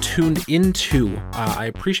just tuned into. I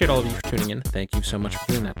appreciate all of you for tuning in. Thank you so much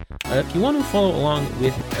for doing that. If you want to follow along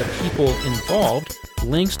with the people involved,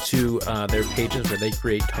 links to their pages where they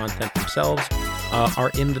create content themselves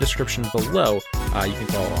are in the description below. You can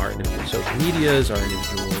follow our individual social medias, our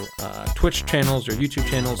individual Twitch channels or YouTube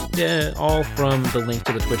channels, all from the link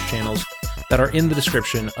to the Twitch channels that are in the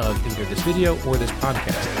description of either this video or this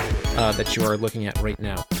podcast that you are looking at right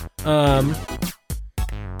now.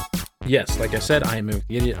 Yes, like I said, I am Mimic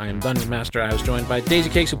the Idiot. I am Dungeon Master. I was joined by Daisy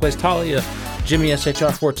Cakes, who plays Talia, Jimmy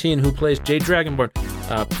SHR14, who plays Jade Dragonborn,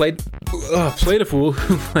 Played a Fool,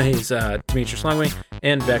 who plays Demetrius Longwing,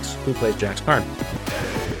 and Vex, who plays Jax Karn.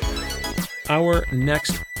 Our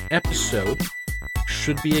next episode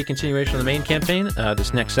should be a continuation of the main campaign.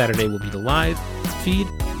 This next Saturday will be the live feed.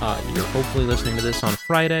 You're hopefully listening to this on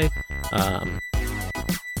Friday,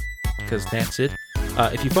 because that's it.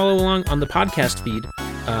 If you follow along on the podcast feed,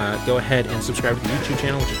 go ahead and subscribe to the YouTube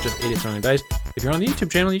channel, which is just Idiots Rolling Dice. If you're on the YouTube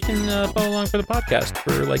channel, you can follow along for the podcast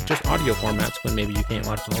for like just audio formats when maybe you can't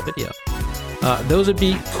watch the whole video. Those would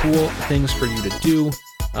be cool things for you to do.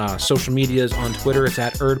 Social medias on Twitter, it's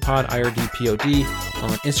at ErdPod, IRDPOD. On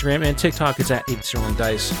Instagram and TikTok, it's at Idiots Rolling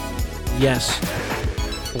Dice. Yes,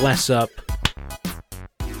 bless up.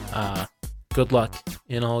 Good luck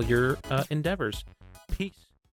in all your endeavors. Peace.